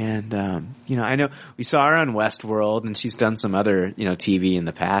 And, I know we saw her on Westworld, and she's done some other, TV in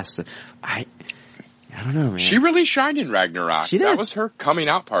the past. I don't know, man. She really shined in Ragnarok. She did. That was her coming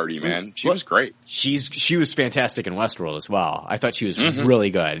out party, man. She was great. She was fantastic in Westworld as well. I thought she was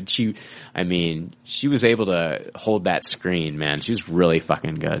really good. She was able to hold that screen, man. She was really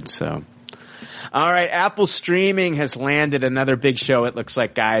fucking good. So. All right, Apple Streaming has landed another big show, it looks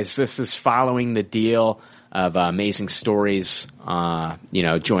like, guys. This is following the deal of Amazing Stories,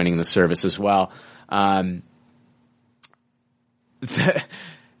 joining the service as well.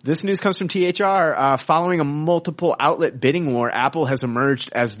 This news comes from THR. Following a multiple outlet bidding war, Apple has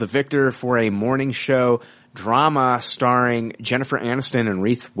emerged as the victor for a morning show drama starring Jennifer Aniston and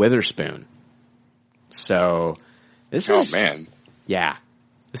Reese Witherspoon. So this is... Oh, man. Yeah.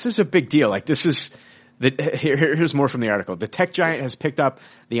 This is a big deal. Like, this is here's more from the article. The tech giant has picked up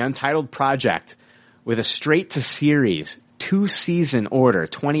the Untitled project with a straight to series, 2-season order,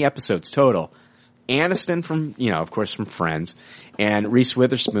 20 episodes total. Aniston from, of course, from Friends, and Reese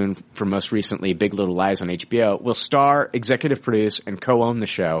Witherspoon from most recently Big Little Lies on HBO will star, executive produce, and co-own the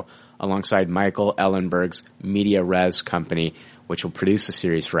show alongside Michael Ellenberg's Media Res company, which will produce the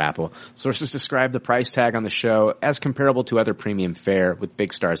series for Apple. Sources describe the price tag on the show as comparable to other premium fare with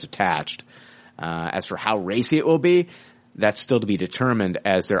big stars attached. As for how racy it will be, that's still to be determined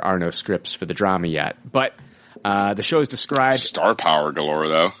as there are no scripts for the drama yet. But the show is described... Star power galore,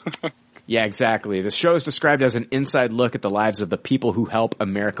 though. Yeah, exactly. The show is described as an inside look at the lives of the people who help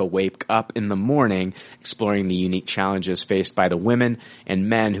America wake up in the morning, exploring the unique challenges faced by the women and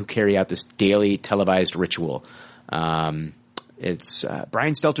men who carry out this daily televised ritual. It's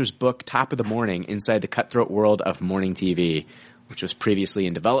Brian Stelter's book, Top of the Morning, Inside the Cutthroat World of Morning TV, which was previously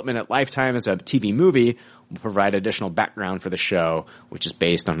in development at Lifetime as a TV movie, will provide additional background for the show, which is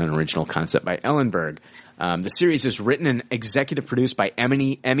based on an original concept by Ellenberg. The series is written and executive produced by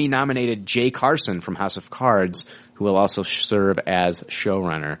Emmy-nominated Jay Carson from House of Cards, who will also serve as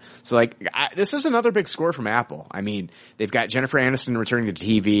showrunner. So, this is another big score from Apple. I mean, they've got Jennifer Aniston returning to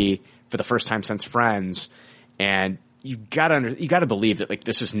TV for the first time since Friends, and you gotta believe that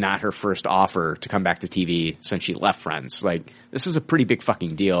this is not her first offer to come back to TV since she left Friends. This is a pretty big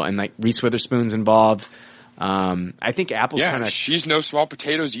fucking deal, and Reese Witherspoon's involved. I think Apple's kind of... she's no small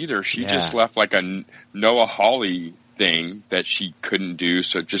potatoes either. She just left a Noah Hawley thing that she couldn't do,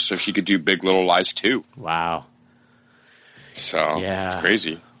 so she could do Big Little Lies too. Wow. So it's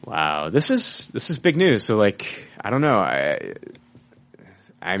crazy. Wow, this is big news. So I don't know.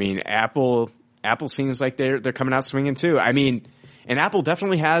 I mean, Apple seems like they're coming out swinging too. I mean, and Apple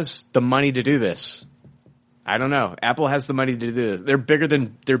definitely has the money to do this. I don't know. Apple has the money to do this. They're bigger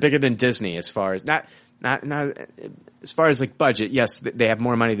than Disney as far as not as far as budget. Yes, they have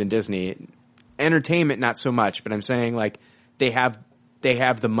more money than Disney. Entertainment, not so much. But I'm saying they have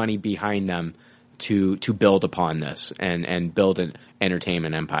the money behind them to build upon this and build an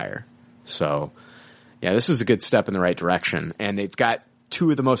entertainment empire. So yeah, this is a good step in the right direction, and they've got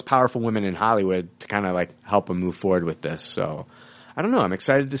two of the most powerful women in Hollywood to kind of help them move forward with this. So I don't know. I'm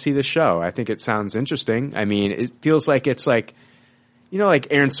excited to see this show. I think it sounds interesting. I mean, it feels like it's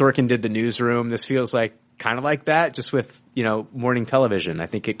Aaron Sorkin did The Newsroom. This feels kind of like that, just with, morning television. I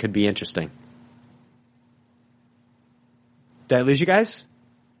think it could be interesting. Did I lose you guys?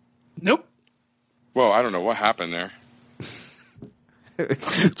 Nope. Well, I don't know what happened there.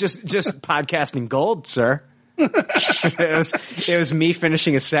 just podcasting gold, sir. It was me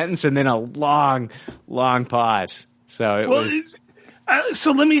finishing a sentence and then a long pause. So it was.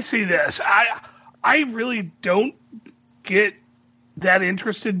 So let me see this. I really don't get that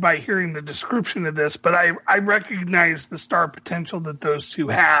interested by hearing the description of this, but I recognize the star potential that those two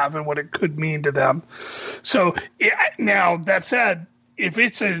have and what it could mean to them. So now that said, if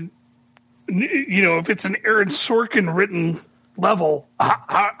it's an Aaron Sorkin written level,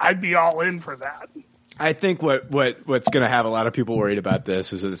 I'd be all in for that. I think what's going to have a lot of people worried about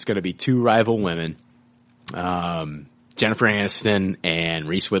this is that it's going to be two rival women, Jennifer Aniston and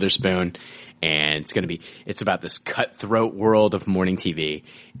Reese Witherspoon, and it's about this cutthroat world of morning TV,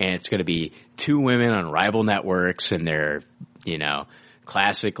 and it's going to be two women on rival networks, and they're,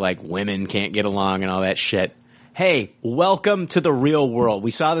 classic like women can't get along and all that shit. Hey, welcome to the real world.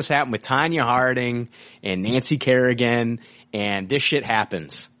 We saw this happen with Tanya Harding and Nancy Kerrigan, and this shit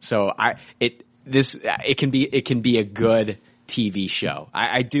happens. So it can be a good TV show.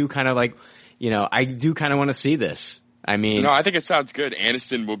 I do kind of want to see this. I mean, I think it sounds good.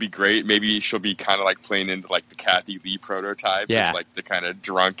 Aniston will be great. Maybe she'll be kind of like playing into like the Kathy Lee prototype. Yeah. As like the kind of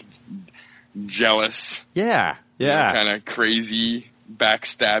drunk, jealous. Yeah. Kind of crazy,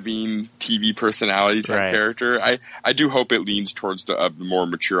 backstabbing TV personality type character. I do hope it leans towards the more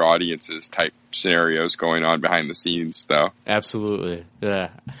mature audiences type scenarios going on behind the scenes though. Absolutely. Yeah.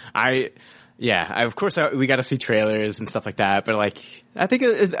 Of course, we got to see trailers and stuff like that, but I think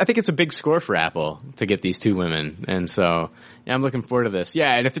it's a big score for Apple to get these two women, and so I'm looking forward to this.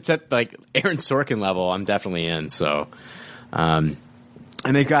 Yeah, and if it's at like Aaron Sorkin level, I'm definitely in. So, and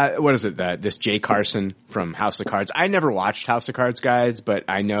they got this Jay Carson from House of Cards. I never watched House of Cards, guys, but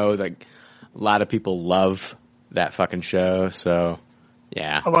I know like a lot of people love that fucking show. So,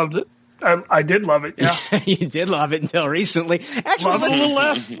 yeah, I loved it. I did love it, yeah. You did love it until recently. Actually, love it a little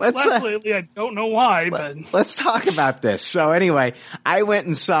less lately. I don't know why, but let's talk about this. So anyway, I went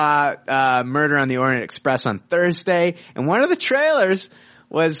and saw Murder on the Orient Express on Thursday, and one of the trailers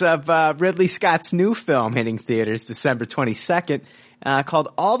was of Ridley Scott's new film hitting theaters December 22nd,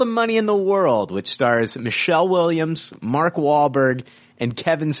 called All the Money in the World, which stars Michelle Williams, Mark Wahlberg, and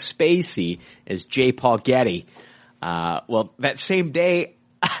Kevin Spacey as J. Paul Getty. Well, that same day,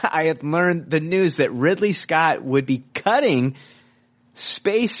 I had learned the news that Ridley Scott would be cutting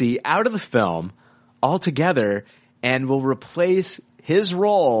Spacey out of the film altogether and will replace his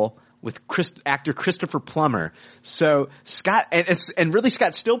role with actor Christopher Plummer. So Scott and Ridley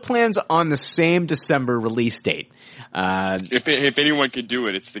Scott still plans on the same December release date. If anyone can do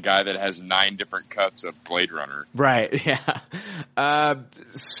it, it's the guy that has 9 different cuts of Blade Runner. Right. Yeah.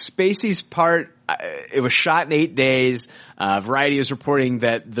 Spacey's part, it was shot in 8 days. Variety is reporting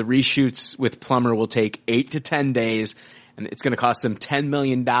that the reshoots with Plummer will take 8 to 10 days, and it's going to cost them $10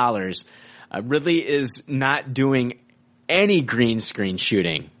 million. Ridley is not doing any green screen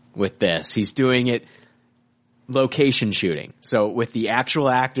shooting with this. He's doing it location shooting. So with the actual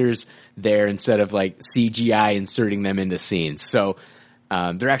actors there instead of like CGI inserting them into scenes. So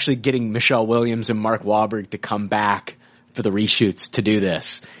they're actually getting Michelle Williams and Mark Wahlberg to come back for the reshoots to do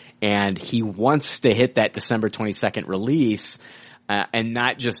this. And he wants to hit that December 22nd release and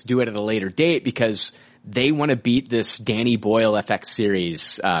not just do it at a later date because they want to beat this Danny Boyle FX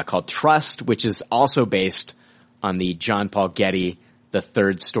series called Trust, which is also based on the John Paul Getty, the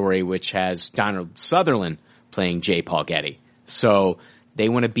third story, which has Donald Sutherland playing J. Paul Getty. So they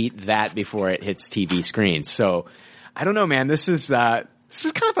want to beat that before it hits TV screens. So I don't know, man. This is kind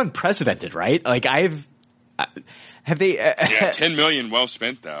of unprecedented, right? Like have they? Yeah, $10 million well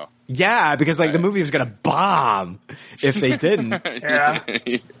spent though. Yeah, because like the movie was going to bomb if they didn't. Yeah.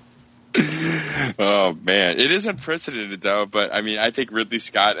 Oh man, it is unprecedented though. But I mean, I think Ridley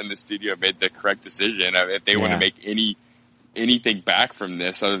Scott and the studio made the correct decision. If they want to make anything back from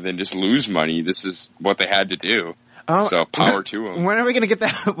this other than just lose money, this is what they had to do. Oh, so power to them. When are we going to get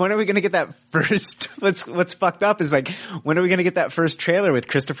that? When are we going to get that first? What's fucked up is like, when are we going to get that first trailer with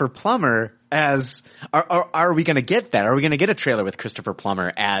Christopher Plummer as? Are we going to get that? Are we going to get a trailer with Christopher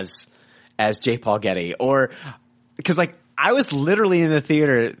Plummer as J. Paul Getty? Or because like I was literally in the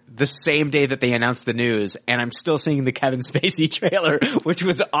theater the same day that they announced the news, and I'm still seeing the Kevin Spacey trailer, which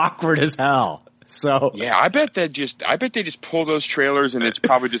was awkward as hell. So yeah, I bet they just pull those trailers, and it's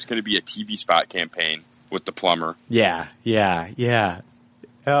probably just going to be a TV spot campaign with the Plumber. Yeah.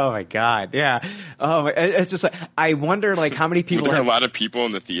 Oh my God. Yeah. Oh, it's just like, I wonder like how many people Were there a lot of people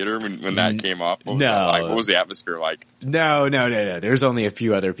in the theater when that came up? What was that like? What was the atmosphere like? No. There's only a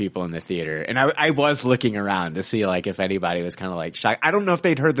few other people in the theater. And I was looking around to see like if anybody was kind of like shocked. I don't know if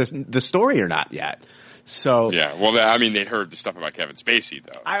they'd heard the story or not yet. So yeah, well, I mean, they'd heard the stuff about Kevin Spacey,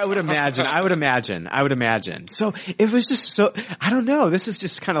 though. I would imagine. So it was just so. I don't know. This is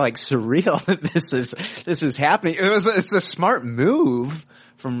just kind of like surreal that this is happening. It's a smart move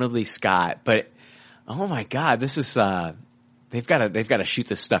from Ridley Scott, but oh my God, this is they've got to shoot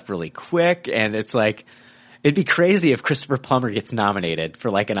this stuff really quick, and it's like. It'd be crazy if Christopher Plummer gets nominated for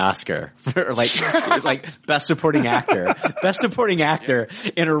like an Oscar for like best supporting actor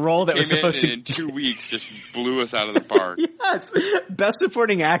in a role that was supposed to in 2 weeks just blew us out of the park. Yes, best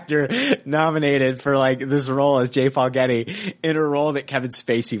supporting actor nominated for like this role as J. Paul Getty in a role that Kevin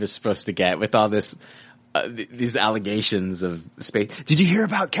Spacey was supposed to get with all this these allegations of space. Did you hear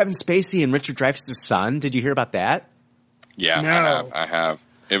about Kevin Spacey and Richard Dreyfuss' son? Did you hear about that? Yeah, No. I have.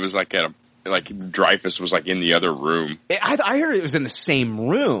 It was like Dreyfuss was like in the other room. I heard it was in the same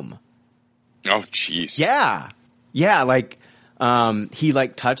room. Oh, jeez. Yeah. Like, he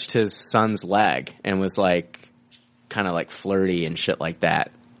like touched his son's leg and was like, kind of like flirty and shit like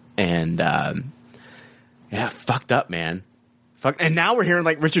that. And, yeah, fucked up, man. And now we're hearing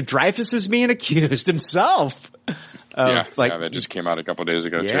like Richard Dreyfuss is being accused himself. That just came out a couple days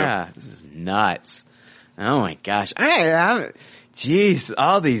ago, too. Yeah, this is nuts. Oh my gosh. Jeez,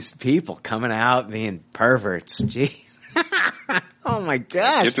 all these people coming out being perverts. Jeez. Oh my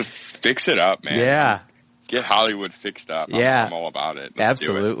gosh. You have to fix it up, man. Yeah. Get Hollywood fixed up. I'm all about it. Let's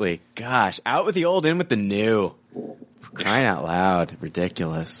Absolutely. do it. Gosh, out with the old, in with the new. Crying out loud.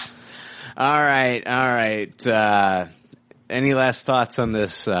 Ridiculous. All right. Any last thoughts on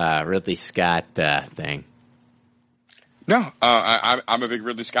this Ridley Scott thing? No, I'm a big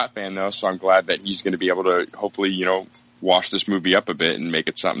Ridley Scott fan, though, so I'm glad that he's going to be able to hopefully, wash this movie up a bit and make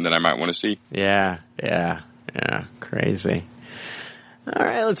it something that I might want to see. Yeah. Crazy. All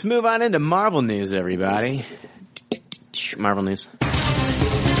right, let's move on into Marvel news, everybody. Marvel news.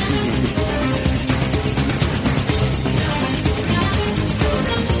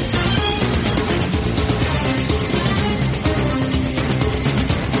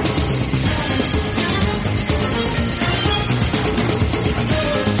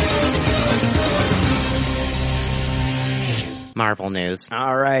 Marvel news.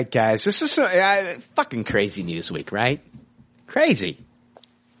 All right, guys. This is fucking crazy news week, right? Crazy.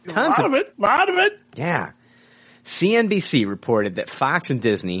 Tons of it. Yeah. CNBC reported that Fox and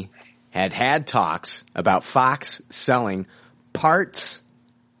Disney had talks about Fox selling parts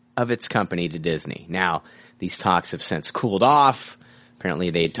of its company to Disney. Now, these talks have since cooled off. Apparently,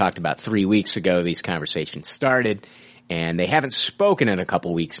 they had talked about 3 weeks ago these conversations started, and they haven't spoken in a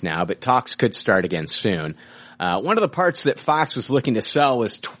couple weeks now, but talks could start again soon. One of the parts that Fox was looking to sell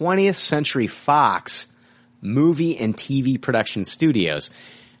was 20th Century Fox movie and TV production studios.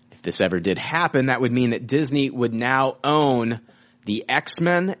 If this ever did happen, that would mean that Disney would now own the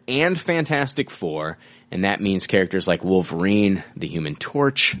X-Men and Fantastic Four, and that means characters like Wolverine, the Human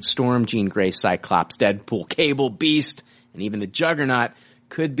Torch, Storm, Jean Grey, Cyclops, Deadpool, Cable, Beast, and even the Juggernaut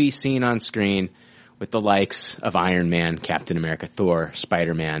could be seen on screen with the likes of Iron Man, Captain America, Thor,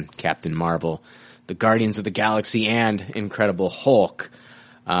 Spider-Man, Captain Marvel, the Guardians of the Galaxy, and Incredible Hulk.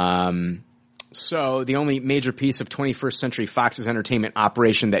 So the only major piece of 21st Century Fox's entertainment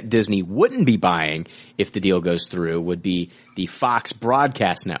operation that Disney wouldn't be buying if the deal goes through would be the Fox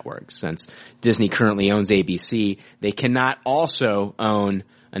Broadcast Network. Since Disney currently owns ABC, they cannot also own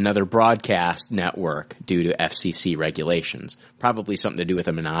another broadcast network due to FCC regulations. Probably something to do with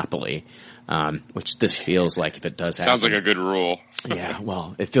a monopoly, which this feels like if it does happen. Sounds like a good rule. Yeah,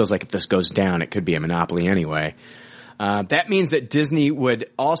 well, it feels like if this goes down, it could be a monopoly anyway. That means that Disney would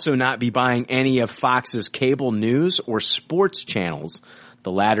also not be buying any of Fox's cable news or sports channels,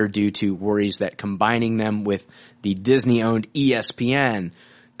 the latter due to worries that combining them with the Disney-owned ESPN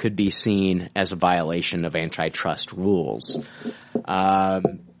could be seen as a violation of antitrust rules.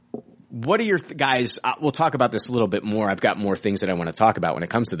 What are your guys? We'll talk about this a little bit more. I've got more things that I want to talk about when it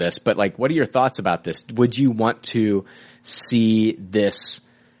comes to this. But like, what are your thoughts about this? Would you want to see this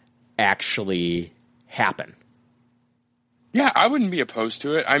actually happen? Yeah, I wouldn't be opposed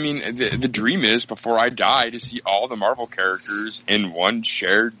to it. I mean, the dream is before I die to see all the Marvel characters in one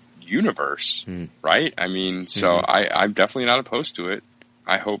shared universe, right? I mean, so I'm definitely not opposed to it.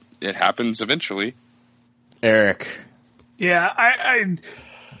 I hope it happens eventually. Eric. Yeah,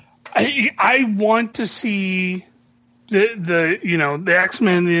 I want to see the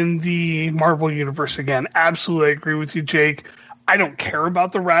X-Men in the Marvel universe again. Absolutely, I agree with you, Jake. I don't care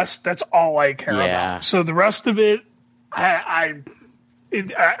about the rest. That's all I care Yeah. about. So the rest of it, I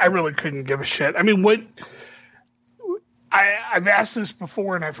really couldn't give a shit. I mean, I've asked this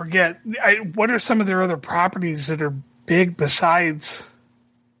before and I forget. What are some of their other properties that are big besides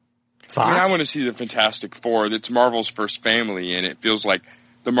I mean, I want to see the Fantastic Four. It's Marvel's first family, and it feels like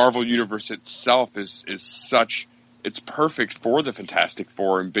the Marvel Universe itself is such. It's perfect for the Fantastic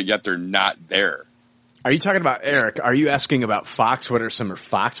Four, but yet they're not there. Are you talking about, Eric, are you asking about Fox? What are some of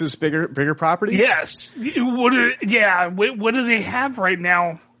Fox's bigger properties? Yes. What do they have right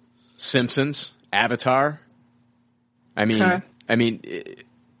now? Simpsons, Avatar. I mean,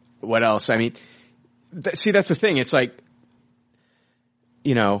 what else? I mean, see, that's the thing. It's like,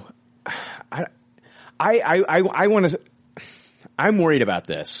 you know, I want to. I'm worried about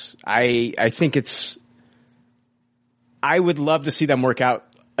this. I think it's. I would love to see them work out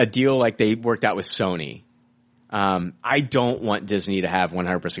a deal like they worked out with Sony. I don't want Disney to have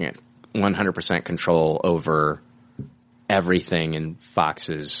 100% control over everything in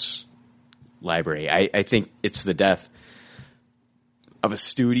Fox's library. I think it's the death of a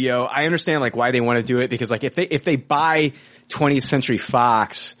studio. I understand like why they want to do it, because like if they buy 20th Century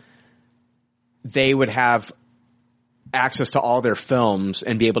Fox, they would have access to all their films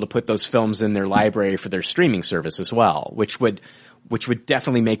and be able to put those films in their library for their streaming service as well, which would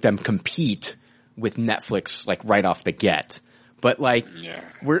definitely make them compete with Netflix like right off the get. But like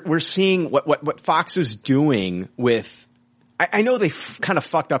we're seeing what Fox is doing with. I know they kind of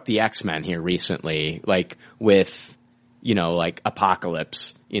fucked up the X-Men here recently, like with, you know, like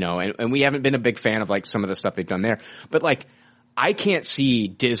Apocalypse, you know, and we haven't been a big fan of like some of the stuff they've done there. But like, I can't see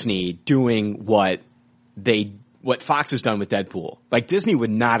Disney doing what Fox has done with Deadpool. Like Disney would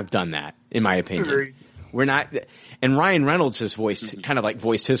not have done that, in my opinion. Agreed. We're not, and Ryan Reynolds has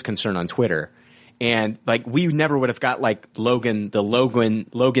voiced his concern on Twitter. And like, we never would have got like Logan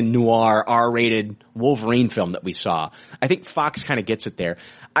Noir R-rated Wolverine film that we saw. I think Fox kind of gets it there.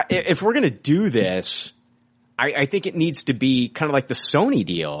 If we're going to do this, I think it needs to be kind of like the Sony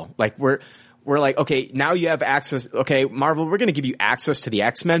deal. Like we're like, okay, now you have access. Okay, Marvel, we're going to give you access to the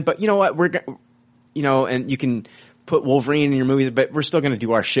X-Men, but you know what? And you can put Wolverine in your movies, but we're still going to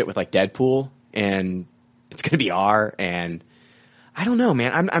do our shit with like Deadpool, and it's going to be and I don't know,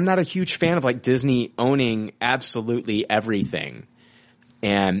 man. I'm not a huge fan of like Disney owning absolutely everything.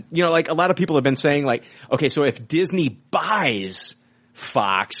 And, you know, like a lot of people have been saying like, okay, so if Disney buys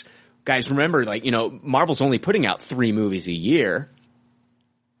Fox, guys, remember, like, you know, Marvel's only putting out 3 movies a year.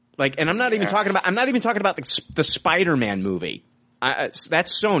 Like, and I'm not even talking about the Spider-Man movie. That's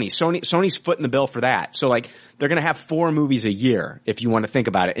Sony. Sony's footing the bill for that. So like, they're going to have 4 movies a year if you want to think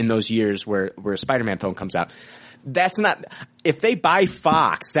about it in those years where a Spider-Man film comes out. That's not, if they buy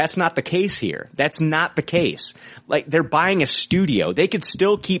Fox, that's not the case here. That's not the case. Like, they're buying a studio. They could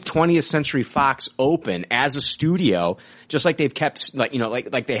still keep 20th Century Fox open as a studio, just like they've kept, like, you know,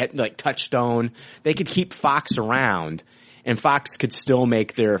 like they had, like, Touchstone. They could keep Fox around, and Fox could still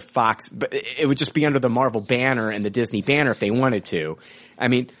make their Fox, but it would just be under the Marvel banner and the Disney banner if they wanted to. I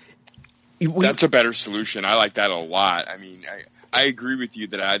mean, that's a better solution. I like that a lot. I mean, I agree with you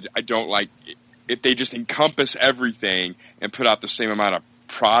that I don't like if they just encompass everything and put out the same amount of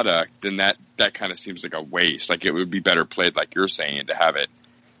product, then that kind of seems like a waste. Like, it would be better played, like you're saying, to have it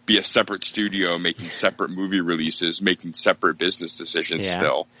be a separate studio making separate movie releases, making separate business decisions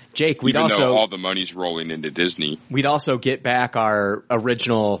still. Jake, even though all the money's rolling into Disney. We'd also get back our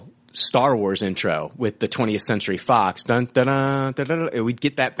original Star Wars intro with the 20th Century Fox. Dun, dun, dun, dun, dun, dun. We'd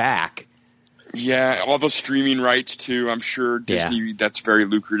get that back. Yeah, all the streaming rights too. I'm sure Disney, that's very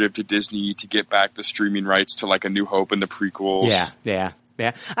lucrative to Disney to get back the streaming rights to like A New Hope and the prequels. Yeah.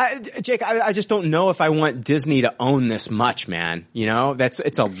 Jake, I just don't know if I want Disney to own this much, man. You know,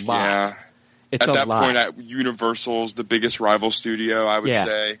 it's a lot. Yeah. It's at a that lot. point, Universal's the biggest rival studio, I would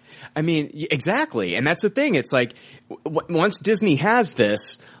say. I mean, exactly. And that's the thing. It's like, once Disney has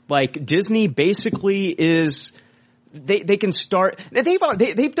this, like, Disney basically is, they can start,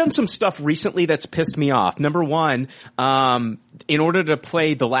 they've done some stuff recently that's pissed me off. Number one, in order to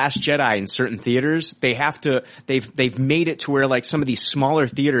play The Last Jedi in certain theaters, they've made it to where like some of these smaller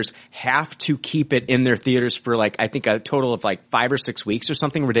theaters have to keep it in their theaters for like, I think a total of like 5 or 6 weeks or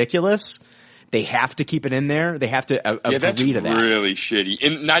something ridiculous. They have to keep it in there. They have to agree to that. That's really shitty.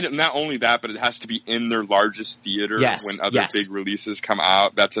 And not only that, but it has to be in their largest theater when other big releases come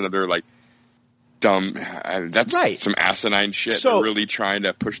out. That's another like dumb. That's some asinine shit. So, they're really trying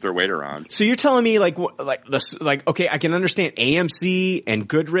to push their weight around. So you're telling me like okay, I can understand AMC and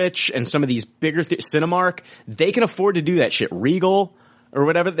Goodrich and some of these bigger Cinemark. They can afford to do that shit. Regal. or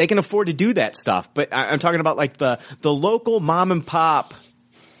whatever. They can afford to do that stuff. But I'm talking about like the local mom and pop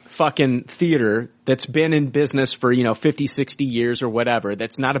fucking theater that's been in business for, 50, 60 years or whatever.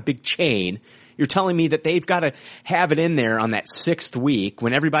 That's not a big chain. You're telling me that they've got to have it in there on that 6th week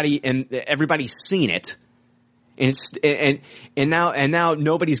when everybody's seen it. And now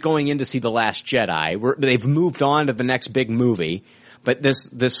nobody's going in to see The Last Jedi. They've moved on to the next big movie, but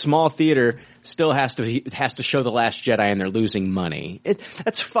this small theater still has to show The Last Jedi, and they're losing money.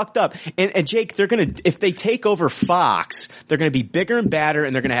 That's fucked up. And Jake, if they take over Fox, they're gonna be bigger and badder,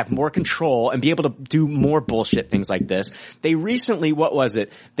 and they're gonna have more control and be able to do more bullshit things like this. They recently, what was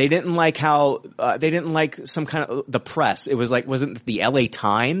it? They didn't like how they didn't like some kind of the press. It was like, wasn't it the LA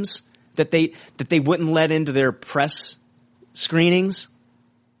Times that they wouldn't let into their press screenings?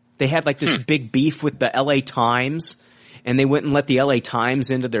 They had like this big beef with the LA Times, and they wouldn't let the LA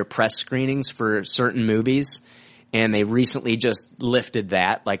Times into their press screenings for certain movies. And they recently just lifted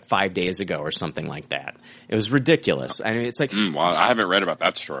that like 5 days ago or something like that. It was ridiculous. I mean, it's like, well, I haven't read about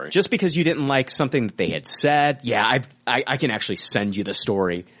that story. Just because you didn't like something that they had said. Yeah, I can actually send you the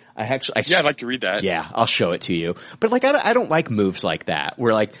story. I'd like to read that. Yeah, I'll show it to you. But like, I don't like moves like that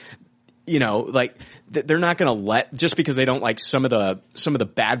where like, like they're not going to let, just because they don't like some of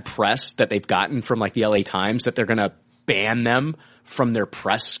the bad press that they've gotten from like the LA Times, that they're going to ban them from their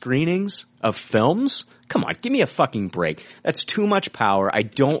press screenings of films. Come on, give me a fucking break. That's too much power. I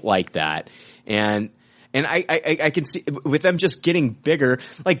don't like that. And I can see with them just getting bigger,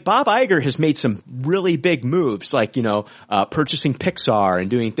 like Bob Iger has made some really big moves, like, purchasing Pixar and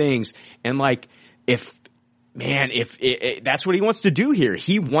doing things. And like, if that's what he wants to do here,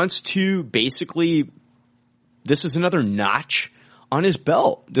 he wants to basically, this is another notch on his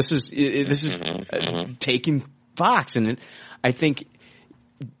belt. This is taking Fox. And I think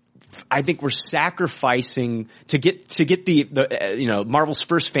we're sacrificing to get the Marvel's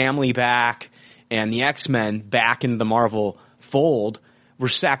first family back and the X-Men back into the Marvel fold. We're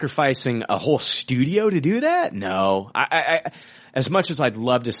sacrificing a whole studio to do that? No. I as much as I'd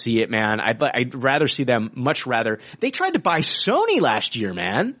love to see it, man, I'd rather see them, much rather. They tried to buy Sony last year,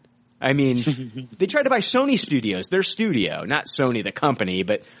 man. I mean, they tried to buy Sony Studios, their studio, not Sony the company,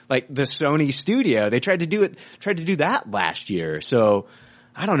 but like the Sony studio. They tried to do that last year. So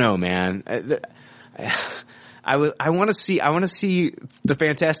I don't know, man. I want to see the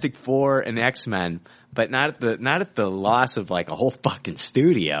Fantastic Four and the X-Men, but not at the loss of like a whole fucking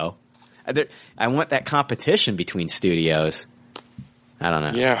studio. I want that competition between studios. I don't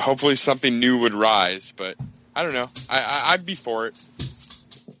know. Yeah, hopefully something new would rise, but I don't know. I'd be for it.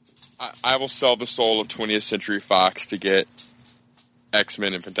 I will sell the soul of 20th Century Fox to get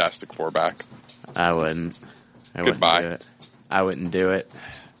X-Men and Fantastic Four back. I wouldn't. Goodbye. I wouldn't do it.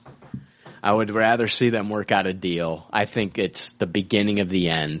 I would rather see them work out a deal. I think it's the beginning of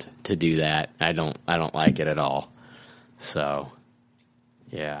the end to do that. I don't like it at all. So,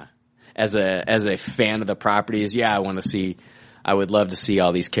 yeah. As a fan of the properties, yeah, I would love to see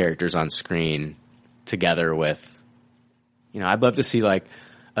all these characters on screen together with, I'd love to see like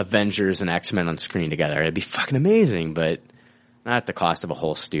Avengers and X-Men on screen together. It'd be fucking amazing, but not at the cost of a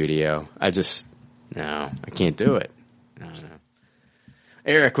whole studio. I can't do it. I don't know.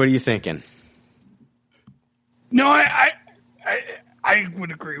 Eric, what are you thinking? No, I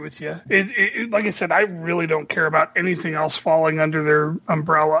would agree with you. Like I said, I really don't care about anything else falling under their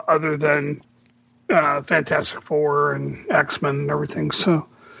umbrella other than Fantastic Four and X-Men and everything. So,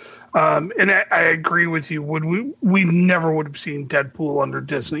 and I agree with you. We never would have seen Deadpool under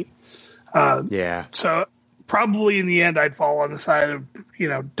Disney. Yeah. So probably in the end, I'd fall on the side of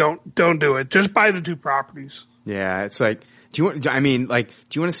don't do it. Just buy the two properties. Yeah, it's like, do you want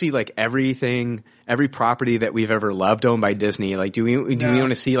to see like every property that we've ever loved owned by Disney? Like, do we want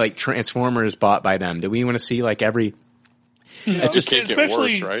to see like Transformers bought by them? Do we want to see like every? It just can't get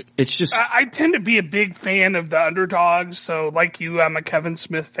worse, right? It's just I tend to be a big fan of the underdogs. So, like you, I'm a Kevin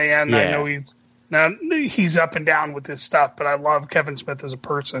Smith fan. Yeah. I know he's up and down with this stuff, but I love Kevin Smith as a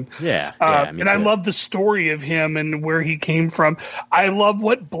person. Yeah, and I love the story of him and where he came from. I love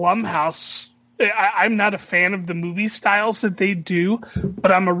what Blumhouse. I'm not a fan of the movie styles that they do,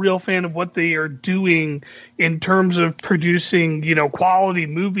 but I'm a real fan of what they are doing in terms of producing, quality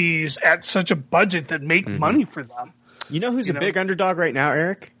movies at such a budget that make money for them. You know who's a big underdog right now,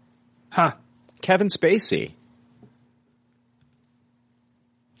 Eric? Huh? Kevin Spacey.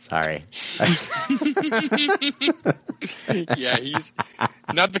 Sorry. Yeah, he's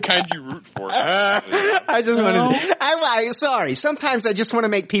not the kind you root for. I just wanted. Sorry. Sometimes I just want to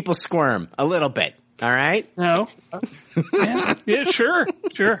make people squirm a little bit. All right. No. Yeah, sure.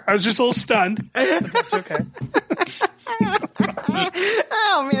 I was just a little stunned. But that's okay.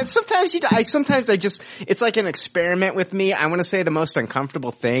 Oh man, sometimes it's like an experiment with me. I want to say the most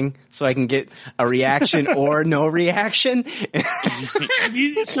uncomfortable thing so I can get a reaction or no reaction. If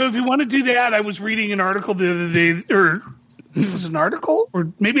you want to do that, I was reading an article the other day, or was it an article,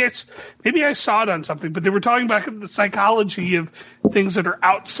 or maybe I saw it on something, but they were talking about the psychology of things that are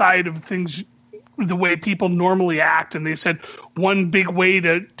outside of things, the way people normally act, and they said one big way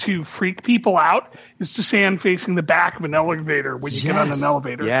to freak people out is to stand facing the back of an elevator when you get on an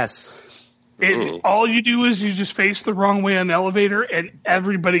elevator. Yes. All you do is you just face the wrong way on the elevator, and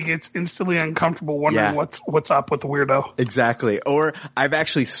everybody gets instantly uncomfortable, wondering what's up with the weirdo. Exactly. Or I've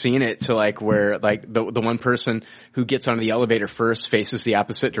actually seen it to like where like the one person who gets on the elevator first faces the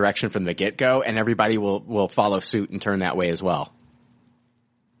opposite direction from the get go, and everybody will follow suit and turn that way as well.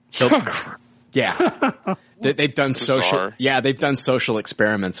 Yeah. They've done they've done social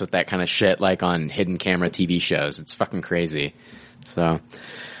experiments with that kind of shit, like on hidden camera TV shows. It's fucking crazy. So,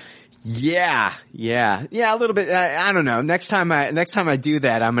 yeah, a little bit. I don't know. Next time I do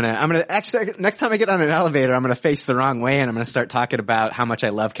that, next time I get on an elevator, I'm gonna face the wrong way and I'm gonna start talking about how much I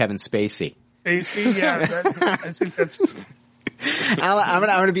love Kevin Spacey. Spacey, yeah, I think that's. I'm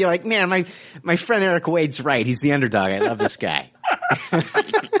gonna be like, man, my friend Eric Wade's right. He's the underdog. I love this guy.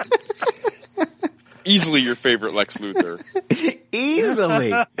 Easily your favorite Lex Luthor.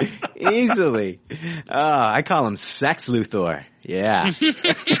 Easily. Oh, I call him Sex Luthor. Yeah.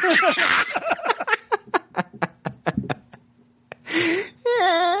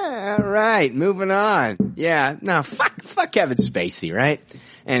 Yeah, all right, moving on. Yeah, no, fuck Kevin Spacey, right?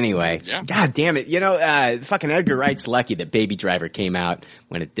 Anyway, yeah. God damn it. You know, fucking Edgar Wright's lucky that Baby Driver came out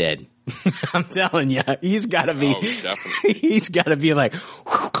when it did. I'm telling you, he's gotta be, he's gotta be like,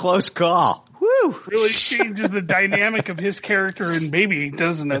 whew, close call. Woo! Really changes the dynamic of his character in Baby,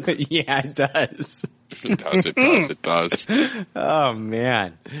 doesn't it? Yeah, it does. It does. Oh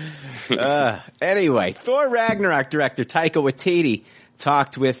man. Anyway, Thor Ragnarok director Taika Waititi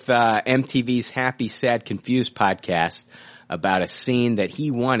talked with MTV's Happy, Sad, Confused podcast about a scene that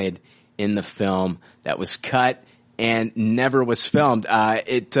he wanted in the film that was cut and never was filmed.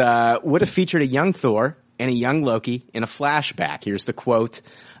 It would have featured a young Thor and a young Loki in a flashback. Here's the quote.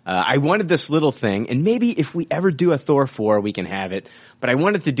 I wanted this little thing, and maybe if we ever do a Thor 4, we can have it, but I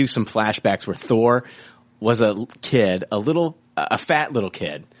wanted to do some flashbacks where Thor was a kid, a fat little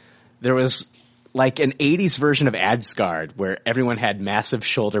kid. There was like an 80s version of Asgard where everyone had massive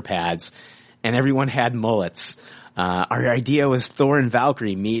shoulder pads and everyone had mullets. Our idea was Thor and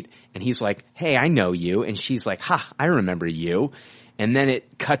Valkyrie meet, and he's like, hey, I know you. And she's like, ha, I remember you. And then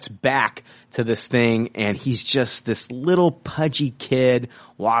it cuts back to this thing, and he's just this little pudgy kid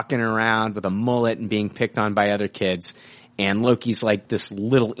walking around with a mullet and being picked on by other kids. And Loki's like this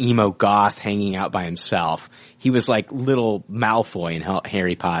little emo goth hanging out by himself. He was like little Malfoy in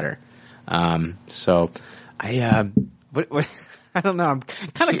Harry Potter. So I don't know. I'm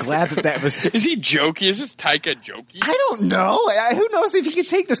kind of glad that was. Is he jokey? Is this Taika jokey? I don't know. Who knows if you can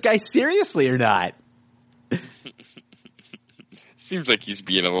take this guy seriously or not? Seems like he's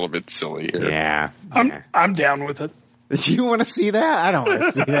being a little bit silly here. Yeah. I'm down with it. Do you want to see that? I don't want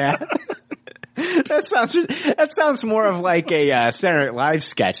to see that. That sounds more of like a Saturday Night Live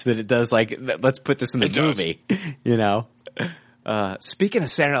sketch than it does like let's put this in the movie. You know. Speaking of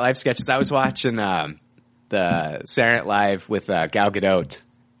Saturday Night Live sketches, I was watching the Saturday Night Live with Gal Gadot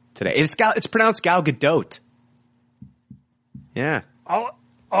today. It's pronounced Gal Gadot. Yeah.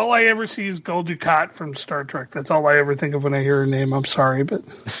 All I ever see is Gul Dukat from Star Trek. That's all I ever think of when I hear her name. I'm sorry, but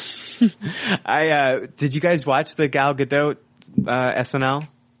did you guys watch the Gal Gadot SNL?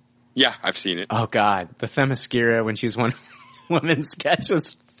 Yeah, I've seen it. Oh God, the Themyscira when she was one woman sketch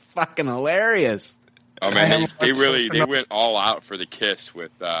was fucking hilarious. Oh man, they went all out for the kiss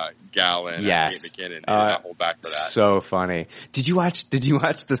with Gal and Kate McKinnon. They did not hold back for that. So funny. Did you watch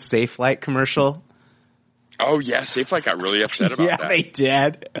the Safe Flight commercial? Oh yeah, Safe Flight got really upset about that. Yeah, they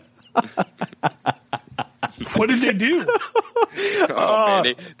did. What did they do?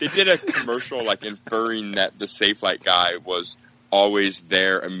 Man, they did a commercial like inferring that the Safe Flight guy was always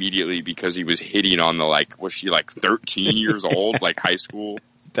there immediately because he was hitting on was she like 13 years old, like high school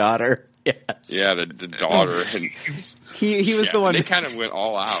daughter? Yes. Yeah, the daughter. And he was the one. They kind of went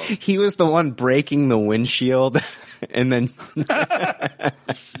all out. He was the one breaking the windshield, and then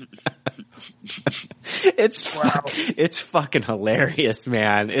it's fucking hilarious,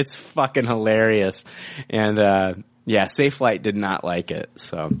 man. It's fucking hilarious, and Safe Flight did not like it.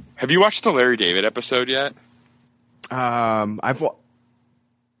 So, have you watched the Larry David episode yet?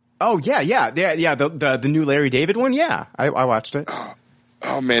 Oh yeah. The new Larry David one. Yeah, I watched it.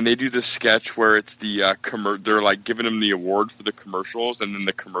 Oh man, they do this sketch where it's the they're like giving him the award for the commercials, and then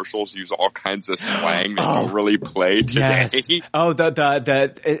the commercials use all kinds of slang that don't really play today. Yes. Oh,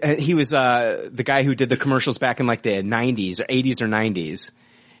 he was the guy who did the commercials back in like the 90s or 80s or 90s.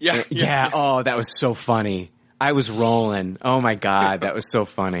 Yeah. Oh, that was so funny. I was rolling. Oh my God, that was so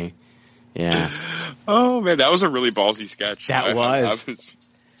funny. Yeah. Oh man, that was a really ballsy sketch. That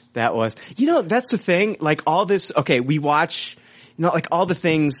was. You know, that's the thing. Like all this. Okay, we watch. You know, like all the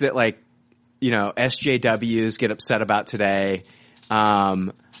things that like, you know, SJWs get upset about today.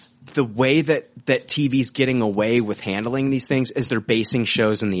 The way that TV's getting away with handling these things is they're basing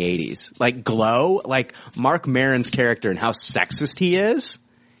shows in the 80s. Like Glow, like Mark Maron's character and how sexist he is.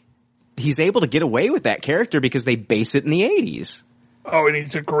 He's able to get away with that character because they base it in the 80s. Oh, and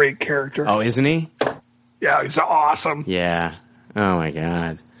he's a great character. Oh, isn't he? Yeah, he's awesome. Yeah. Oh my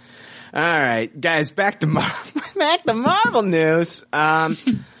God. All right, guys, back to Marvel news. Now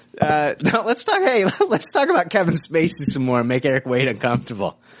let's talk about Kevin Spacey some more and make Eric Wade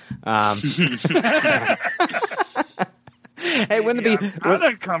uncomfortable. Hey, wouldn't it be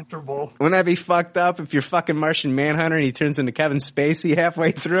uncomfortable? Wouldn't that be fucked up if you're fucking Martian Manhunter and he turns into Kevin Spacey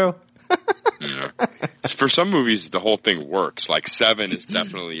halfway through? Yeah. For some movies, the whole thing works. Like Seven is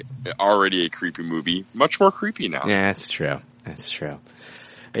definitely already a creepy movie. Much more creepy now. Yeah, that's true.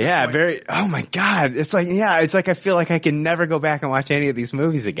 Yeah, very. Oh my God! It's like I feel like I can never go back and watch any of these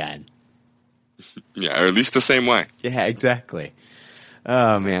movies again. Yeah, or at least the same way. Yeah, exactly.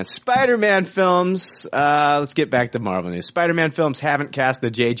 Oh man, Spider-Man films. Let's get back to Marvel news. Spider-Man films haven't cast the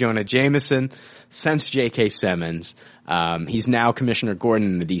J. Jonah Jameson since J.K. Simmons. He's now Commissioner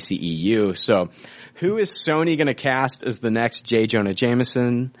Gordon in the DCEU. So, who is Sony going to cast as the next J. Jonah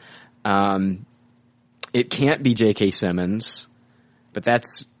Jameson? It can't be J.K. Simmons, but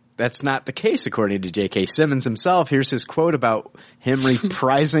that's not the case according to J.K. Simmons himself. Here's his quote about him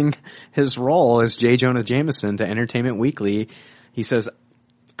reprising his role as J. Jonah Jameson to Entertainment Weekly. He says,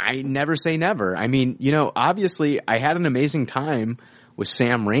 "I never say never. I mean, you know, obviously I had an amazing time with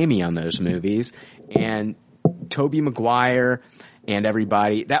Sam Raimi on those movies and Tobey Maguire and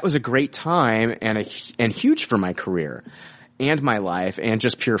everybody. That was a great time and huge for my career and my life and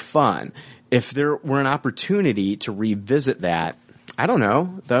just pure fun. If there were an opportunity to revisit that, I don't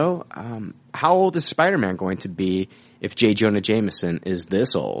know though. How old is Spider-Man going to be if J. Jonah Jameson is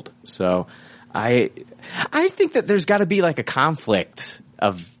this old? So I think that there's got to be like a conflict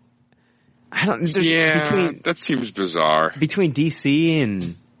of between that seems bizarre between DC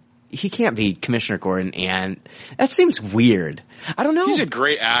and he can't be Commissioner Gordon, and that seems weird. I don't know. He's a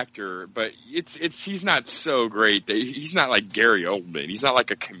great actor, but he's not so great that he's not like Gary Oldman. He's not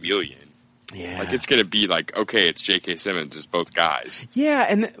like a chameleon. Yeah. Like it's gonna be like, okay, it's J.K. Simmons, it's both guys. Yeah,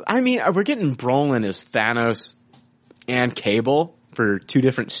 and I mean we're getting Brolin as Thanos and Cable for two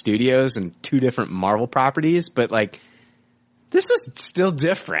different studios and two different Marvel properties, but like this is still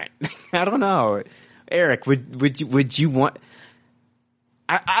different. I don't know. Eric, would you want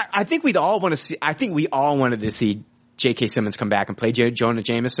I think we'd all want to see I think we all wanted to see J.K. Simmons come back and play Jonah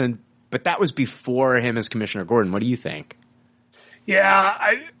Jameson, but that was before him as Commissioner Gordon. What do you think? Yeah,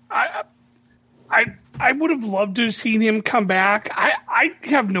 I would have loved to have seen him come back. I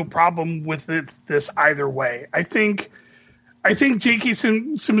have no problem with this either way. I think J.K.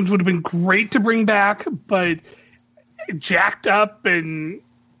 Simmons would have been great to bring back, but jacked up and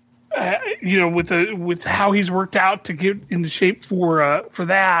with how he's worked out to get into shape for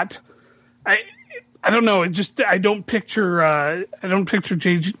that. I don't know. I don't picture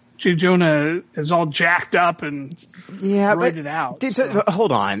J. Jonah is all jacked up and roided out.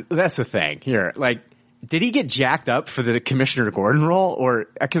 Hold on. That's the thing here. Like, did he get jacked up for the Commissioner Gordon role, or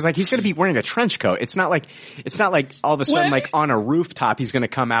because like he's going to be wearing a trench coat? It's not like all of a sudden like on a rooftop he's going to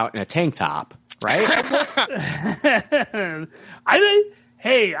come out in a tank top, right?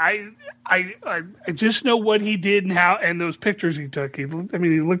 I just know what he did and how, and those pictures he took. He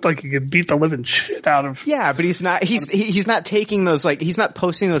looked like he could beat the living shit out of. Yeah, but he's not. He's not taking those. Like, he's not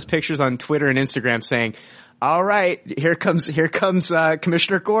posting those pictures on Twitter and Instagram saying, "All right, here comes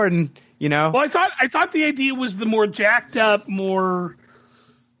Commissioner Gordon." You know. Well, I thought the idea was the more jacked up, more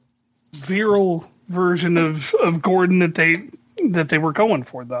virile version of Gordon that they were going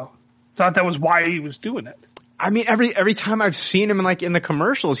for, though. Thought that was why he was doing it. I mean, every time I've seen him in the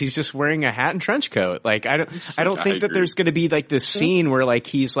commercials, he's just wearing a hat and trench coat. Like, I don't think that there's going to be like this scene where like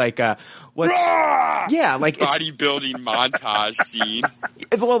he's like, what's, yeah, like bodybuilding montage scene.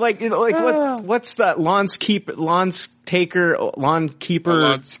 Well, what's that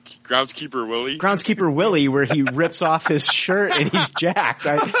groundskeeper Willie, where he rips off his shirt and he's jacked.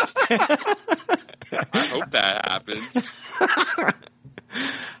 I hope that happens.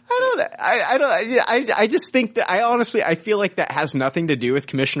 I just think that I feel like that has nothing to do with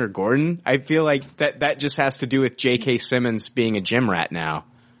Commissioner Gordon. I feel like that just has to do with J.K. Simmons being a gym rat now.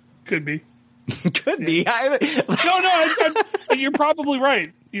 Could be. Could be. No, you're probably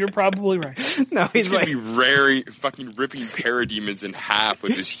right. You're probably right. No, he's like fucking ripping parademons in half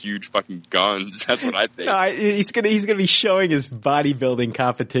with his huge fucking guns. That's what I think. No, he's gonna be showing his bodybuilding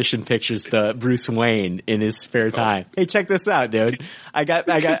competition pictures to Bruce Wayne in his spare time. Hey, check this out, dude. I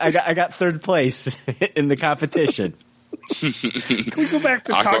got third place in the competition. Can we go back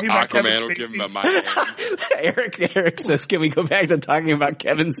to talking about Kevin Spacey? Will give him a mic. Eric says, "Can we go back to talking about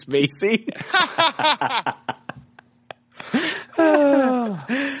Kevin Spacey?"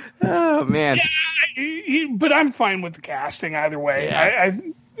 Oh man! Yeah, but I'm fine with the casting either way. Yeah.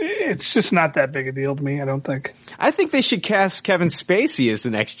 It's just not that big a deal to me. I don't think. I think they should cast Kevin Spacey as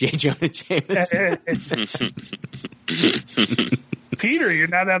the next J. Jonah Jameson. Peter, you're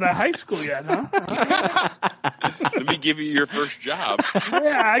not out of high school yet, huh? Let me give you your first job.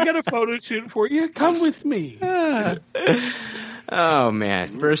 Yeah, I got a photo shoot for you. Come with me. Oh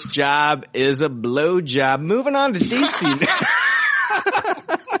man, first job is a blow job. Moving on to DC.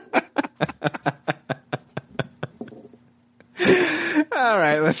 All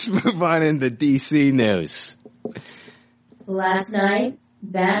right, let's move on into DC news. Last night,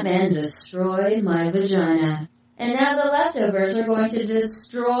 Batman destroyed my vagina. And now the leftovers are going to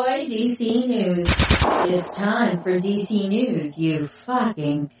destroy DC News. It's time for DC News, you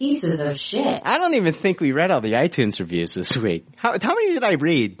fucking pieces of shit. I don't even think we read all the iTunes reviews this week. How many did I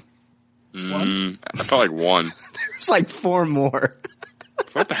read? I felt like one. There's like 4 more.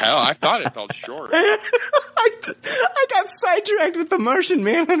 What the hell? I thought it felt short. I got sidetracked with the Martian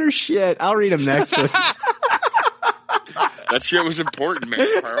Manhunter shit. I'll read them next week. That shit was important,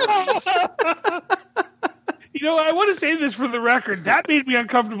 man. Priorities. You know, I want to say this for the record. That made me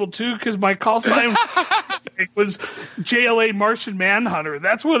uncomfortable, too, because my call sign was JLA Martian Manhunter.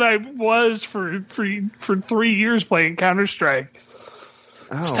 That's what I was for 3 years playing Counter-Strike.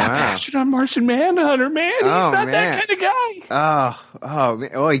 Oh, Stop wow. bashing on Martian Manhunter, man. He's not that kind of guy. Oh, man.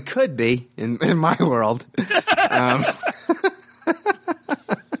 Well, he could be in my world.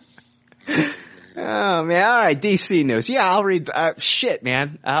 Oh man! All right, DC news. Yeah, I'll read. Shit,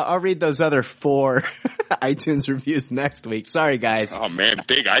 man. I'll read those other 4 iTunes reviews next week. Sorry, guys. Oh man,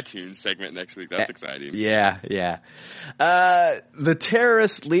 big iTunes segment next week. That's exciting. Yeah. The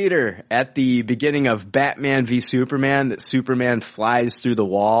terrorist leader at the beginning of Batman v Superman, that Superman flies through the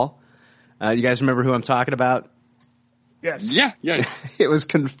wall. You guys remember who I'm talking about? Yes. Yeah. It was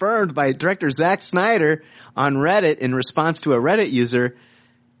confirmed by director Zack Snyder on Reddit in response to a Reddit user.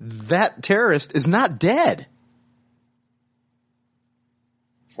 That terrorist is not dead.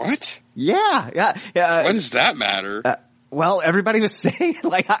 What? Yeah. What does that matter? Well, everybody was saying,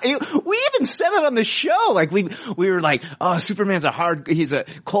 like, we even said it on the show. Like, we were like, oh, Superman's he's a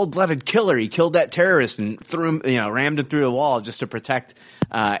cold-blooded killer. He killed that terrorist and threw him, rammed him through the wall just to protect,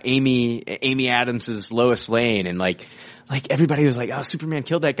 Amy Adams's Lois Lane. And like everybody was like, oh, Superman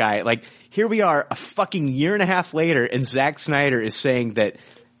killed that guy. Like, here we are a fucking year and a half later and Zack Snyder is saying that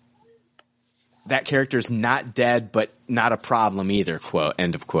character is not dead, but not a problem either, quote,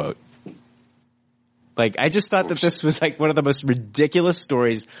 end of quote. Like, I just thought that this was like one of the most ridiculous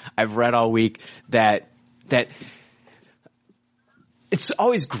stories I've read all week that it's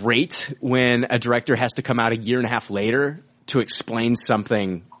always great when a director has to come out a year and a half later to explain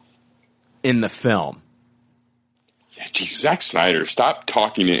something in the film. Yeah, geez, Zack Snyder, stop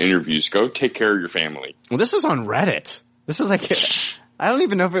talking in interviews. Go take care of your family. Well, this was on Reddit. This is like, I don't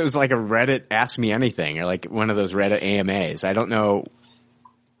even know if it was like a Reddit Ask Me Anything or like one of those Reddit AMAs. I don't know.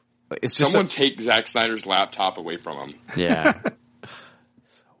 It's just someone take Zack Snyder's laptop away from him. Yeah. So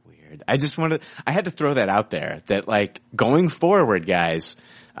weird. I had to throw that out there that like going forward, guys,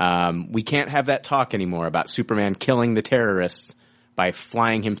 we can't have that talk anymore about Superman killing the terrorists by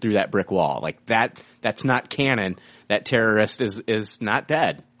flying him through that brick wall. Like that's not canon. That terrorist is not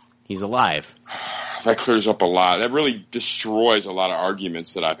dead. He's alive. That clears up a lot. That really destroys a lot of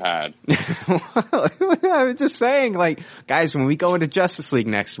arguments that I've had. I was just saying, like, guys, when we go into Justice League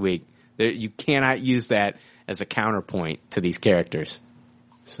next week, you cannot use that as a counterpoint to these characters.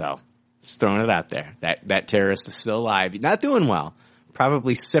 So, Just throwing it out there. That terrorist is still alive. He's not doing well.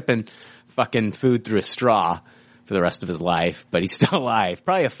 Probably sipping fucking food through a straw for the rest of his life, but he's still alive.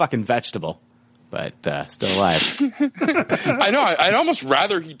 Probably a fucking vegetable, but still alive. I know. I'd almost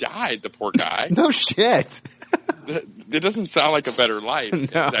rather he died, the poor guy. No shit. It doesn't sound like a better life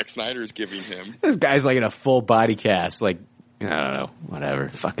No. Zack Snyder's giving him. This guy's like in a full body cast. Like, I don't know. Whatever.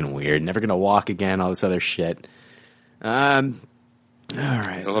 Fucking weird. Never gonna walk again. All this other shit. All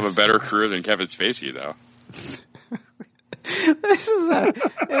right. He'll have a better career than Kevin Spacey, though. This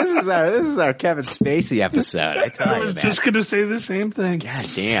is our Kevin Spacey episode. I tell I you, was man. just going to say the same thing. God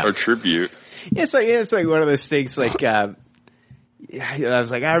damn. Or tribute. It's like one of those things. Like I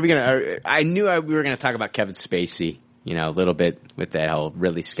was like, are we gonna? I knew we were gonna talk about Kevin Spacey, you know, a little bit with that whole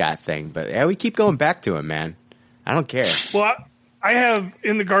Ridley Scott thing. But yeah, we keep going back to him, man. I don't care. Well, I have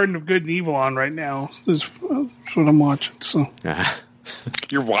In the Garden of Good and Evil on right now. That's what I'm watching. So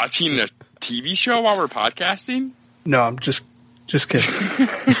You're watching a TV show while we're podcasting? no, I'm just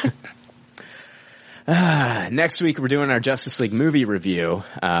kidding. Next week, we're doing our Justice League movie review.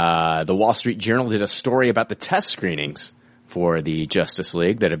 The Wall Street Journal did a story about the test screenings for the Justice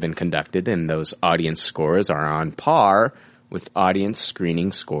League that have been conducted, and those audience scores are on par with audience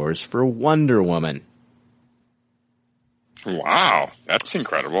screening scores for Wonder Woman. Wow, that's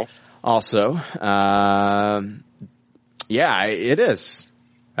incredible. Also, yeah, it is.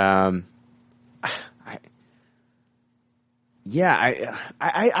 I've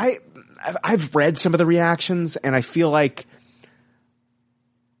read some of the reactions, and I feel like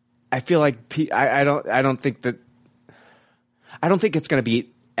I don't think it's going to be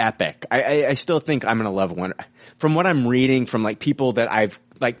epic. I still think I'm going to love one. From what I'm reading from like people that I've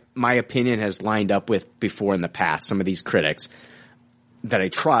like my opinion has lined up with before in the past, some of these critics that I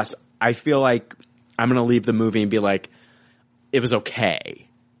trust, I feel like I'm going to leave the movie and be like, it was okay.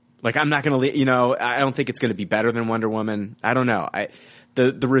 Like I'm not going to, you know, I don't think it's going to be better than Wonder Woman. I don't know.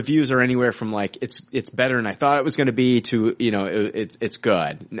 The reviews are anywhere from like it's better than I thought it was going to be to, you know, it's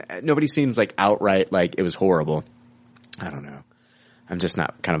good. Nobody seems like outright like it was horrible. I don't know. I'm just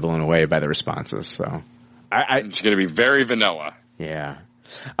not kind of blown away by the responses. So It's going to be very vanilla. Yeah.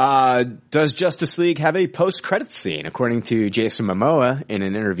 Does Justice League have a post-credits scene? According to Jason Momoa in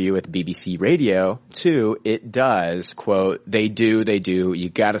an interview with BBC Radio 2, it does. Quote, they do. You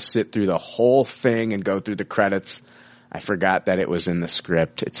gotta sit through the whole thing and go through the credits. I forgot that it was in the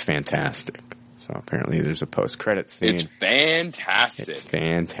script. It's fantastic. So apparently there's a post-credits scene. It's fantastic. It's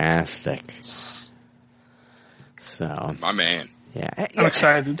fantastic. So. My man. Yeah. I'm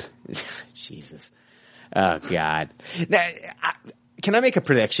excited. Jesus. Oh, God. Now, can I make a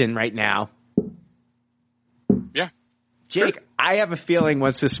prediction right now? Yeah. Jake, Sure. I have a feeling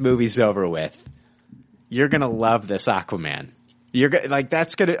once this movie's over with, you're gonna love this Aquaman. You're like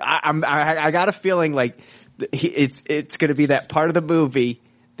that's gonna. I got a feeling like it's gonna be that part of the movie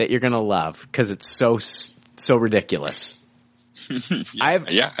that you're gonna love because it's so ridiculous.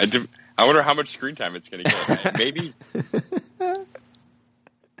 I wonder how much screen time it's going to get. Maybe.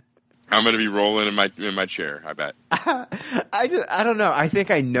 I'm going to be rolling in my chair, I bet. I don't know. I think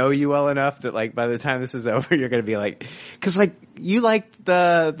I know you well enough that like by the time this is over, you're going to be like, cause like you liked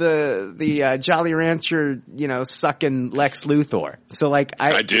the Jolly Rancher, you know, sucking Lex Luthor. So like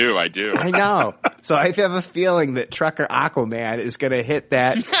I do. I know. So I have a feeling that Trucker Aquaman is going to hit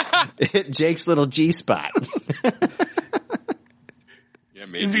Jake's little G spot. Yeah,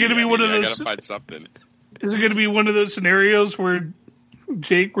 maybe. Is it going to be one of those? I got to find something. Is it going to be one of those scenarios where,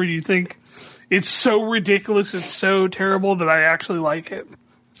 Jake, where you think it's so ridiculous, it's so terrible that I actually like it?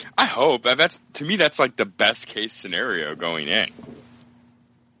 I hope. To me, that's like the best case scenario going in.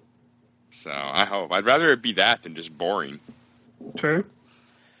 So I hope. I'd rather it be that than just boring. True.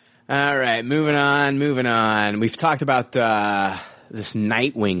 All right, moving on. We've talked about this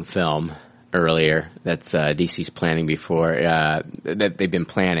Nightwing film earlier that DC's planning before, that they've been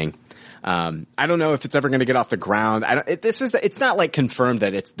planning. I don't know if it's ever going to get off the ground. It's not like confirmed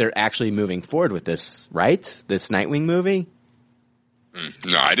that they're actually moving forward with this, right? This Nightwing movie?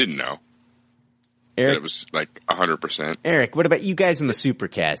 No, I didn't know. Eric, it was like 100%. Eric, what about you guys in the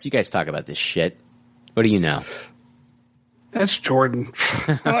Supercast? You guys talk about this shit. What do you know? That's Jordan.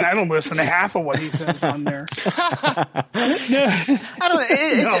 I don't listen to half of what he says on there.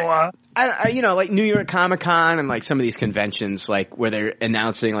 Like New York Comic Con and like some of these conventions, like where they're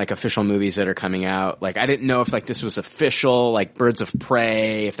announcing like official movies that are coming out. Like I didn't know if like this was official, like Birds of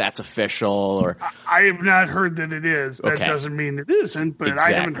Prey, if that's official or. I have not heard that it is. That Okay. doesn't mean it isn't, but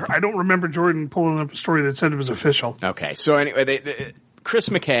Exactly. I don't remember Jordan pulling up a story that said it was official. Okay, so anyway, Chris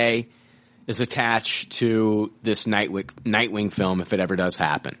McKay is attached to this Nightwing film if it ever does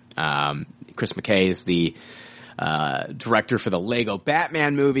happen. Chris McKay is the director for the Lego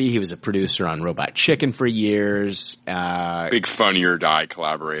Batman movie. He was a producer on Robot Chicken for years. Big Funny or Die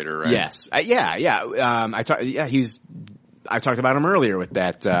collaborator, right? Yes. Yeah. I talked about him earlier with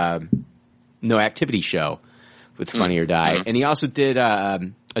that No Activity show with Funny or Die. Mm-hmm. And he also did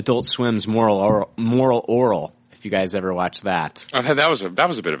Adult Swim's Moral Oral, if you guys ever watched that. Oh, that was a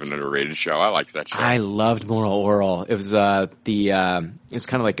bit of an underrated show. I liked that show. I loved Moral Oral. It was it was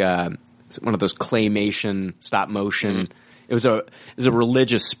kind of like one of those claymation stop motion. Mm-hmm. It was a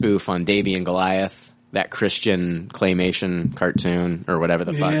religious spoof on Davey and Goliath, that Christian claymation cartoon or whatever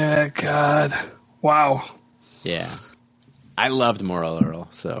the fuck. Yeah, God. Wow. Yeah. I loved Moral Oral,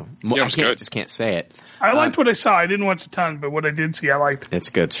 so Yeah, I just can't say it. I liked what I saw. I didn't watch a ton, but what I did see, I liked. It's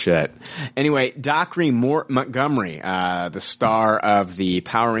good shit. Anyway, Dockery Montgomery, the star of the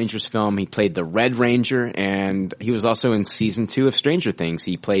Power Rangers film, he played the Red Ranger, and he was also in season 2 of Stranger Things.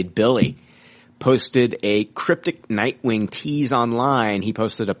 He played Billy. Posted a cryptic Nightwing tease online. He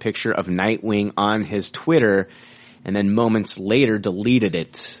posted a picture of Nightwing on his Twitter, and then moments later deleted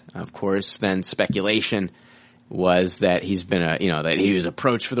it. Of course, then speculation was that he's been that he was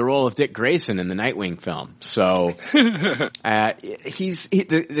approached for the role of Dick Grayson in the Nightwing film. So, the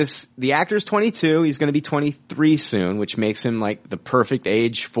actor's 22. He's going to be 23 soon, which makes him like the perfect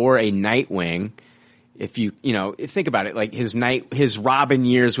age for a Nightwing. If think about it, like his Robin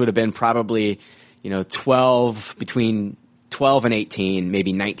years would have been probably, between 12 and 18,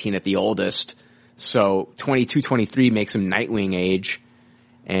 maybe 19 at the oldest. So 22, 23 makes him Nightwing age.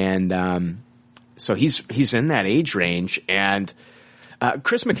 And, so he's in that age range, and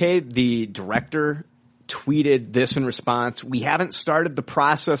Chris McKay, the director, tweeted this in response: "We haven't started the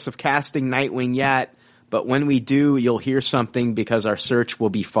process of casting Nightwing yet, but when we do, you'll hear something because our search will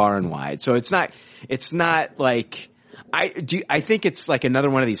be far and wide." So it's not like I think it's like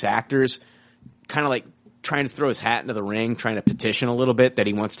another one of these actors, kind of like trying to throw his hat into the ring, trying to petition a little bit that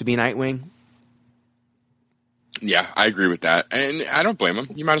he wants to be Nightwing. Yeah, I agree with that. And I don't blame him.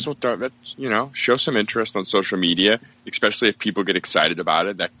 You might as well show some interest on social media, especially if people get excited about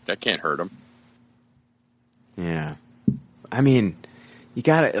it. That can't hurt him. Yeah. I mean, you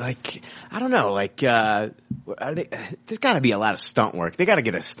gotta, I don't know, there's gotta be a lot of stunt work. They gotta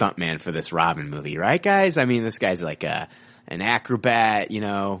get a stunt man for this Robin movie, right, guys? I mean, this guy's like an acrobat,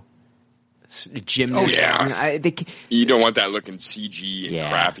 a gymnast. Oh, yeah. You don't want that looking CG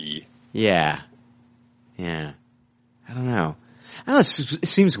and crappy. Yeah. Yeah. I don't know. It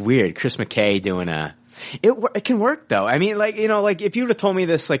seems weird. Chris McKay doing it can work though. I mean, if you would have told me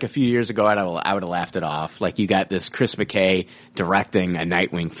this like a few years ago, I would have laughed it off. Like, you got this Chris McKay directing a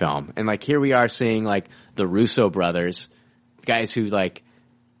Nightwing film, and like here we are seeing like the Russo brothers, guys who like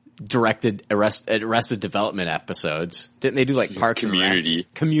directed Arrested Development episodes. Didn't they do like Parks and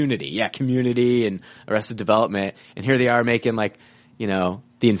Rec? Community and Arrested Development, and here they are making like the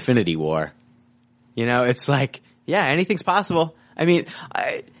Infinity War. It's like, yeah, anything's possible. I mean,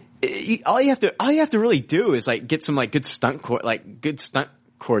 all you have to really do is like get some like good stunt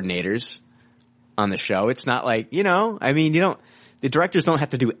coordinators on the show. It's not like, the directors don't have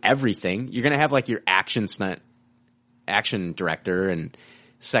to do everything. You're going to have like your action director, and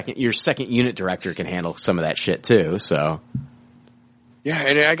your second unit director can handle some of that shit too. So. Yeah,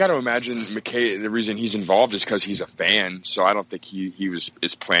 and I got to imagine McKay, the reason he's involved is because he's a fan, so I don't think he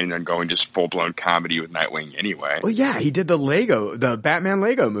is planning on going just full-blown comedy with Nightwing anyway. Well, yeah, he did the Batman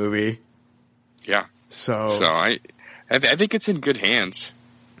Lego movie. Yeah. So I think it's in good hands.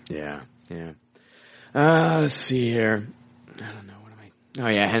 Yeah. Let's see here. I don't know, oh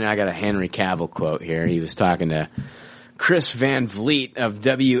yeah, I got a Henry Cavill quote here. He was talking to Chris Van Vliet of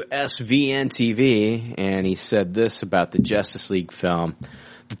WSVN TV, and he said this about the Justice League film.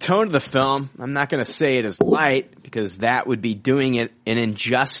 The tone of the film, I'm not going to say it is light, because that would be doing it an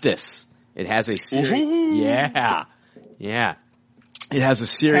injustice. It has a serious... Yeah. It has a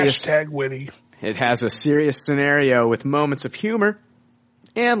serious... #witty. It has a serious scenario with moments of humor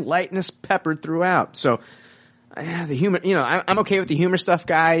and lightness peppered throughout. So, the humor... I'm okay with the humor stuff,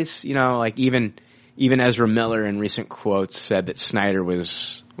 guys. Even Ezra Miller in recent quotes said that Snyder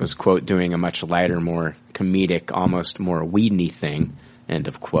was quote doing a much lighter, more comedic, almost more Whedon-y thing, end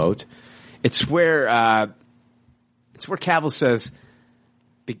of quote. It's where Cavill says,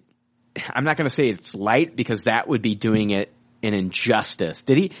 I'm not going to say it's light because that would be doing it an injustice.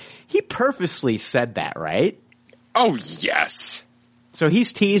 Did he purposely said that, right? Oh, yes. So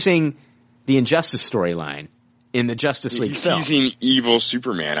he's teasing the Injustice storyline in the Justice League He's film. teasing evil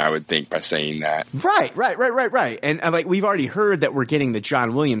Superman, I would think, by saying that. Right. And like we've already heard that we're getting the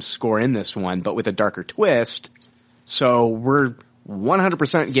John Williams score in this one, but with a darker twist. So we're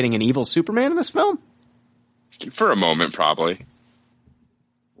 100% getting an evil Superman in this film? For a moment, probably.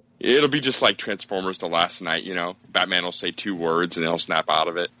 It'll be just like Transformers The Last Night, you know. Batman will say 2 words and he'll snap out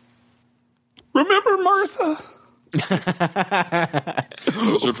of it. Remember Martha?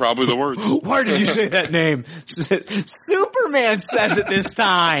 Those are probably the words. Why did you say that name? Superman says it this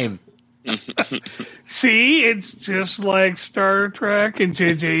time. See, it's just like Star Trek and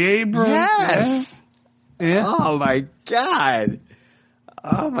J.J. Abrams. Yes. Yeah. Oh my God.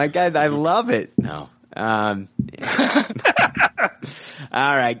 I love it. No. All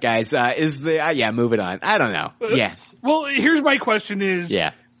right, guys. Moving on. I don't know. Yeah. Well, here's my question is,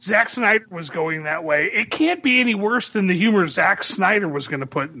 Yeah. Zack Snyder was going that way. It can't be any worse than the humor Zack Snyder was going to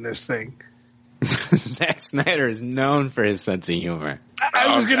put in this thing. Zack Snyder is known for his sense of humor.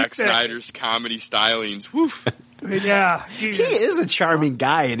 I was going to Zack say. Snyder's comedy stylings. Woof. Yeah. He is a charming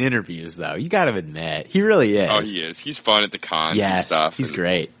guy in interviews, though. You got to admit. He really is. Oh, he is. He's fun at the cons and stuff. He's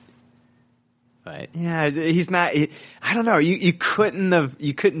great. But yeah, he's not. I don't know. You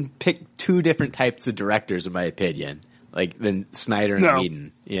couldn't pick 2 different types of directors, in my opinion, like than Snyder and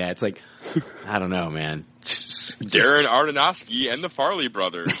Whedon. Yeah, it's like I don't know, man. Darren Aronofsky and the Farley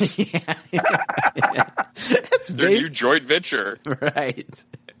brothers. Yeah. That's their new joint venture. Right.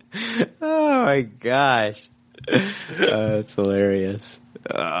 Oh my gosh, that's hilarious.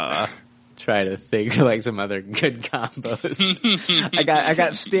 Try to think like some other good combos. I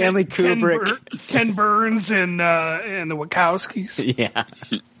got Stanley Kubrick, Ken Burns, and the Wachowskis. Yeah.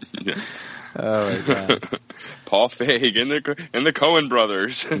 Oh my God. Paul Feig and the Coen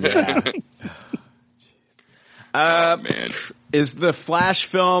brothers. Yeah. Man. Is the Flash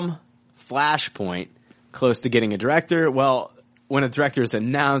film Flashpoint close to getting a director? Well, when a director is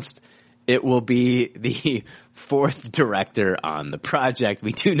announced, it will be the 4th director on the project.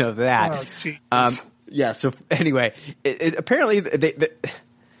 We do know that. Oh, yeah. So anyway, apparently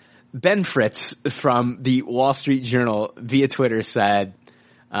Ben Fritz from the Wall Street Journal via Twitter said,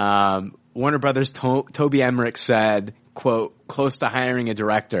 Warner Brothers Toby Emmerich said, quote, close to hiring a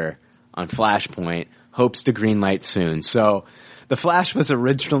director on Flashpoint, hopes to greenlight soon. So The Flash was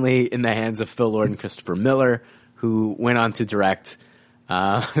originally in the hands of Phil Lord and Christopher Miller, who went on to direct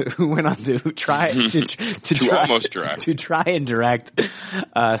almost direct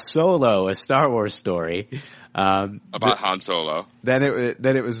Solo, a Star Wars story. About Han Solo. Then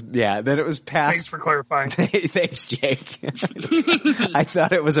it was passed. Thanks for clarifying. Thanks, Jake. I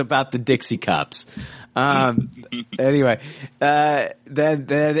thought it was about the Dixie Cups. Anyway, then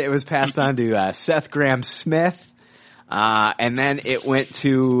it was passed on to Seth Grahame-Smith. And then it went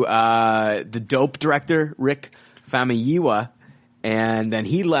to the Dope director, Rick Famuyiwa, and then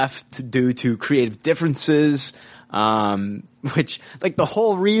he left due to creative differences, which, like, the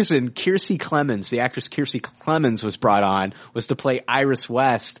whole reason Kiersey Clemons, the actress Kiersey Clemons, was brought on was to play Iris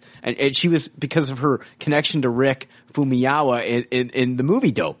West, and she was because of her connection to Rick Famuyiwa in the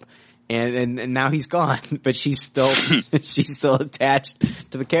movie Dope. And now he's gone, but she's still attached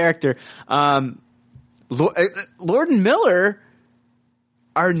to the character. Lord and Miller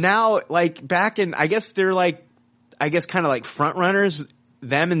are now like back in. I guess they're like, kind of like front runners.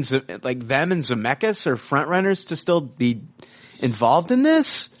 Them and Zemeckis are front runners to still be involved in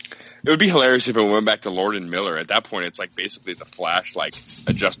this. It would be hilarious if it went back to Lord and Miller. At that point, it's like basically the Flash like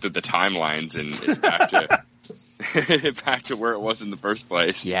adjusted the timelines and it's back to back to where it was in the first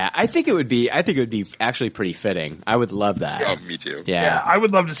place. Yeah, I think it would be actually pretty fitting. I would love that. Oh, me too. Yeah, I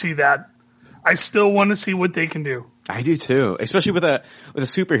would love to see that. I still want to see what they can do. I do too, especially with a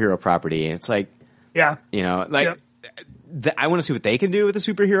superhero property. It's like, yeah, you know, like I want to see what they can do with a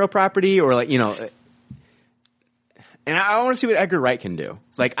superhero property, or like, you know, and I want to see what Edgar Wright can do.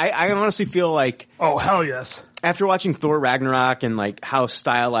 It's like I honestly feel like, oh hell yes, after watching Thor Ragnarok and like how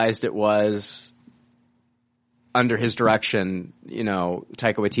stylized it was under his direction, you know,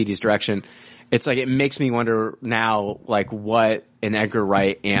 Taika Waititi's direction. It's like, it makes me wonder now, like, what an Edgar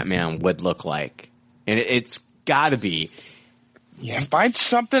Wright Ant-Man would look like. And it's gotta be. Yeah, find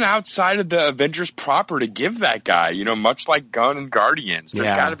something outside of the Avengers proper to give that guy, you know, much like Gunn and Guardians.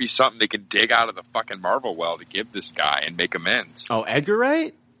 There's gotta be something they can dig out of the fucking Marvel well to give this guy and make amends. Oh, Edgar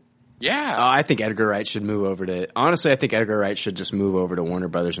Wright? Yeah. Oh, I think Edgar Wright should move over to, honestly, I think Edgar Wright should just move over to Warner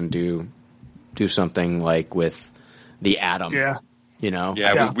Brothers and do something like with the Atom. Yeah. You know?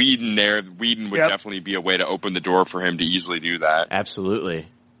 Yeah, with Whedon there, Whedon would definitely be a way to open the door for him to easily do that. Absolutely.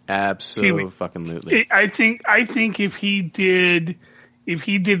 Absolutely. I think if he did if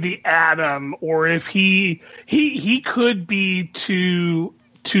he did the Atom, or if he could be to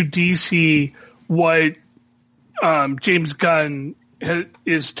DC what James Gunn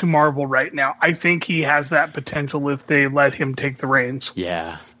is to Marvel right now. I think he has that potential if they let him take the reins.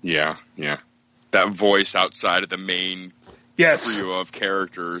 Yeah. Yeah. That voice outside of the main trio of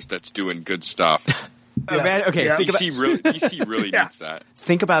characters that's doing good stuff. DC really needs that.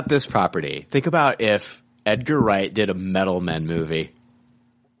 Think about this property. Think about if Edgar Wright did a Metal Men movie.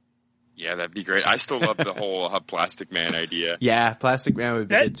 Yeah, that'd be great. I still love the whole Plastic Man idea. Yeah, Plastic Man would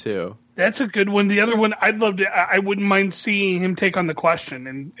be good too. That's a good one. The other one, I'd love to. I wouldn't mind seeing him take on the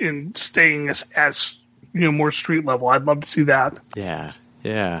Question and staying as more street level. I'd love to see that. Yeah.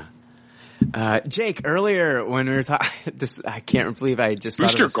 Jake, earlier when we were talking, I can't believe I just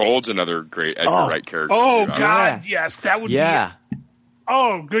Booster Gold's another great Edgar Wright character. Oh God, yes, that would be.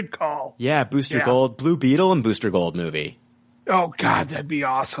 Oh, good call. Yeah, Booster Gold, Blue Beetle, and Booster Gold movie. Oh God, that'd be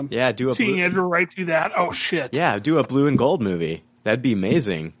awesome. Yeah, seeing Edgar Wright do that. Oh shit. Yeah, do a Blue and Gold movie. That'd be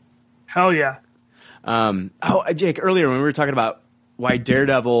amazing. Hell yeah. Jake, earlier when we were talking about why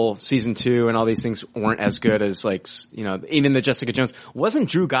Daredevil season 2 and all these things weren't as good as even the Jessica Jones, wasn't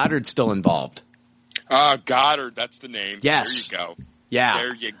Drew Goddard still involved? Goddard, that's the name. Yes. There you go. Yeah.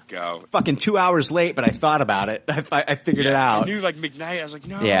 There you go. Fucking 2 hours late, but I thought about it. I figured it out. I knew McKnight. I was like,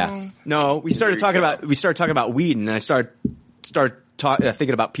 no. Yeah. No, we started talking about Whedon, and I started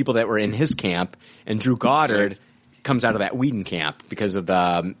thinking about people that were in his camp, and Drew Goddard comes out of that Whedon camp because of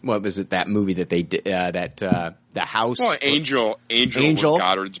the that movie that they did the house. Well, Angel was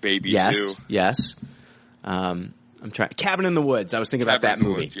Goddard's baby too. Yes. I'm trying Cabin in the Woods. I was thinking about that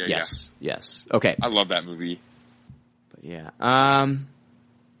movie. Woods, Yes. Okay. I love that movie. But yeah.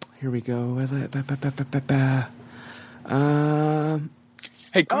 Here we go.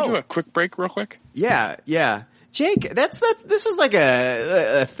 Hey, can we do a quick break real quick? Yeah. Jake, this is like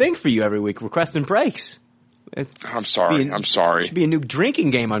a thing for you every week, requesting breaks. I'm sorry. It should be a new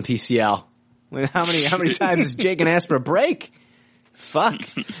drinking game on PCL. How many times is Jake gonna ask for a break? Fuck.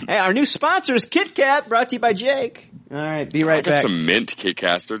 Hey, our new sponsor is Kit Kat, brought to you by Jake. All right, be right back. I got some mint Kit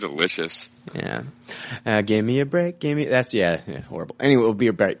Kats. They're delicious. Yeah. Give me a break. That's horrible. Anyway, we'll be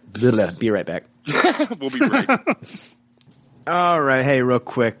right back. We'll be right. All right. Hey, real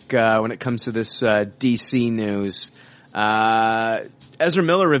quick, when it comes to this DC news, Ezra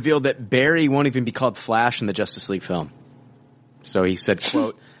Miller revealed that Barry won't even be called Flash in the Justice League film. So he said,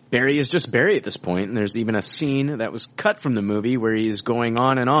 quote, Barry is just Barry at this point, and there's even a scene that was cut from the movie where he is going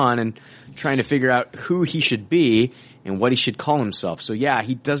on and trying to figure out who he should be and what he should call himself. So yeah,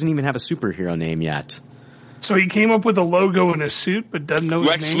 he doesn't even have a superhero name yet. So he came up with a logo in a suit, but doesn't know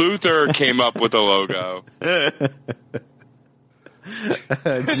Lex his name? Lex Luthor came up with a logo.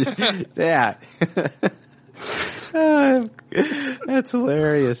 Yeah. That's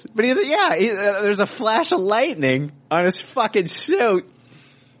hilarious. But there's a flash of lightning on his fucking suit.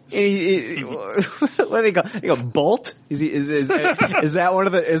 And what do they go? They go Bolt? Is that one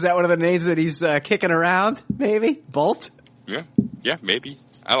of the names that he's kicking around? Maybe Bolt. Yeah, maybe.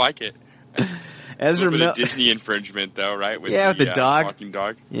 I like it. Ezra Miller. Disney infringement, though, right? With the dog. Talking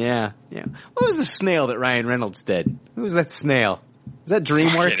dog. Yeah. What was the snail that Ryan Reynolds did? Who was that snail? Is that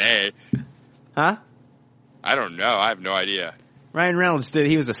DreamWorks? Huh? I don't know. I have no idea. Ryan Reynolds did.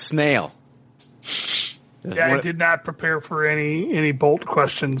 He was a snail. Yeah, I did not prepare for any Bolt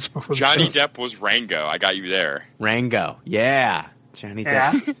questions before. Johnny Depp was Rango. I got you there. Rango. Yeah. Johnny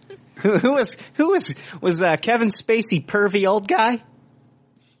Depp. Who was Kevin Spacey pervy old guy?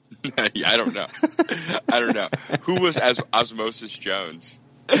 Yeah, I don't know. Who was Osmosis Jones?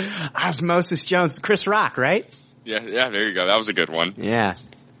 Osmosis Jones. Chris Rock, right? Yeah, there you go. That was a good one. Yeah.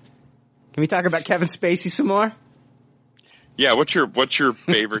 Can we talk about Kevin Spacey some more? Yeah, what's your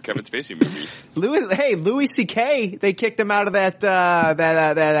favorite Kevin Spacey movie? Louis C.K. They kicked him out of that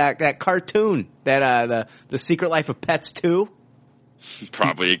cartoon, the Secret Life of Pets 2.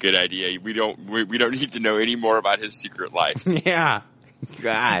 Probably a good idea. We don't need to know any more about his secret life. Yeah.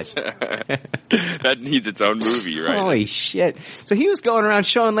 Gosh. That needs its own movie, right? Holy shit. So he was going around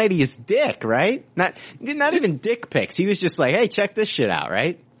showing lady his dick, right? Not even dick pics. He was just like, hey, check this shit out,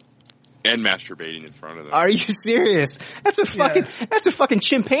 right? And masturbating in front of them. Are you serious? That's what fucking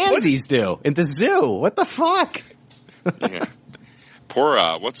chimpanzees do at the zoo. What the fuck? Yeah. Poor,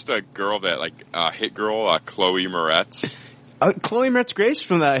 what's the girl that, Hit Girl, Chloe Moretz? Chloe Moretz Grace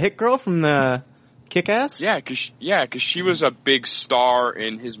from the Hit Girl from the Kick-Ass? Yeah, cause she was a big star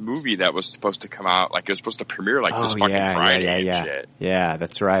in his movie that was supposed to come out, it was supposed to premiere this fucking Friday and shit. Yeah,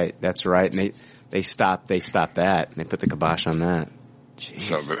 that's right. And they stopped that, and they put the kibosh on that. Jeez.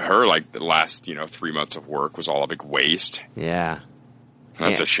 So her, the last, 3 months of work was all a big waste. Yeah.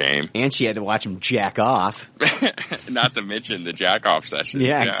 That's a shame. And she had to watch him jack off. Not to mention the jack off sessions.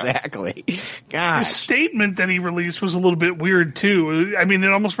 Yeah, exactly. God. His statement that he released was a little bit weird too. I mean,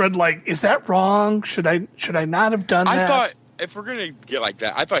 it almost read like, "Is that wrong? Should I not have done that?" I thought if we're gonna get like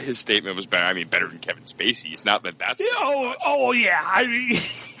that, I thought his statement was better. I mean, better than Kevin Spacey's. Not that that's. Yeah. I mean,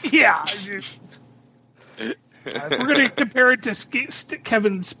 yeah. If we're going to compare it to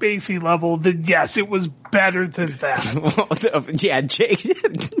Kevin Spacey level, then yes, it was better than that. Yeah, Jake's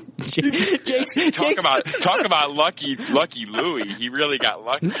talk about lucky Louie. He really got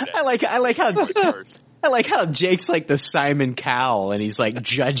lucky. I like how Jake's like the Simon Cowell, and he's like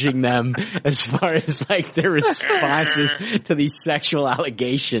judging them as far as like their responses to these sexual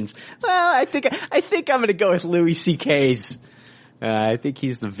allegations. Well, I think I'm going to go with Louis C.K.'s. I think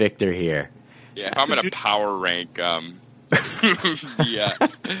he's the victor here. Yeah, if I'm going to power rank the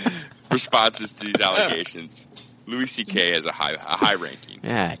responses to these allegations, Louis C.K. has a high ranking.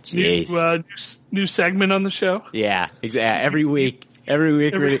 Ah, jeez. New segment on the show? Yeah, exactly. Every week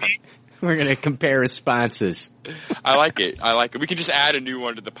we're going to compare responses. I like it. We can just add a new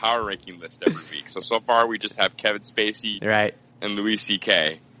one to the power ranking list every week. So far we just have Kevin Spacey right. and Louis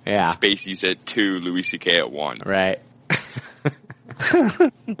C.K. Yeah. Spacey's at 2, Louis C.K. at 1. Right.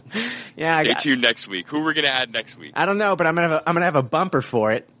 Yeah, Stay tuned next week. Who we're gonna add next week? I don't know, but I'm gonna have a bumper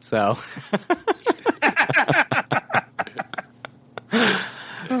for it. So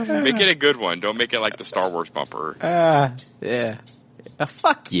make it a good one. Don't make it like the Star Wars bumper. Yeah.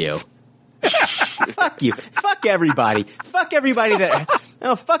 Fuck you. Fuck you. Fuck everybody. Fuck everybody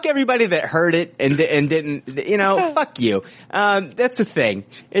that heard it and didn't, fuck you. That's the thing.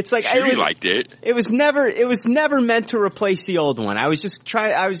 It's like, I liked it. It was never meant to replace the old one. I was just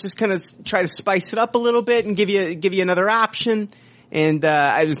gonna try to spice it up a little bit and give you another option. And,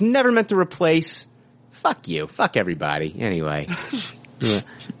 I was never meant to replace. Fuck you. Fuck everybody. Anyway. Yeah,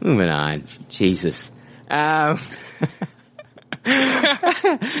 moving on. Jesus. It's a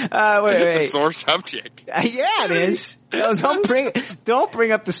sore subject. Yeah, it is. Don't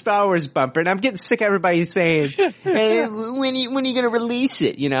bring up the Star Wars bumper. And I'm getting sick of everybody saying, "Hey, when are you going to release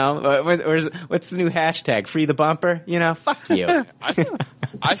it?" What's the new hashtag? Free the bumper. Fuck you.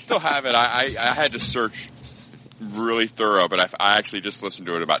 I still have it. I had to search really thorough, but I actually just listened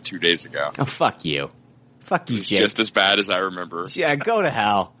to it about 2 days ago. Oh, fuck you. Fuck you, Jake. Just as bad as I remember. Yeah, go to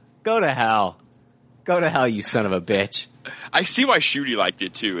hell. Go to hell. Go to hell, you son of a bitch. I see why Shooty liked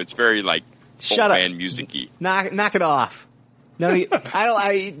it too. It's very like shut up, music-y. Knock it off. No,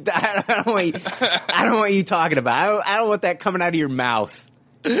 I don't want you talking about. I don't want that coming out of your mouth.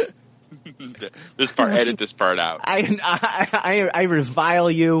 This part, edit this part out. I revile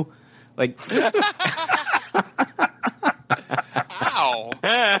you. Like, ow.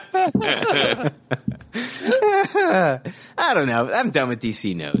 I don't know. I'm done with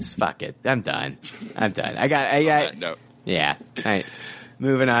DC news. Fuck it. I'm done. I got. No. Yeah. All right.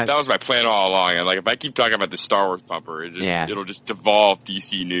 Moving on. That was my plan all along. And if I keep talking about the Star Wars bumper, it'll just devolve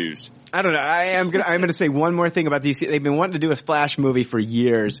DC news. I don't know. I'm gonna say one more thing about DC. They've been wanting to do a Flash movie for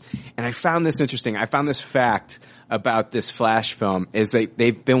years, and I found this interesting. I found this fact about this Flash film is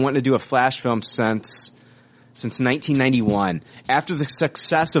they've been wanting to do a Flash film since 1991. After the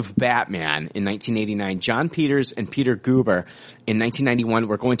success of Batman in 1989, John Peters and Peter Guber in 1991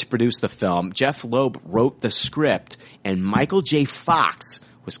 were going to produce the film. Jeff Loeb wrote the script, and Michael J. Fox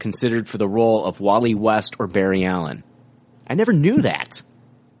was considered for the role of Wally West or Barry Allen. I never knew that.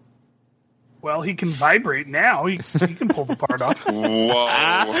 Well, he can vibrate now. He can pull the part off.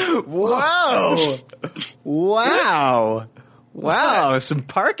 Whoa. Whoa. Wow. Wow. Some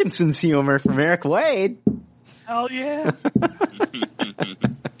Parkinson's humor from Eric Wade. Hell yeah.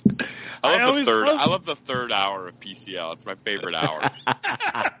 I love the third hour of PCL. It's my favorite hour.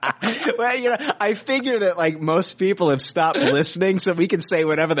 Well, I figure that like most people have stopped listening, so we can say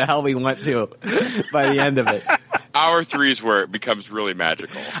whatever the hell we want to by the end of it. Hour 3 is where it becomes really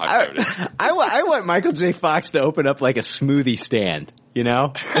magical. I've noticed. I want Michael J. Fox to open up like a smoothie stand,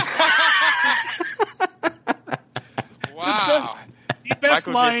 Wow.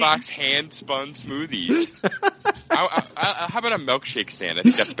 Michael J. Fox hand-spun smoothies. How about a milkshake stand? I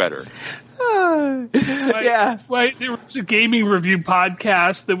think that's better. Yeah. Right, there was a gaming review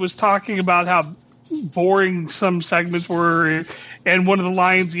podcast that was talking about how boring some segments were, and one of the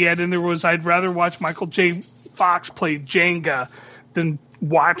lines he had in there was, "I'd rather watch Michael J. Fox play Jenga than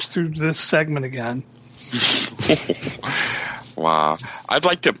watch through this segment again." Wow. I'd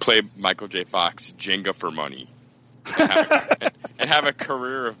like to play Michael J. Fox Jenga for money. And have a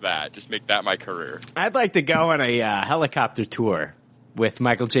career of that. Just make that my career. I'd like to go on a helicopter tour with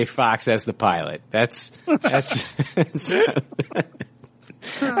Michael J. Fox as the pilot. That's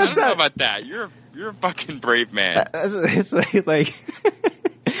don't know about that. You're a fucking brave man. It's like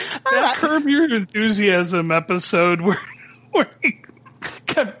That Curb Your Enthusiasm episode where he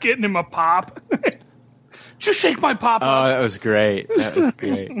kept getting him a pop. Just shake my pop oh, up. that was great. That was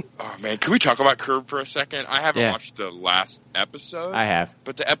great. Oh man, can we talk about Curb for a second? I haven't Yeah. watched the last episode. I have.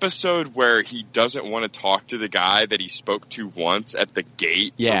 But the episode where he doesn't want to talk to the guy that he spoke to once at the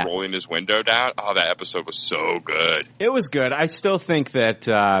gate Yeah. for rolling his window down. Oh, that episode was so good. It was good. I still think that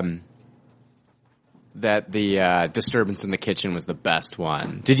that the disturbance in the kitchen was the best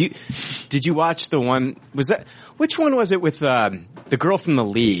one. Did you watch the one? Was that which one was it with the girl from The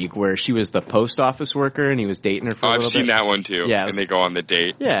League where she was the post office worker and he was dating her for a I've little seen bit? that one too. Yeah, it and was- they go on the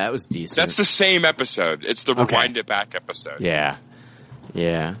date. Yeah, it was decent. That's the same episode. It's the Okay. Rewind It Back episode. yeah.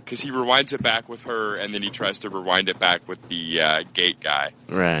 Because he rewinds it back with her, and then he tries to rewind it back with the gate guy.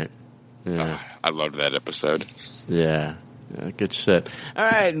 Right. Yeah. I loved that episode. Yeah. Yeah, good shit. All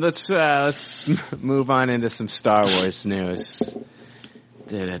right, let's move on into some Star Wars news.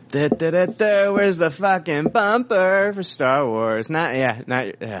 Where's the fucking bumper for Star Wars? Now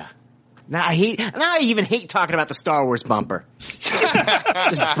I even hate talking about the Star Wars bumper. just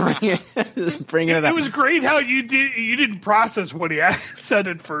bringing it up. It was great how you didn't process what he said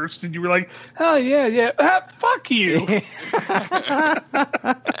at first, and you were like, "Oh yeah, fuck you."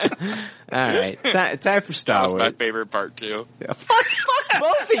 All right, time for Star That was Wars. my favorite part too. Yeah, fuck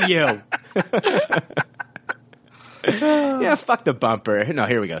both of you. Yeah, fuck the bumper. No,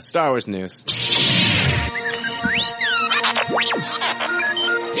 here we go. Star Wars news.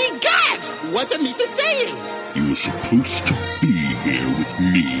 Ye gods! What the Misa saying? You were supposed to be here with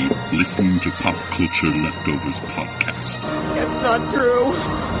me, listening to Pop Culture Leftovers podcast. That's not true.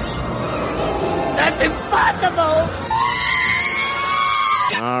 That's impossible!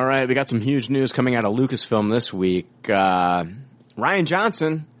 All right, we got some huge news coming out of Lucasfilm this week. Rian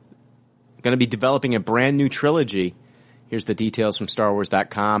Johnson going to be developing a brand new trilogy. Here's the details from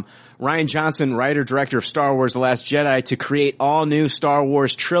StarWars.com. Rian Johnson, writer-director of Star Wars The Last Jedi, to create all-new Star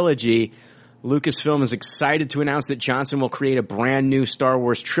Wars trilogy. Lucasfilm is excited to announce that Johnson will create a brand new Star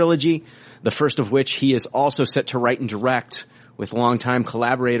Wars trilogy, the first of which he is also set to write and direct, with longtime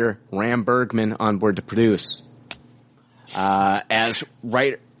collaborator Ram Bergman on board to produce. As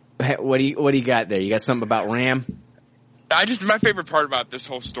writer, what do you got there? You got something about Ram? My favorite part about this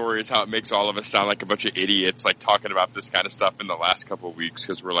whole story is how it makes all of us sound like a bunch of idiots, like talking about this kind of stuff in the last couple of weeks,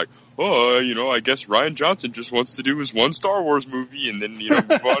 because we're like, I guess Rian Johnson just wants to do his one Star Wars movie and then,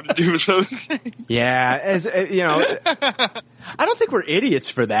 move on to do his other thing. Yeah, I don't think we're idiots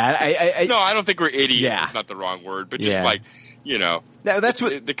for that. No, I don't think we're idiots. Yeah. It's not the wrong word, but just Yeah. That's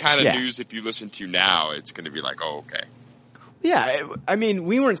what the kind of yeah. news if you listen to now, it's going to be like, oh, okay. Yeah, I mean,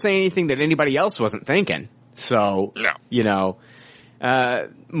 we weren't saying anything that anybody else wasn't thinking. So, No.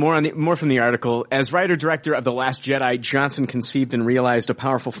 more from the article. As writer-director of The Last Jedi, Johnson conceived and realized a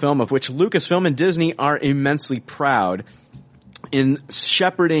powerful film of which Lucasfilm and Disney are immensely proud. In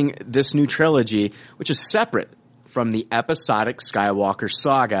shepherding this new trilogy, which is separate from the episodic Skywalker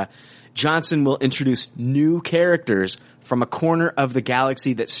saga, Johnson will introduce new characters from a corner of the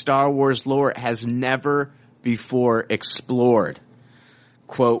galaxy that Star Wars lore has never before explored.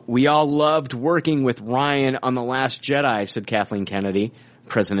 Quote, "We all loved working with Rian on The Last Jedi," said Kathleen Kennedy,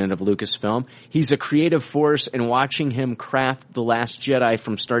 president of Lucasfilm. "He's a creative force, and watching him craft The Last Jedi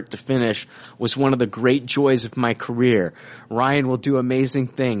from start to finish was one of the great joys of my career. Rian will do amazing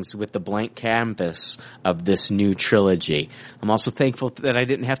things with the blank canvas of this new trilogy. I'm also thankful that I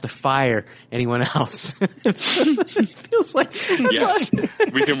didn't have to fire anyone else." It feels like... Yes,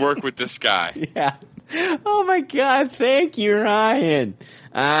 we can work with this guy. Yeah. Oh my God! Thank you, Ryan.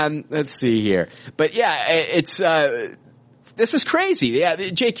 Let's see here, but yeah, it's this is crazy. Yeah,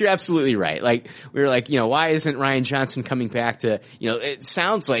 Jake, you're absolutely right. Like we were like, why isn't Rian Johnson coming back to? It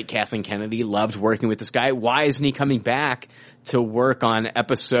sounds like Kathleen Kennedy loved working with this guy. Why isn't he coming back to work on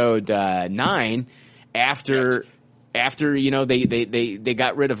episode 9 after they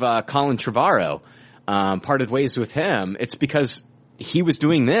got rid of Colin Trevorrow, parted ways with him? It's because he was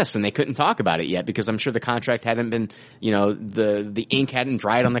doing this and they couldn't talk about it yet because I'm sure the contract hadn't been, the ink hadn't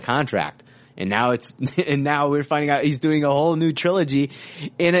dried on the contract. And now we're finding out he's doing a whole new trilogy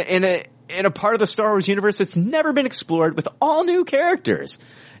in a part of the Star Wars universe that's never been explored with all new characters.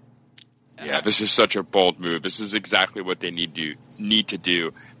 Yeah, this is such a bold move. This is exactly what they need to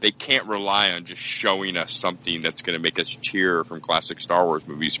do. They can't rely on just showing us something that's going to make us cheer from classic Star Wars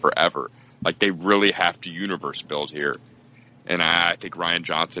movies forever. Like, they really have to universe build here. And I think Rian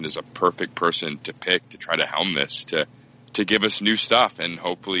Johnson is a perfect person to pick to try to helm this, to to give us new stuff, and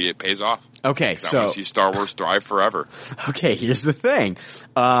hopefully it pays off. Okay, I want to see Star Wars thrive forever. Okay, here's the thing.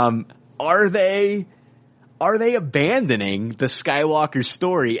 Are they abandoning the Skywalker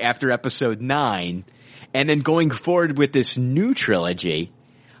story after Episode 9 and then going forward with this new trilogy?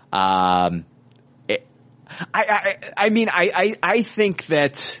 I think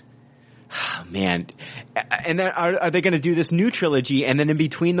that, man, and then are they going to do this new trilogy, and then in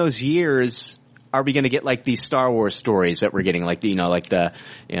between those years, are we going to get like these Star Wars stories that we're getting, like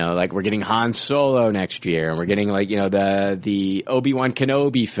like we're getting Han Solo next year, and we're getting the Obi-Wan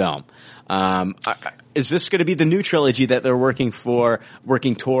Kenobi film. Is this going to be the new trilogy that they're working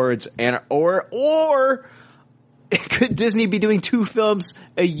towards, or could Disney be doing 2 films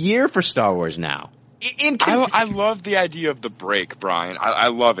a year for Star Wars now? I love the idea of the break, Brian. I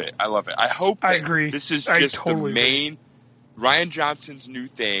love it. I hope I agree. This is just the main Rian Johnson's new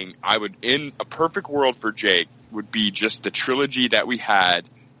thing. I would, in a perfect world for Jake, would be just the trilogy that we had,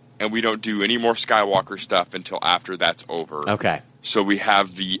 and we don't do any more Skywalker stuff until after that's over. Okay. So we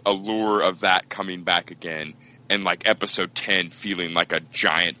have the allure of that coming back again, and like Episode 10 feeling like a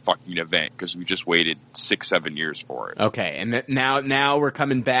giant fucking event because we just waited 6-7 years for it. Okay, and now we're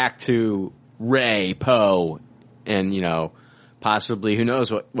coming back to Rey, Poe, and possibly who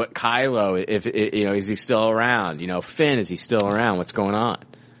knows what Kylo, if is he still around? Finn, is he still around? What's going on?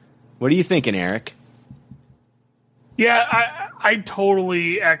 What are you thinking, Eric? Yeah, I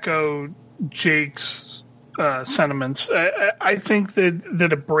totally echo Jake's sentiments. I think that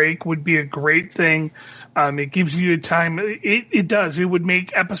a break would be a great thing. It gives you time. It does. It would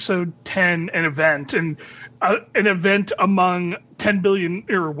make Episode 10 an event, and an event among $10 billion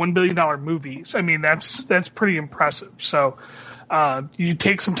or $1 billion movies. I mean, that's pretty impressive. So you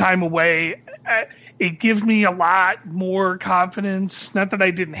take some time away. It gives me a lot more confidence. Not that I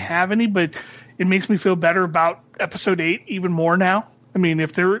didn't have any, but it makes me feel better about Episode 8 even more now. I mean,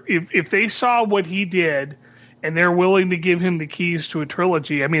 if they saw what he did and they're willing to give him the keys to a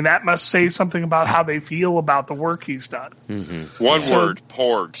trilogy, I mean, that must say something about how they feel about the work he's done. Mm-hmm. One word,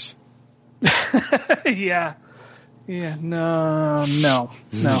 porgs. Yeah. No.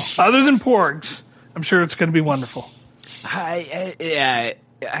 Other than porgs, I'm sure it's going to be wonderful. I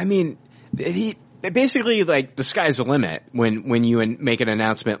mean, basically, like, the sky's the limit when you make an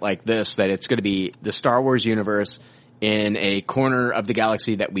announcement like this, that it's going to be the Star Wars universe in a corner of the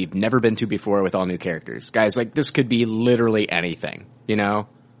galaxy that we've never been to before with all new characters. Guys, like, this could be literally anything,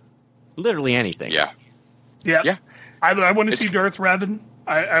 Literally anything. Yeah. I want to see Darth Revan.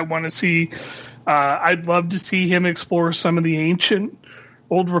 I want to see. I'd love to see him explore some of the ancient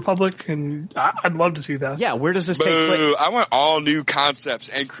Old Republic, and I'd love to see that. Yeah, where does this take place? I want all new concepts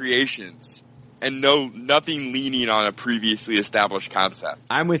and creations, and nothing leaning on a previously established concept.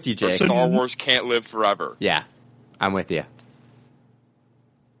 I'm with you, Jake. Star Wars can't live forever. Yeah, I'm with you.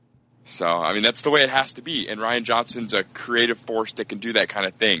 So, I mean, that's the way it has to be, and Rian Johnson's a creative force that can do that kind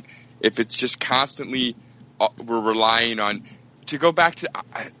of thing. If it's just constantly we're relying on. To go back to,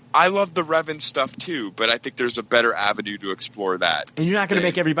 I love the Revan stuff too, but I think there's a better avenue to explore that. And you're not going to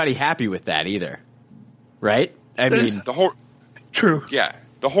make everybody happy with that either, right? I mean, true. Yeah,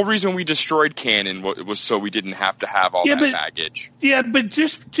 the whole reason we destroyed canon was so we didn't have to have all that baggage. Yeah, but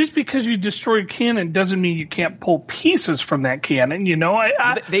just because you destroyed canon doesn't mean you can't pull pieces from that canon.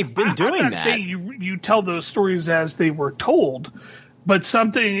 They've been doing I'm not that. saying you tell those stories as they were told, but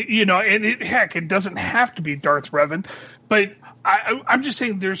something and it doesn't have to be Darth Revan, but. I'm just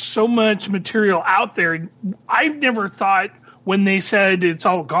saying there's so much material out there. I never thought when they said it's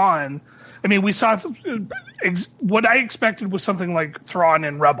all gone. I mean, we saw what I expected was something like Thrawn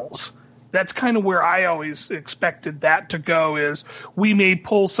and Rebels. That's kind of where I always expected that to go, is we may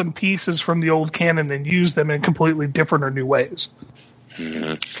pull some pieces from the old canon and use them in completely different or new ways.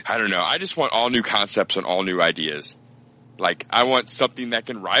 I don't know. I just want all new concepts and all new ideas. Like, I want something that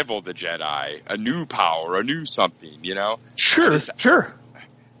can rival the Jedi, a new power, a new something, Sure.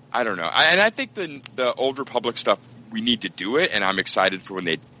 I don't know. I think the Old Republic stuff, we need to do it, and I'm excited for when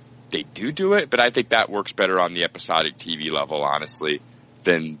they do it, but I think that works better on the episodic TV level, honestly,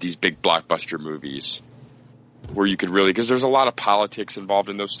 than these big blockbuster movies where you could really, because there's a lot of politics involved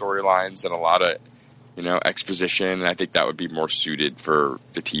in those storylines and a lot of, exposition, and I think that would be more suited for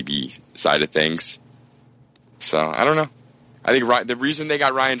the TV side of things. So, I don't know. I think the reason they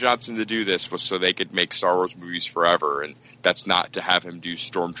got Rian Johnson to do this was so they could make Star Wars movies forever, and that's not to have him do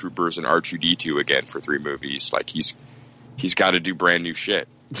Stormtroopers and R2-D2 again for 3 movies. Like, he's got to do brand new shit.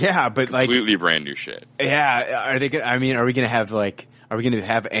 Yeah, but completely brand new shit. Yeah, are we going to have Are we going to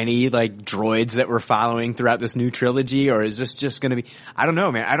have any like droids that we're following throughout this new trilogy, or is this just going to be? I don't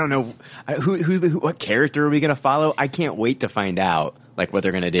know, man. I don't know what character are we going to follow. I can't wait to find out like what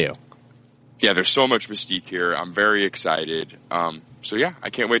they're going to do. Yeah, there's so much mystique here. I'm very excited. So yeah, I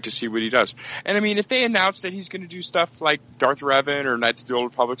can't wait to see what he does. And I mean, if they announce that he's going to do stuff like Darth Revan or Knights of the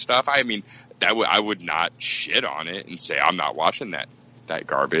Old Republic stuff, I mean, I would not shit on it and say I'm not watching that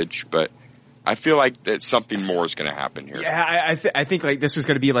garbage. But I feel like that something more is going to happen here. Yeah, I think like this is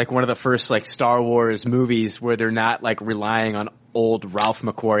going to be like one of the first like Star Wars movies where they're not like relying on old Ralph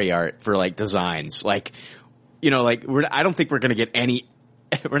McQuarrie art for like designs. Like, you know, like I don't think we're going to get any.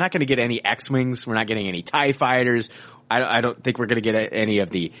 We're not going to get any X-Wings. We're not getting any TIE fighters. I don't think we're going to get any of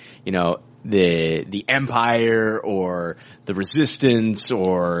the, you know, the Empire or the Resistance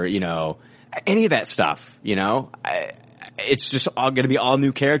or, you know, any of that stuff, you know. It's just all going to be all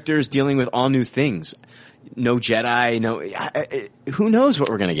new characters dealing with all new things. No Jedi, who knows what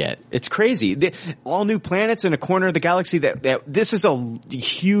we're going to get. It's crazy. All new planets in a corner of the galaxy that this is a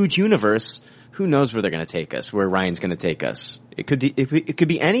huge universe. Who knows where they're going to take us, where Ryan's going to take us. It could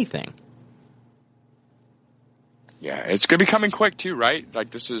be anything. Yeah, it's going to be coming quick too, right?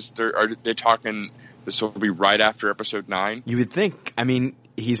 Like are they talking this will be right after episode 9? You would think. I mean,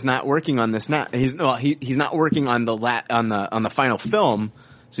 he's not working on this now. He's not working on the final film.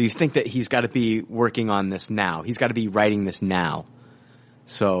 So you think that he's got to be working on this now. He's got to be writing this now.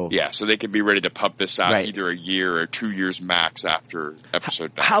 So yeah, so they could be ready to pump this out either a year or 2 years max after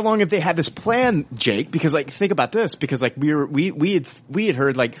episode 9. How long have they had this plan, Jake? Because like, think about this. Because like we had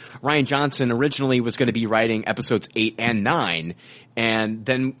heard like Rian Johnson originally was going to be writing episodes 8 and 9, and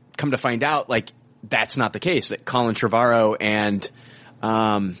then come to find out like that's not the case. That Colin Trevorrow and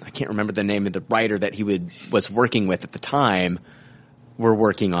I can't remember the name of the writer that he was working with at the time. We're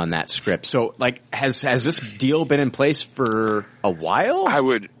working on that script. So, like, has this deal been in place for a while? I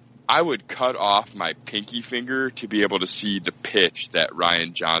would cut off my pinky finger to be able to see the pitch that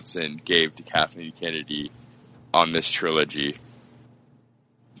Rian Johnson gave to Kathleen Kennedy on this trilogy.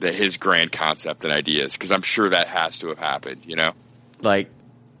 His grand concept and ideas, because I'm sure that has to have happened, you know? Like,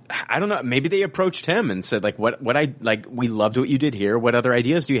 I don't know. Maybe they approached him and said, like, we loved what you did here. What other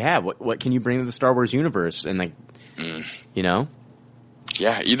ideas do you have? What can you bring to the Star Wars universe? And like, you know?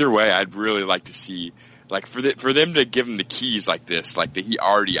 Yeah, either way, I'd really like to see, like, for them to give him the keys like this, like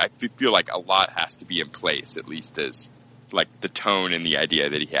I feel like a lot has to be in place, at least as, like, the tone and the idea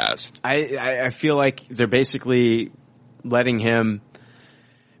that he has. I feel like they're basically letting him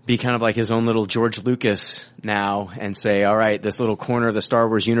be kind of like his own little George Lucas now and say, all right, this little corner of the Star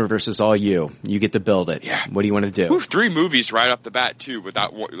Wars universe is all you. You get to build it. Yeah. What do you want to do? 3 movies right off the bat, too,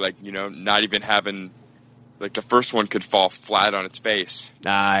 without, like, you know, not even having... Like the first one could fall flat on its face.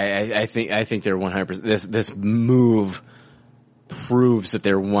 I think they're 100%. This move proves that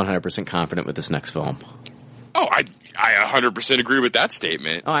they're 100% confident with this next film. Oh, I 100% agree with that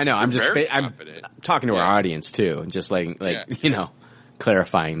statement. Oh, I know. I'm talking to our audience too, and just like you know,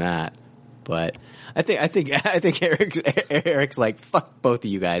 clarifying that. But I think Eric's like, fuck both of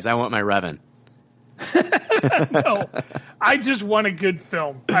you guys. I want my Revan. No, I just want a good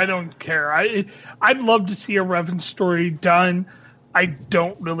film. I don't care. I'd love to see a Revan story done. I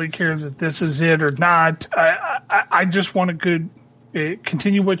don't really care that this is it or not. I just want a good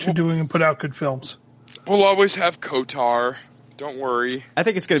continue what you're doing and put out good films. We'll always have KOTOR. Don't worry. I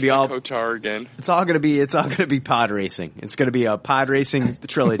think it's going to be all KOTOR again. It's all going to be pod racing. It's going to be a pod racing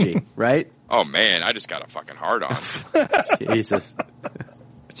trilogy, right? Oh man, I just got a fucking hard on. Jesus.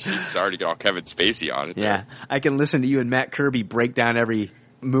 Jeez, sorry to get all Kevin Spacey on it. Yeah, there. I can listen to you and Matt Kirby break down every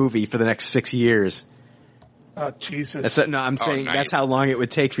movie for the next 6 years. Oh, Jesus. I'm saying nice. That's how long it would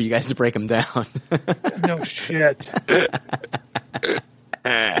take for you guys to break them down. No shit.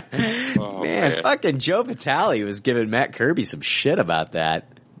 Man, fucking Joe Vitale was giving Matt Kirby some shit about that.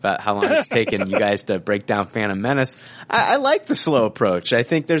 About how long it's taken you guys to break down Phantom Menace. I like the slow approach. I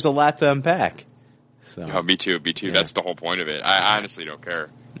think there's a lot to unpack. So. Oh, me too. Yeah. That's the whole point of it. I honestly don't care.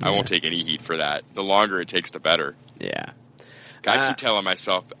 Yeah. I won't take any heat for that. The longer it takes, the better. Yeah. I keep telling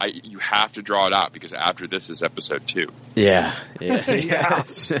myself, you have to draw it out because after this is episode 2. Yeah.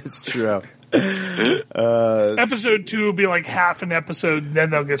 It's true. Episode 2 will be like half an episode, and then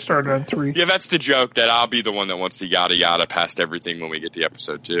they'll get started on 3. Yeah, that's the joke, that I'll be the one that wants to yada yada past everything when we get to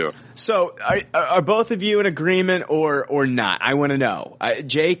episode 2. So, are both of you in agreement or not? I want to know.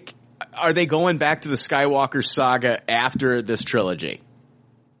 Jake, are they going back to the Skywalker saga after this trilogy?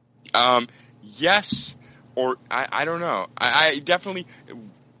 Yes, or I don't know. I definitely.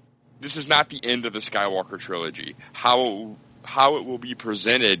 This is not the end of the Skywalker trilogy. How it will be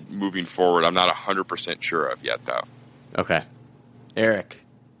presented moving forward, I'm not 100% sure of yet, though. Okay. Eric.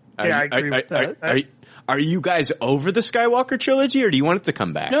 Yeah, I agree with that. Are you guys over the Skywalker trilogy, or do you want it to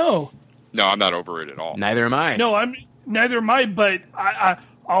come back? No, I'm not over it at all. Neither am I. No, neither am I. But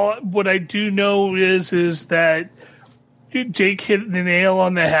what I do know is that Jake hit the nail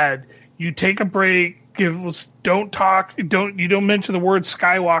on the head. You take a break. Don't talk. You don't mention the word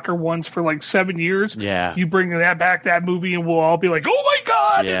Skywalker once for like 7 years. Yeah. You bring that movie, and we'll all be like, "Oh my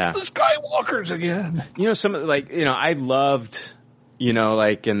God, it's the Skywalkers again." I loved.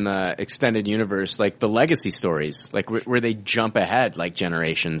 Like in the extended universe, like the legacy stories, like where they jump ahead like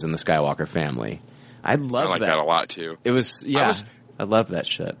generations in the Skywalker family. I like that a lot too. It was, I love that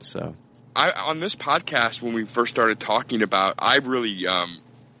shit. So on this podcast, when we first started talking about, I really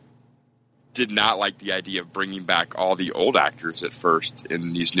did not like the idea of bringing back all the old actors at first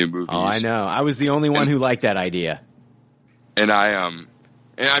in these new movies. Oh, I know. I was the only one who liked that idea. And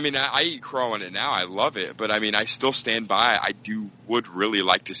I eat crow on it now. I love it, but I still stand by. I would really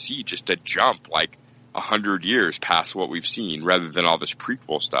like to see just a jump like 100 years past what we've seen, rather than all this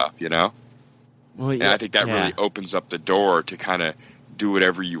prequel stuff. Well, and I think that really opens up the door to kind of do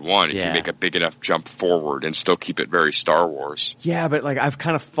whatever you want if you make a big enough jump forward and still keep it very Star Wars. Yeah, but like I've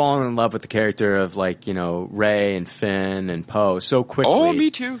kind of fallen in love with the character of Rey and Finn and Poe so quickly. Oh,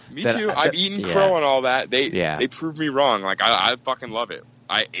 me too. I've eaten crow and all that. They proved me wrong. Like I fucking love it.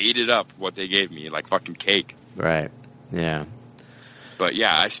 I ate it up, what they gave me, like fucking cake. Right. Yeah. But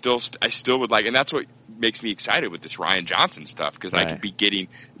yeah, I still would like, and that's what makes me excited with this Rian Johnson stuff, because I could be getting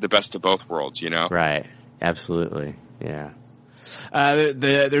the best of both worlds, Right. Absolutely. Yeah.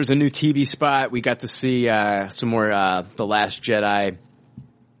 There's a new TV spot. We got to see some more The Last Jedi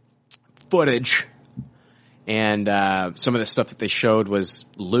footage, and some of the stuff that they showed was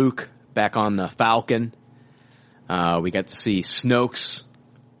Luke back on the Falcon. We got to see Snoke's,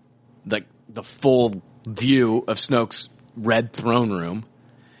 the full view of Snoke's red throne room.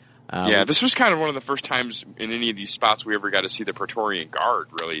 This was kind of one of the first times in any of these spots we ever got to see the Praetorian Guard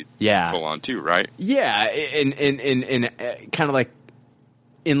really full on too, right? Yeah, in kind of like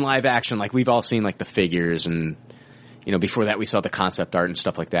in live action, like we've all seen like the figures, and before that we saw the concept art and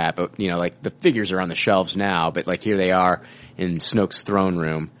stuff like that. But like the figures are on the shelves now, but like here they are in Snoke's throne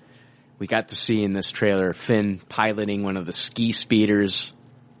room. We got to see in this trailer Finn piloting one of the ski speeders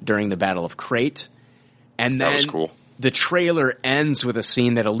during the Battle of Crate, and then that was cool. The trailer ends with a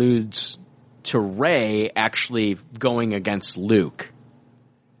scene that alludes to Rey actually going against Luke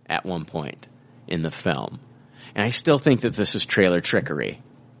at one point in the film. And I still think that this is trailer trickery.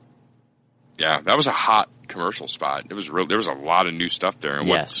 Yeah, that was a hot commercial spot. It was real. There was a lot of new stuff there, and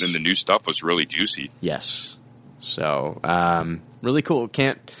and the new stuff was really juicy. Yes. So, really cool.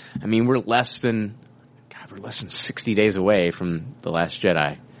 We're less than 60 days away from The Last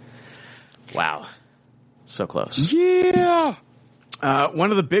Jedi. Wow. So close. Yeah.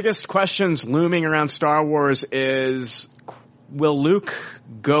 One of the biggest questions looming around Star Wars is, will Luke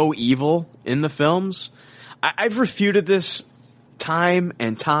go evil in the films? I've refuted this time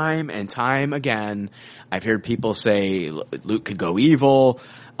and time and time again. I've heard people say Luke could go evil.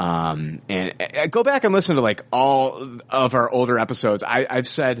 And go back and listen to like all of our older episodes. I've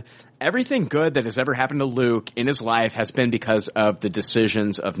said everything good that has ever happened to Luke in his life has been because of the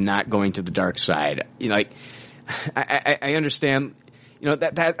decisions of not going to the dark side. I understand,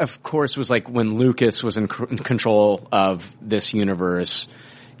 that of course was like when Lucas was in control of this universe,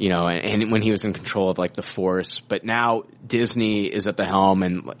 and when he was in control of like the Force. But now Disney is at the helm,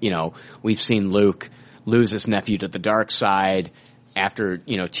 and, we've seen Luke lose his nephew to the dark side after,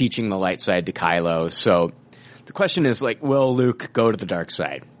 teaching the light side to Kylo. So the question is like, will Luke go to the dark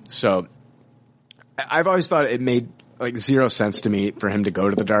side? So I've always thought it made like zero sense to me for him to go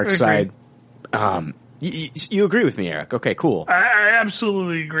to the dark side. You agree with me, Eric? Okay, cool. I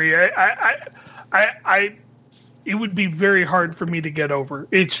absolutely agree. It would be very hard for me to get over.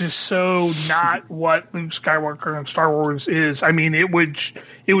 It's just so not what Luke Skywalker in Star Wars is.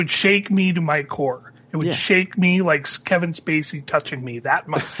 It would shake me to my core. It would shake me like Kevin Spacey touching me that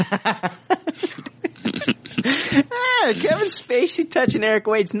much. Kevin Spacey touching Eric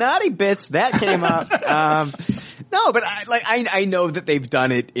Wade's naughty bits. That came up. No, but I know that they've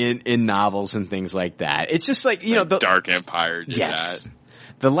done it in novels and things like that. It's just like, the Dark Empire did that.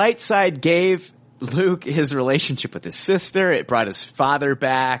 The light side gave Luke his relationship with his sister. It brought his father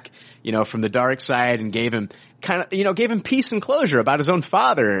back, from the dark side, and gave him gave him peace and closure about his own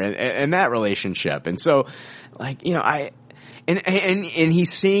father and that relationship. And so, And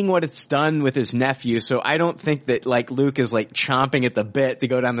he's seeing what it's done with his nephew, so I don't think that like Luke is like chomping at the bit to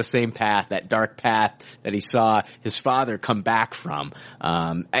go down the same path, that dark path that he saw his father come back from.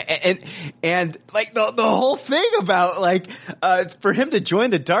 And like the whole thing about like for him to join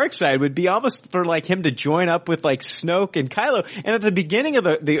the dark side would be almost for like him to join up with like Snoke and Kylo. And at the beginning of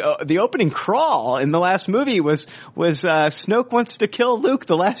the opening crawl in the last movie was Snoke wants to kill Luke,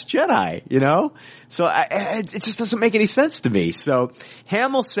 the Last Jedi, you know? So it just doesn't make any sense to me. So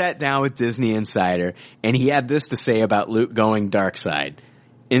Hamill sat down with Disney Insider, and he had this to say about Luke going dark side.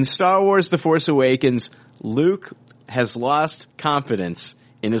 In Star Wars The Force Awakens, Luke has lost confidence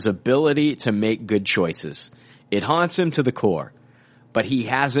in his ability to make good choices. It haunts him to the core. But he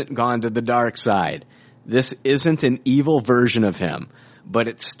hasn't gone to the dark side. This isn't an evil version of him, but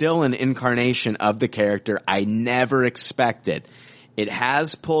it's still an incarnation of the character I never expected. It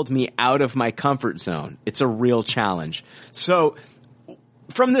has pulled me out of my comfort zone. It's a real challenge. So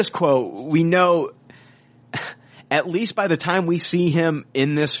from this quote, we know at least by the time we see him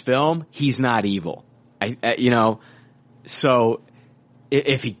in this film, he's not evil. So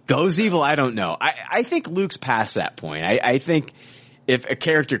if he goes evil, I don't know. I think Luke's past that point. I think if a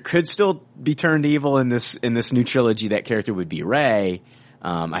character could still be turned evil in this new trilogy, that character would be Rey.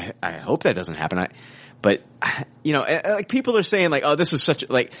 I hope that doesn't happen. But, you know, like people are saying like, oh, this is such,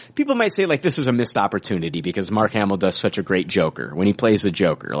 like, people might say like this is a missed opportunity because Mark Hamill does such a great Joker when he plays the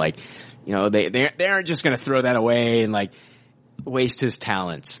Joker. Like, you know, they aren't just going to throw that away and like waste his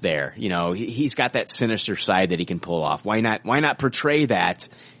talents there. You know, he's got that sinister side that he can pull off. Why not portray that?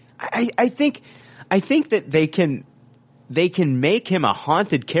 I think that they can make him a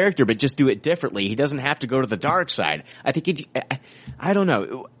haunted character, but just do it differently. He doesn't have to go to the dark side. I think I don't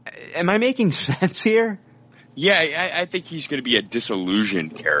know. Am I making sense here? Yeah, I think he's going to be a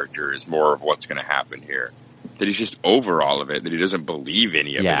disillusioned character is more of what's going to happen here. That he's just over all of it, that he doesn't believe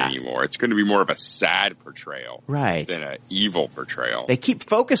any of it anymore. It's going to be more of a sad portrayal than an evil portrayal. They keep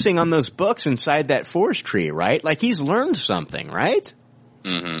focusing on those books inside that forest tree, right? Like he's learned something, right?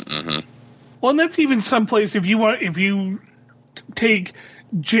 Mm-hmm, mm-hmm. Well, and that's even someplace if you take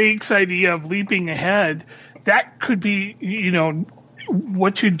Jake's idea of leaping ahead, that could be, you know,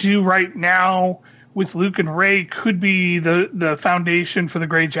 what you do right now with Luke and Rey could be the foundation for the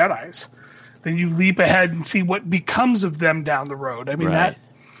Grey Jedis. Then you leap ahead and see what becomes of them down the road. I mean, that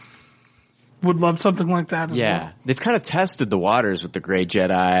would love something like that as well. They've kind of tested the waters with the Grey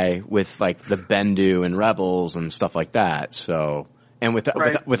Jedi, with like the Bendu and Rebels and stuff like that. So, and with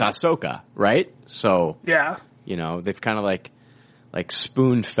Ahsoka, right? So, you know, they've kind of like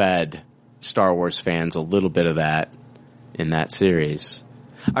spoon-fed Star Wars fans a little bit of that in that series.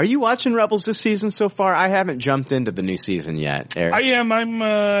 Are you watching Rebels this season so far? I haven't jumped into the new season yet, Eric. I am.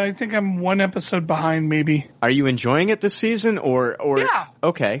 I think I'm one episode behind, maybe. Are you enjoying it this season, or? Yeah.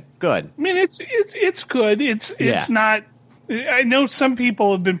 Okay, good. I mean, it's good. It's not. I know some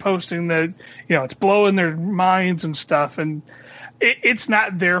people have been posting that, you know, it's blowing their minds and stuff, and it's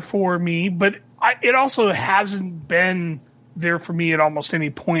not there for me. But it also hasn't been there for me at almost any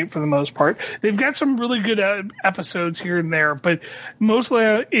point for the most part. They've got some really good episodes here and there, but mostly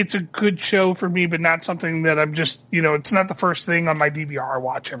it's a good show for me, but not something that I'm just, you know, it's not the first thing on my DVR I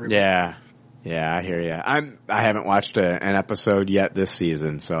watch every week. Yeah, I hear you. I haven't watched an episode yet this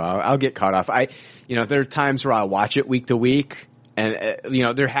season, so I'll get caught off. You know, there are times where I'll watch it week to week, and you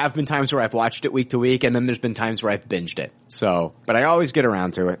know, there have been times where I've watched it week to week, and then there's been times where I've binged it. So, but I always get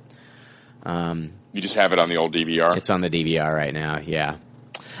around to it. You just have it on the old DVR? It's on the DVR right now, yeah.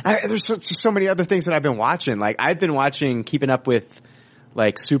 There's so many other things that I've been watching. Like, I've been keeping up with,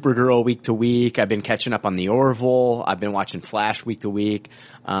 like, Supergirl week to week. I've been catching up on The Orville. I've been watching Flash week to week.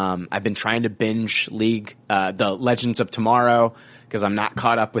 I've been trying to binge the Legends of Tomorrow, because I'm not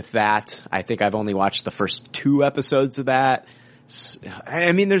caught up with that. I think I've only watched the first 2 episodes of that.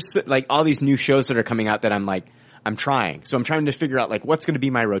 I mean, there's, like, all these new shows that are coming out that I'm trying. So I'm trying to figure out, like, what's going to be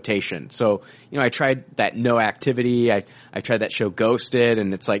my rotation. So, you know, I tried that No Activity. I tried that show Ghosted,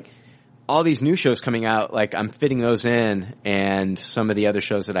 and it's like all these new shows coming out, like, I'm fitting those in, and some of the other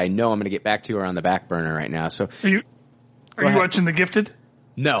shows that I know I'm going to get back to are on the back burner right now. So Are you watching The Gifted?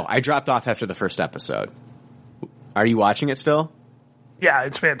 No, I dropped off after the first episode. Are you watching it still? Yeah,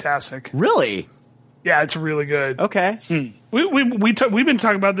 it's fantastic. Really? Yeah, it's really good. Okay. We've been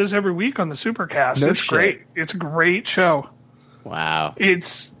talking about this every week on the Supercast. It's great. It's a great show. Wow.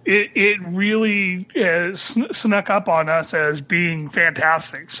 It really snuck up on us as being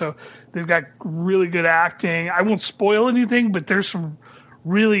fantastic. So they've got really good acting. I won't spoil anything, but there's some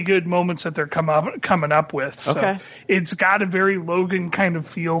really good moments that they're coming up with. So Okay. it's got a very Logan kind of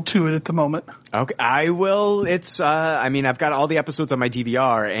feel to it at the moment. Okay, I will. It's. I mean, I've got all the episodes on my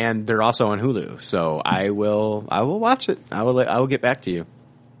DVR, and they're also on Hulu. So I will watch it. I will get back to you.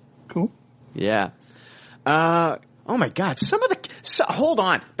 Cool. Yeah. Oh my God! Hold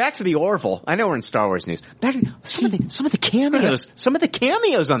on. Back to the Orville. I know we're in Star Wars news. Back to some of the cameos. Some of the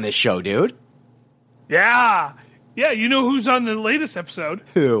cameos on this show, dude. Yeah. Yeah, you know who's on the latest episode?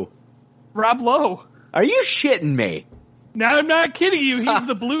 Who? Rob Lowe. Are you shitting me? No, I'm not kidding you. He's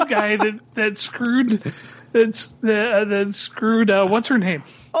the blue guy that screwed. That screwed. What's her name?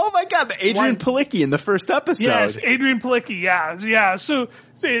 Oh my God, the Adrian Palicki in the first episode. Yes, Adrian Palicki. Yeah. So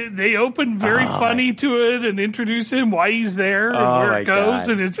they open very funny to it and introduce him, why he's there, and where it goes,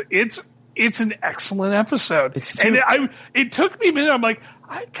 God. and it's an excellent episode. And it took me a minute. I'm like,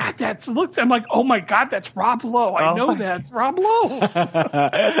 I'm like, oh my God, that's Rob Lowe. I know that's Rob Lowe.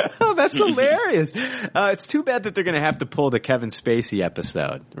 Oh, that's hilarious. It's too bad that they're going to have to pull the Kevin Spacey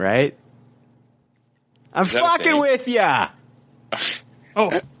episode, right? I'm fucking with ya.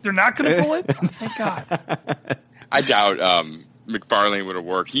 Oh, they're not going to pull it? Oh, thank God. I doubt McFarlane would have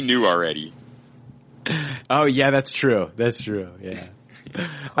worked. He knew already. Oh yeah, that's true. Yeah.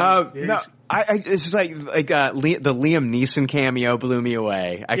 No, it's like the Liam Neeson cameo blew me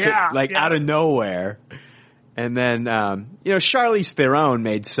away. Out of nowhere. And then, Charlize Theron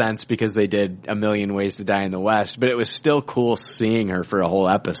made sense because they did A Million Ways to Die in the West, but it was still cool seeing her for a whole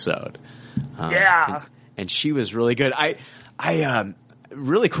episode. And she was really good.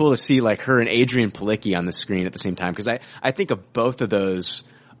 Really cool to see like her and Adrian Palicki on the screen at the same time, because I think of both of those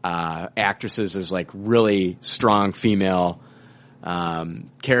actresses as like really strong female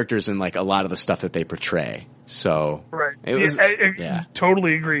characters in like a lot of the stuff that they portray. So right, it was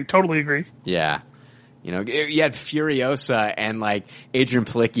totally agree. Yeah. You had Furiosa and like Adrian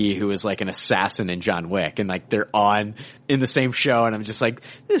Palicki, who was like an assassin in John Wick, and like they're on in the same show, and I'm just like,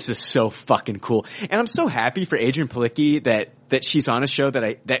 this is so fucking cool. And I'm so happy for Adrian Palicki that she's on a show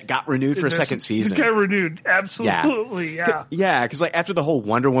that got renewed for a second season. Got renewed, absolutely, yeah. Yeah, because like after the whole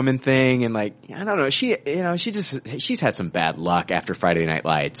Wonder Woman thing, and like I don't know, she's had some bad luck after Friday Night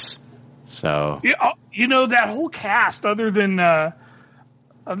Lights. So that whole cast, other than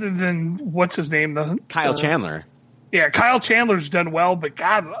what's his name, Kyle Chandler. Yeah, Kyle Chandler's done well, but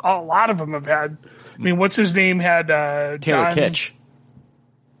God, a lot of them have had. I mean, what's his name had Taylor Kitsch,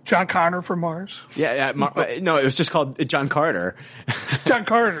 John Connor from Mars. Yeah. No, it was just called John Carter. John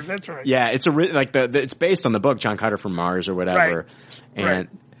Carter, that's right. Yeah, it's it's based on the book John Carter from Mars or whatever. Right.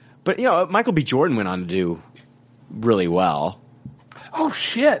 But Michael B. Jordan went on to do really well. Oh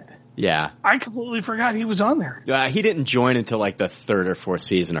shit. Yeah. I completely forgot he was on there. He didn't join until like the third or fourth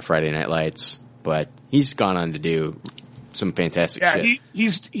season of Friday Night Lights, but he's gone on to do some fantastic shit.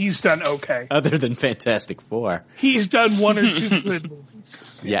 Yeah, he's done okay. Other than Fantastic Four. He's done one or two good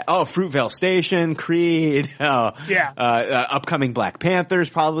movies. Yeah. Oh, Fruitvale Station, Creed. Upcoming Black Panther's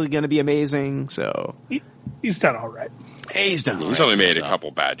probably going to be amazing. So he's done all right. He's only made a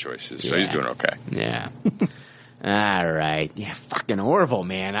couple bad choices, so he's doing okay. Yeah. All right. Yeah, fucking Orville,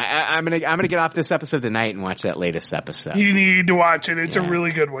 man. I'm gonna get off this episode tonight and watch that latest episode. You need to watch it. It's a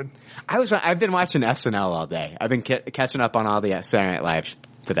really good one. I've been watching SNL all day. I've been catching up on all the Saturday Night Live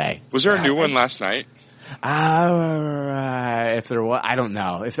today. Was there a new one last night? If there was, I don't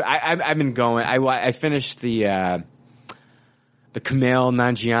know. I've been going. I finished the Kumail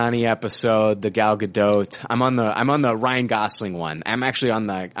Nanjiani episode, the Gal Gadot. I'm on the Ryan Gosling one. I'm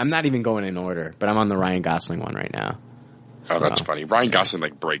not even going in order, but I'm on the Ryan Gosling one right now. Oh, that's funny. Ryan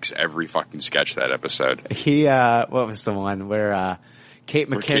Gosling breaks every fucking sketch that episode. He, what was the one where, Kate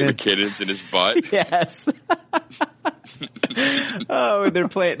McKinnon's in his butt? Yes. Oh, they're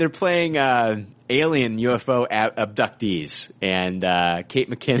playing, alien UFO abductees, and Kate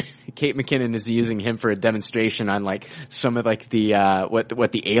McKinnon is using him for a demonstration on like some of like the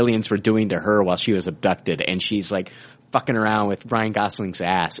what the aliens were doing to her while she was abducted, and she's like fucking around with Ryan Gosling's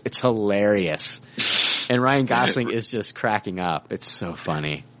ass. It's hilarious, and Ryan Gosling is just cracking up. It's so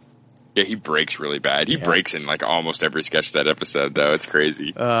funny. Yeah, he breaks really bad. He breaks in like almost every sketch of that episode, though. It's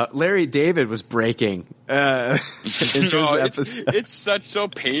crazy. Larry David was breaking in episode. It's so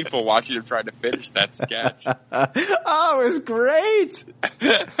painful watching him trying to finish that sketch. Oh, it was great.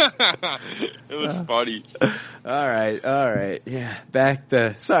 It was funny. All right. Yeah, back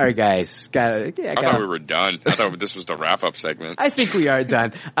to. Sorry, guys. I thought we were done. I thought this was the wrap-up segment. I think we are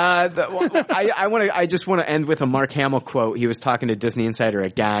done. I just want to end with a Mark Hamill quote. He was talking to Disney Insider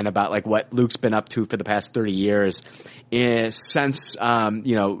again about like like what Luke's been up to for the past 30 years since,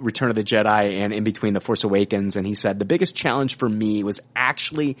 Return of the Jedi and in between The Force Awakens. And he said, the biggest challenge for me was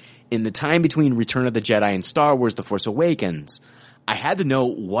actually in the time between Return of the Jedi and Star Wars The Force Awakens. I had to know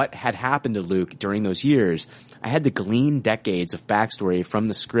what had happened to Luke during those years. I had to glean decades of backstory from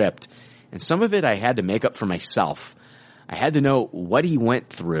the script, and some of it I had to make up for myself. I had to know what he went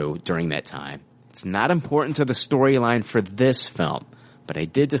through during that time. It's not important to the storyline for this film, but I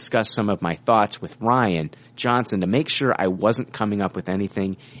did discuss some of my thoughts with Rian Johnson to make sure I wasn't coming up with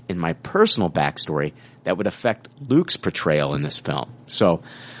anything in my personal backstory that would affect Luke's portrayal in this film. So,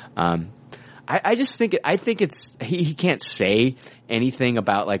 I just think he can't say anything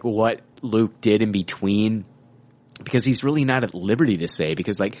about like what Luke did in between because he's really not at liberty to say,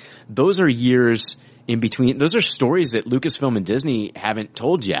 because like those are years in between. Those are stories that Lucasfilm and Disney haven't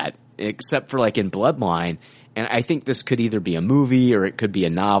told yet, except for like in Bloodline. And I think this could either be a movie or it could be a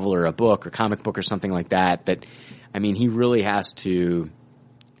novel or a book or comic book or something like that. That, I mean, he really has to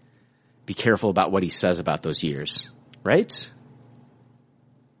be careful about what he says about those years, right?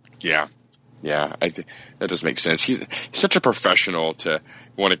 Yeah. Yeah, I think that does make sense. He's such a professional to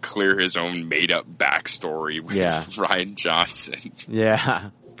want to clear his own made-up backstory with Rian Johnson.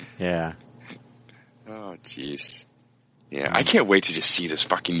 Yeah. Yeah. Oh, jeez. Yeah, I can't wait to just see this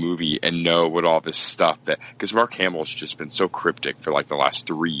fucking movie and know what all this stuff because Mark Hamill's just been so cryptic for like the last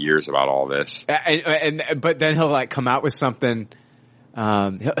 3 years about all this. But then he'll like come out with something.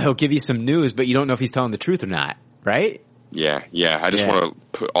 He'll give you some news, but you don't know if he's telling the truth or not, right? Yeah. I just want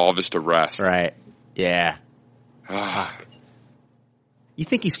to put all this to rest. Right. Yeah. Fuck. You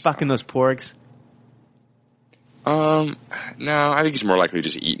think he's fucking those porgs? No, I think he's more likely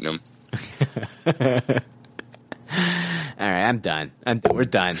just eating them. All right, I'm done. We're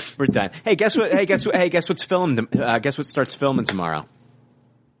done. Hey, guess what? Guess what's filmed? Guess what starts filming tomorrow?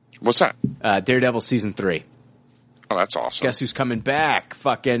 What's that? Daredevil season 3. Oh, that's awesome. Guess who's coming back?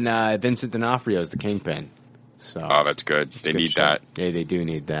 Fucking Vincent D'Onofrio is the Kingpin. So, that's good. They need that. Yeah, they do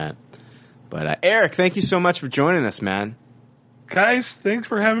need that. But Eric, thank you so much for joining us, man. Guys, thanks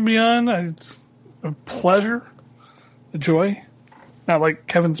for having me on. It's a pleasure, a joy. Not like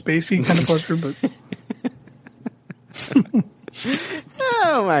Kevin Spacey kind of pleasure, but.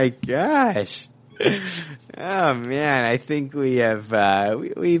 Oh my gosh! Oh man, I think we have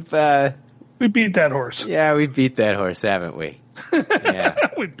we beat that horse. Yeah, we beat that horse, haven't we? Yeah,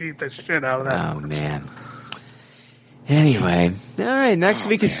 we beat the shit out of that. Oh man. Anyway, all right. Next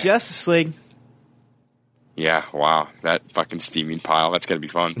week is Justice League. Yeah, wow, that fucking steaming pile. That's gonna be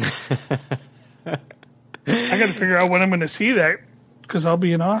fun. I got to figure out when I'm going to see that. Because I'll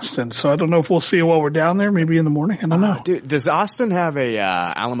be in Austin, so I don't know if we'll see it while we're down there. Maybe in the morning. I don't know. Dude, does Austin have a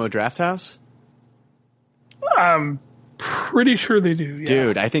Alamo Drafthouse? I'm pretty sure they do. Yeah.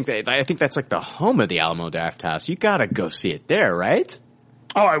 Dude, I think that's like the home of the Alamo Drafthouse. You gotta go see it there, right?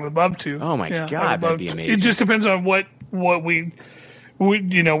 Oh, I would love to. Oh my god, that'd be amazing. It just depends on what we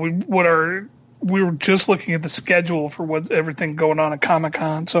were just looking at the schedule for what's everything going on at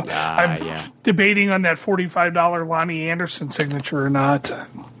Comic-Con. So I'm debating on that $45 Lonnie Anderson signature or not.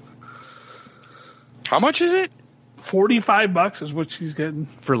 How much is it? $45 is what she's getting.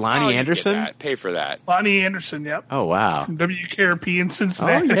 For Lonnie Anderson? Pay for that. Lonnie Anderson, yep. Oh, wow. From WKRP in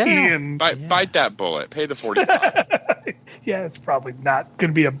Cincinnati. Oh, yeah. And bite that bullet. Pay the $45. Yeah, it's probably not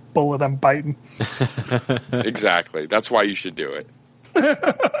going to be a bullet I'm biting. Exactly. That's why you should do it.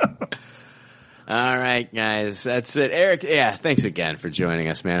 All right, guys, that's it. Eric, thanks again for joining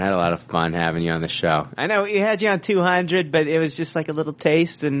us, man. I had a lot of fun having you on the show. I know we had you on 200, but it was just like a little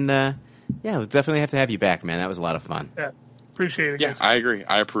taste, and we'll definitely have to have you back, man. That was a lot of fun. Yeah, appreciate it. Yeah, guys. I agree.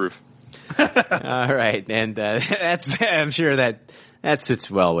 I approve. All right, and I'm sure that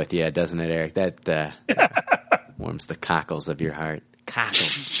sits well with you, doesn't it, Eric? That warms the cockles of your heart.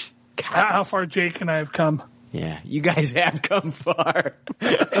 Cockles. How far Jake and I have come. Yeah, you guys have come far.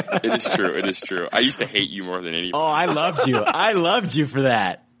 It is true. I used to hate you more than anybody. Oh, I loved you. I loved you for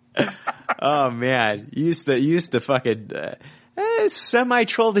that. Oh man, you used to fucking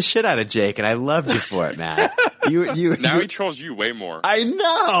semi-troll the shit out of Jake, and I loved you for it, man. Now he trolls you way more. I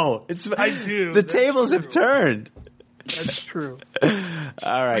know. I do. The tables have turned. That's true. All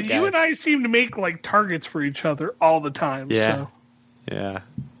right, guys. You and I seem to make like targets for each other all the time. Yeah. So. Yeah.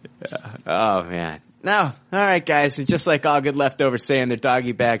 Oh man. No. All right, guys. And just like all good leftovers say in their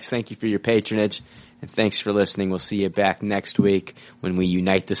doggy bags, thank you for your patronage. And thanks for listening. We'll see you back next week when we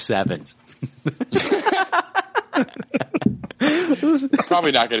unite the seven.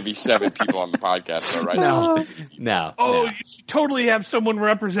 Probably not going to be 7 people on the podcast, though, right? No. Oh, you should totally have someone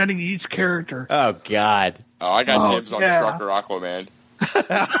representing each character. Oh, God. Oh, I got dibs on Trucker Aquaman.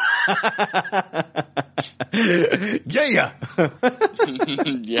 Yeah.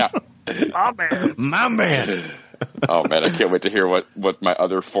 Yeah. Oh, man. My man. Oh man, I can't wait to hear what my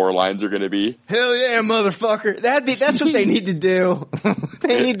other 4 lines are going to be. Hell yeah, motherfucker. That's what they need to do.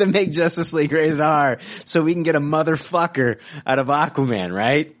 They need to make Justice League rated R so we can get a motherfucker out of Aquaman,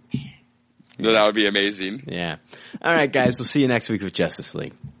 right? That would be amazing. Yeah. All right, guys. We'll see you next week with Justice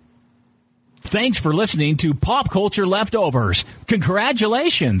League. Thanks for listening to Pop Culture Leftovers.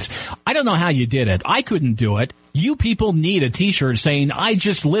 Congratulations. I don't know how you did it. I couldn't do it. You people need a t-shirt saying, I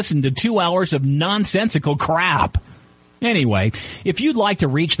just listened to 2 hours of nonsensical crap. Anyway, if you'd like to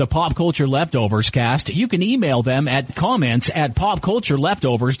reach the Pop Culture Leftovers cast, you can email them at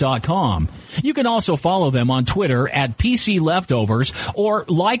comments@popcultureleftovers.com. You can also follow them on Twitter at PC Leftovers or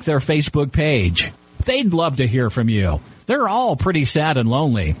like their Facebook page. They'd love to hear from you. They're all pretty sad and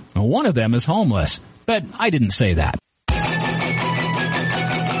lonely. One of them is homeless, but I didn't say that.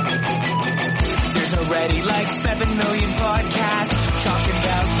 There's already like 7 million podcasts talking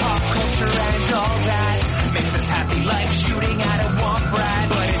about pop culture and all that. Makes us happy like shooting at a womp rat,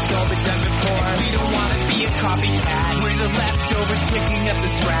 but it's all been done before. We don't want to be a copycat. We're the leftovers picking up the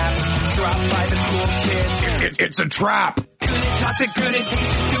scraps dropped by the cool kids. It's a trap. Good and toss it, good and taste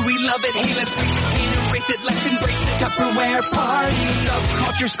it. Do we love it? Hey, let's face it, can't erase it. Let's embrace the Tupperware party.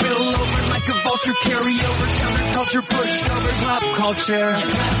 Subculture spill over like a vulture. Carry over, counterculture, pushover, pop culture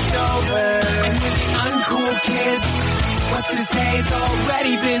leftover. And with the uncool kids, what's to say has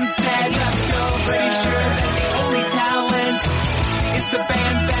already been said. Leftover. Pretty sure that the only talent is the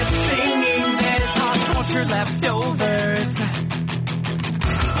band that's singing this. Pop culture leftovers.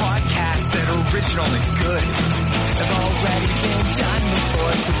 Podcasts that are original and good have already been done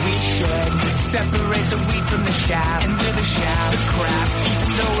before, so we should separate the wheat from the chaff, and we're the chaff, the crap, even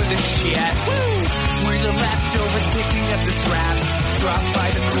though we're the shit. Woo! We're the leftovers picking up the scraps dropped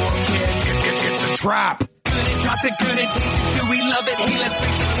by the cool kids. It's a trap. Good and toss it, good and taste it. Do we love it? Hey, let's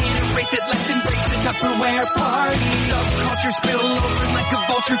face it, can't erase it. Let's embrace the Tupperware party. Subculture spill over like a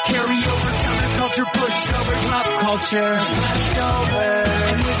vulture. Carry over, counterculture, pushover, pop culture leftover.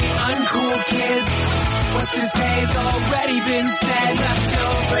 And with the uncool kids, what's to say has already been said.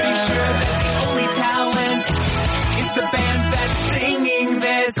 Leftover. Pretty sure that the only talent is the band that's singing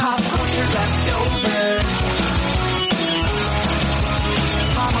this. Pop culture leftovers.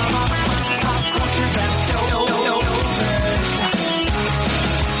 Pop culture leftovers.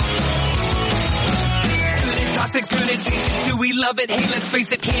 Good and toss it, good and taste it. Do we love it? Hey, let's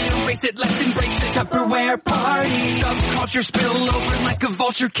face it, can't erase it. Let's embrace the Tupperware party. Subculture spill over like a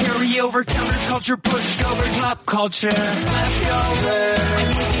vulture. Carry over, counterculture, pushover, pop culture leftover. And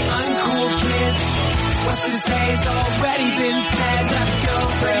with the uncool kids, what's to say has already been said.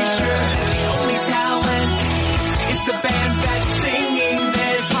 Leftover. Pretty sure that the only talent is the band that's singing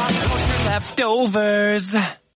this. Pop culture leftovers.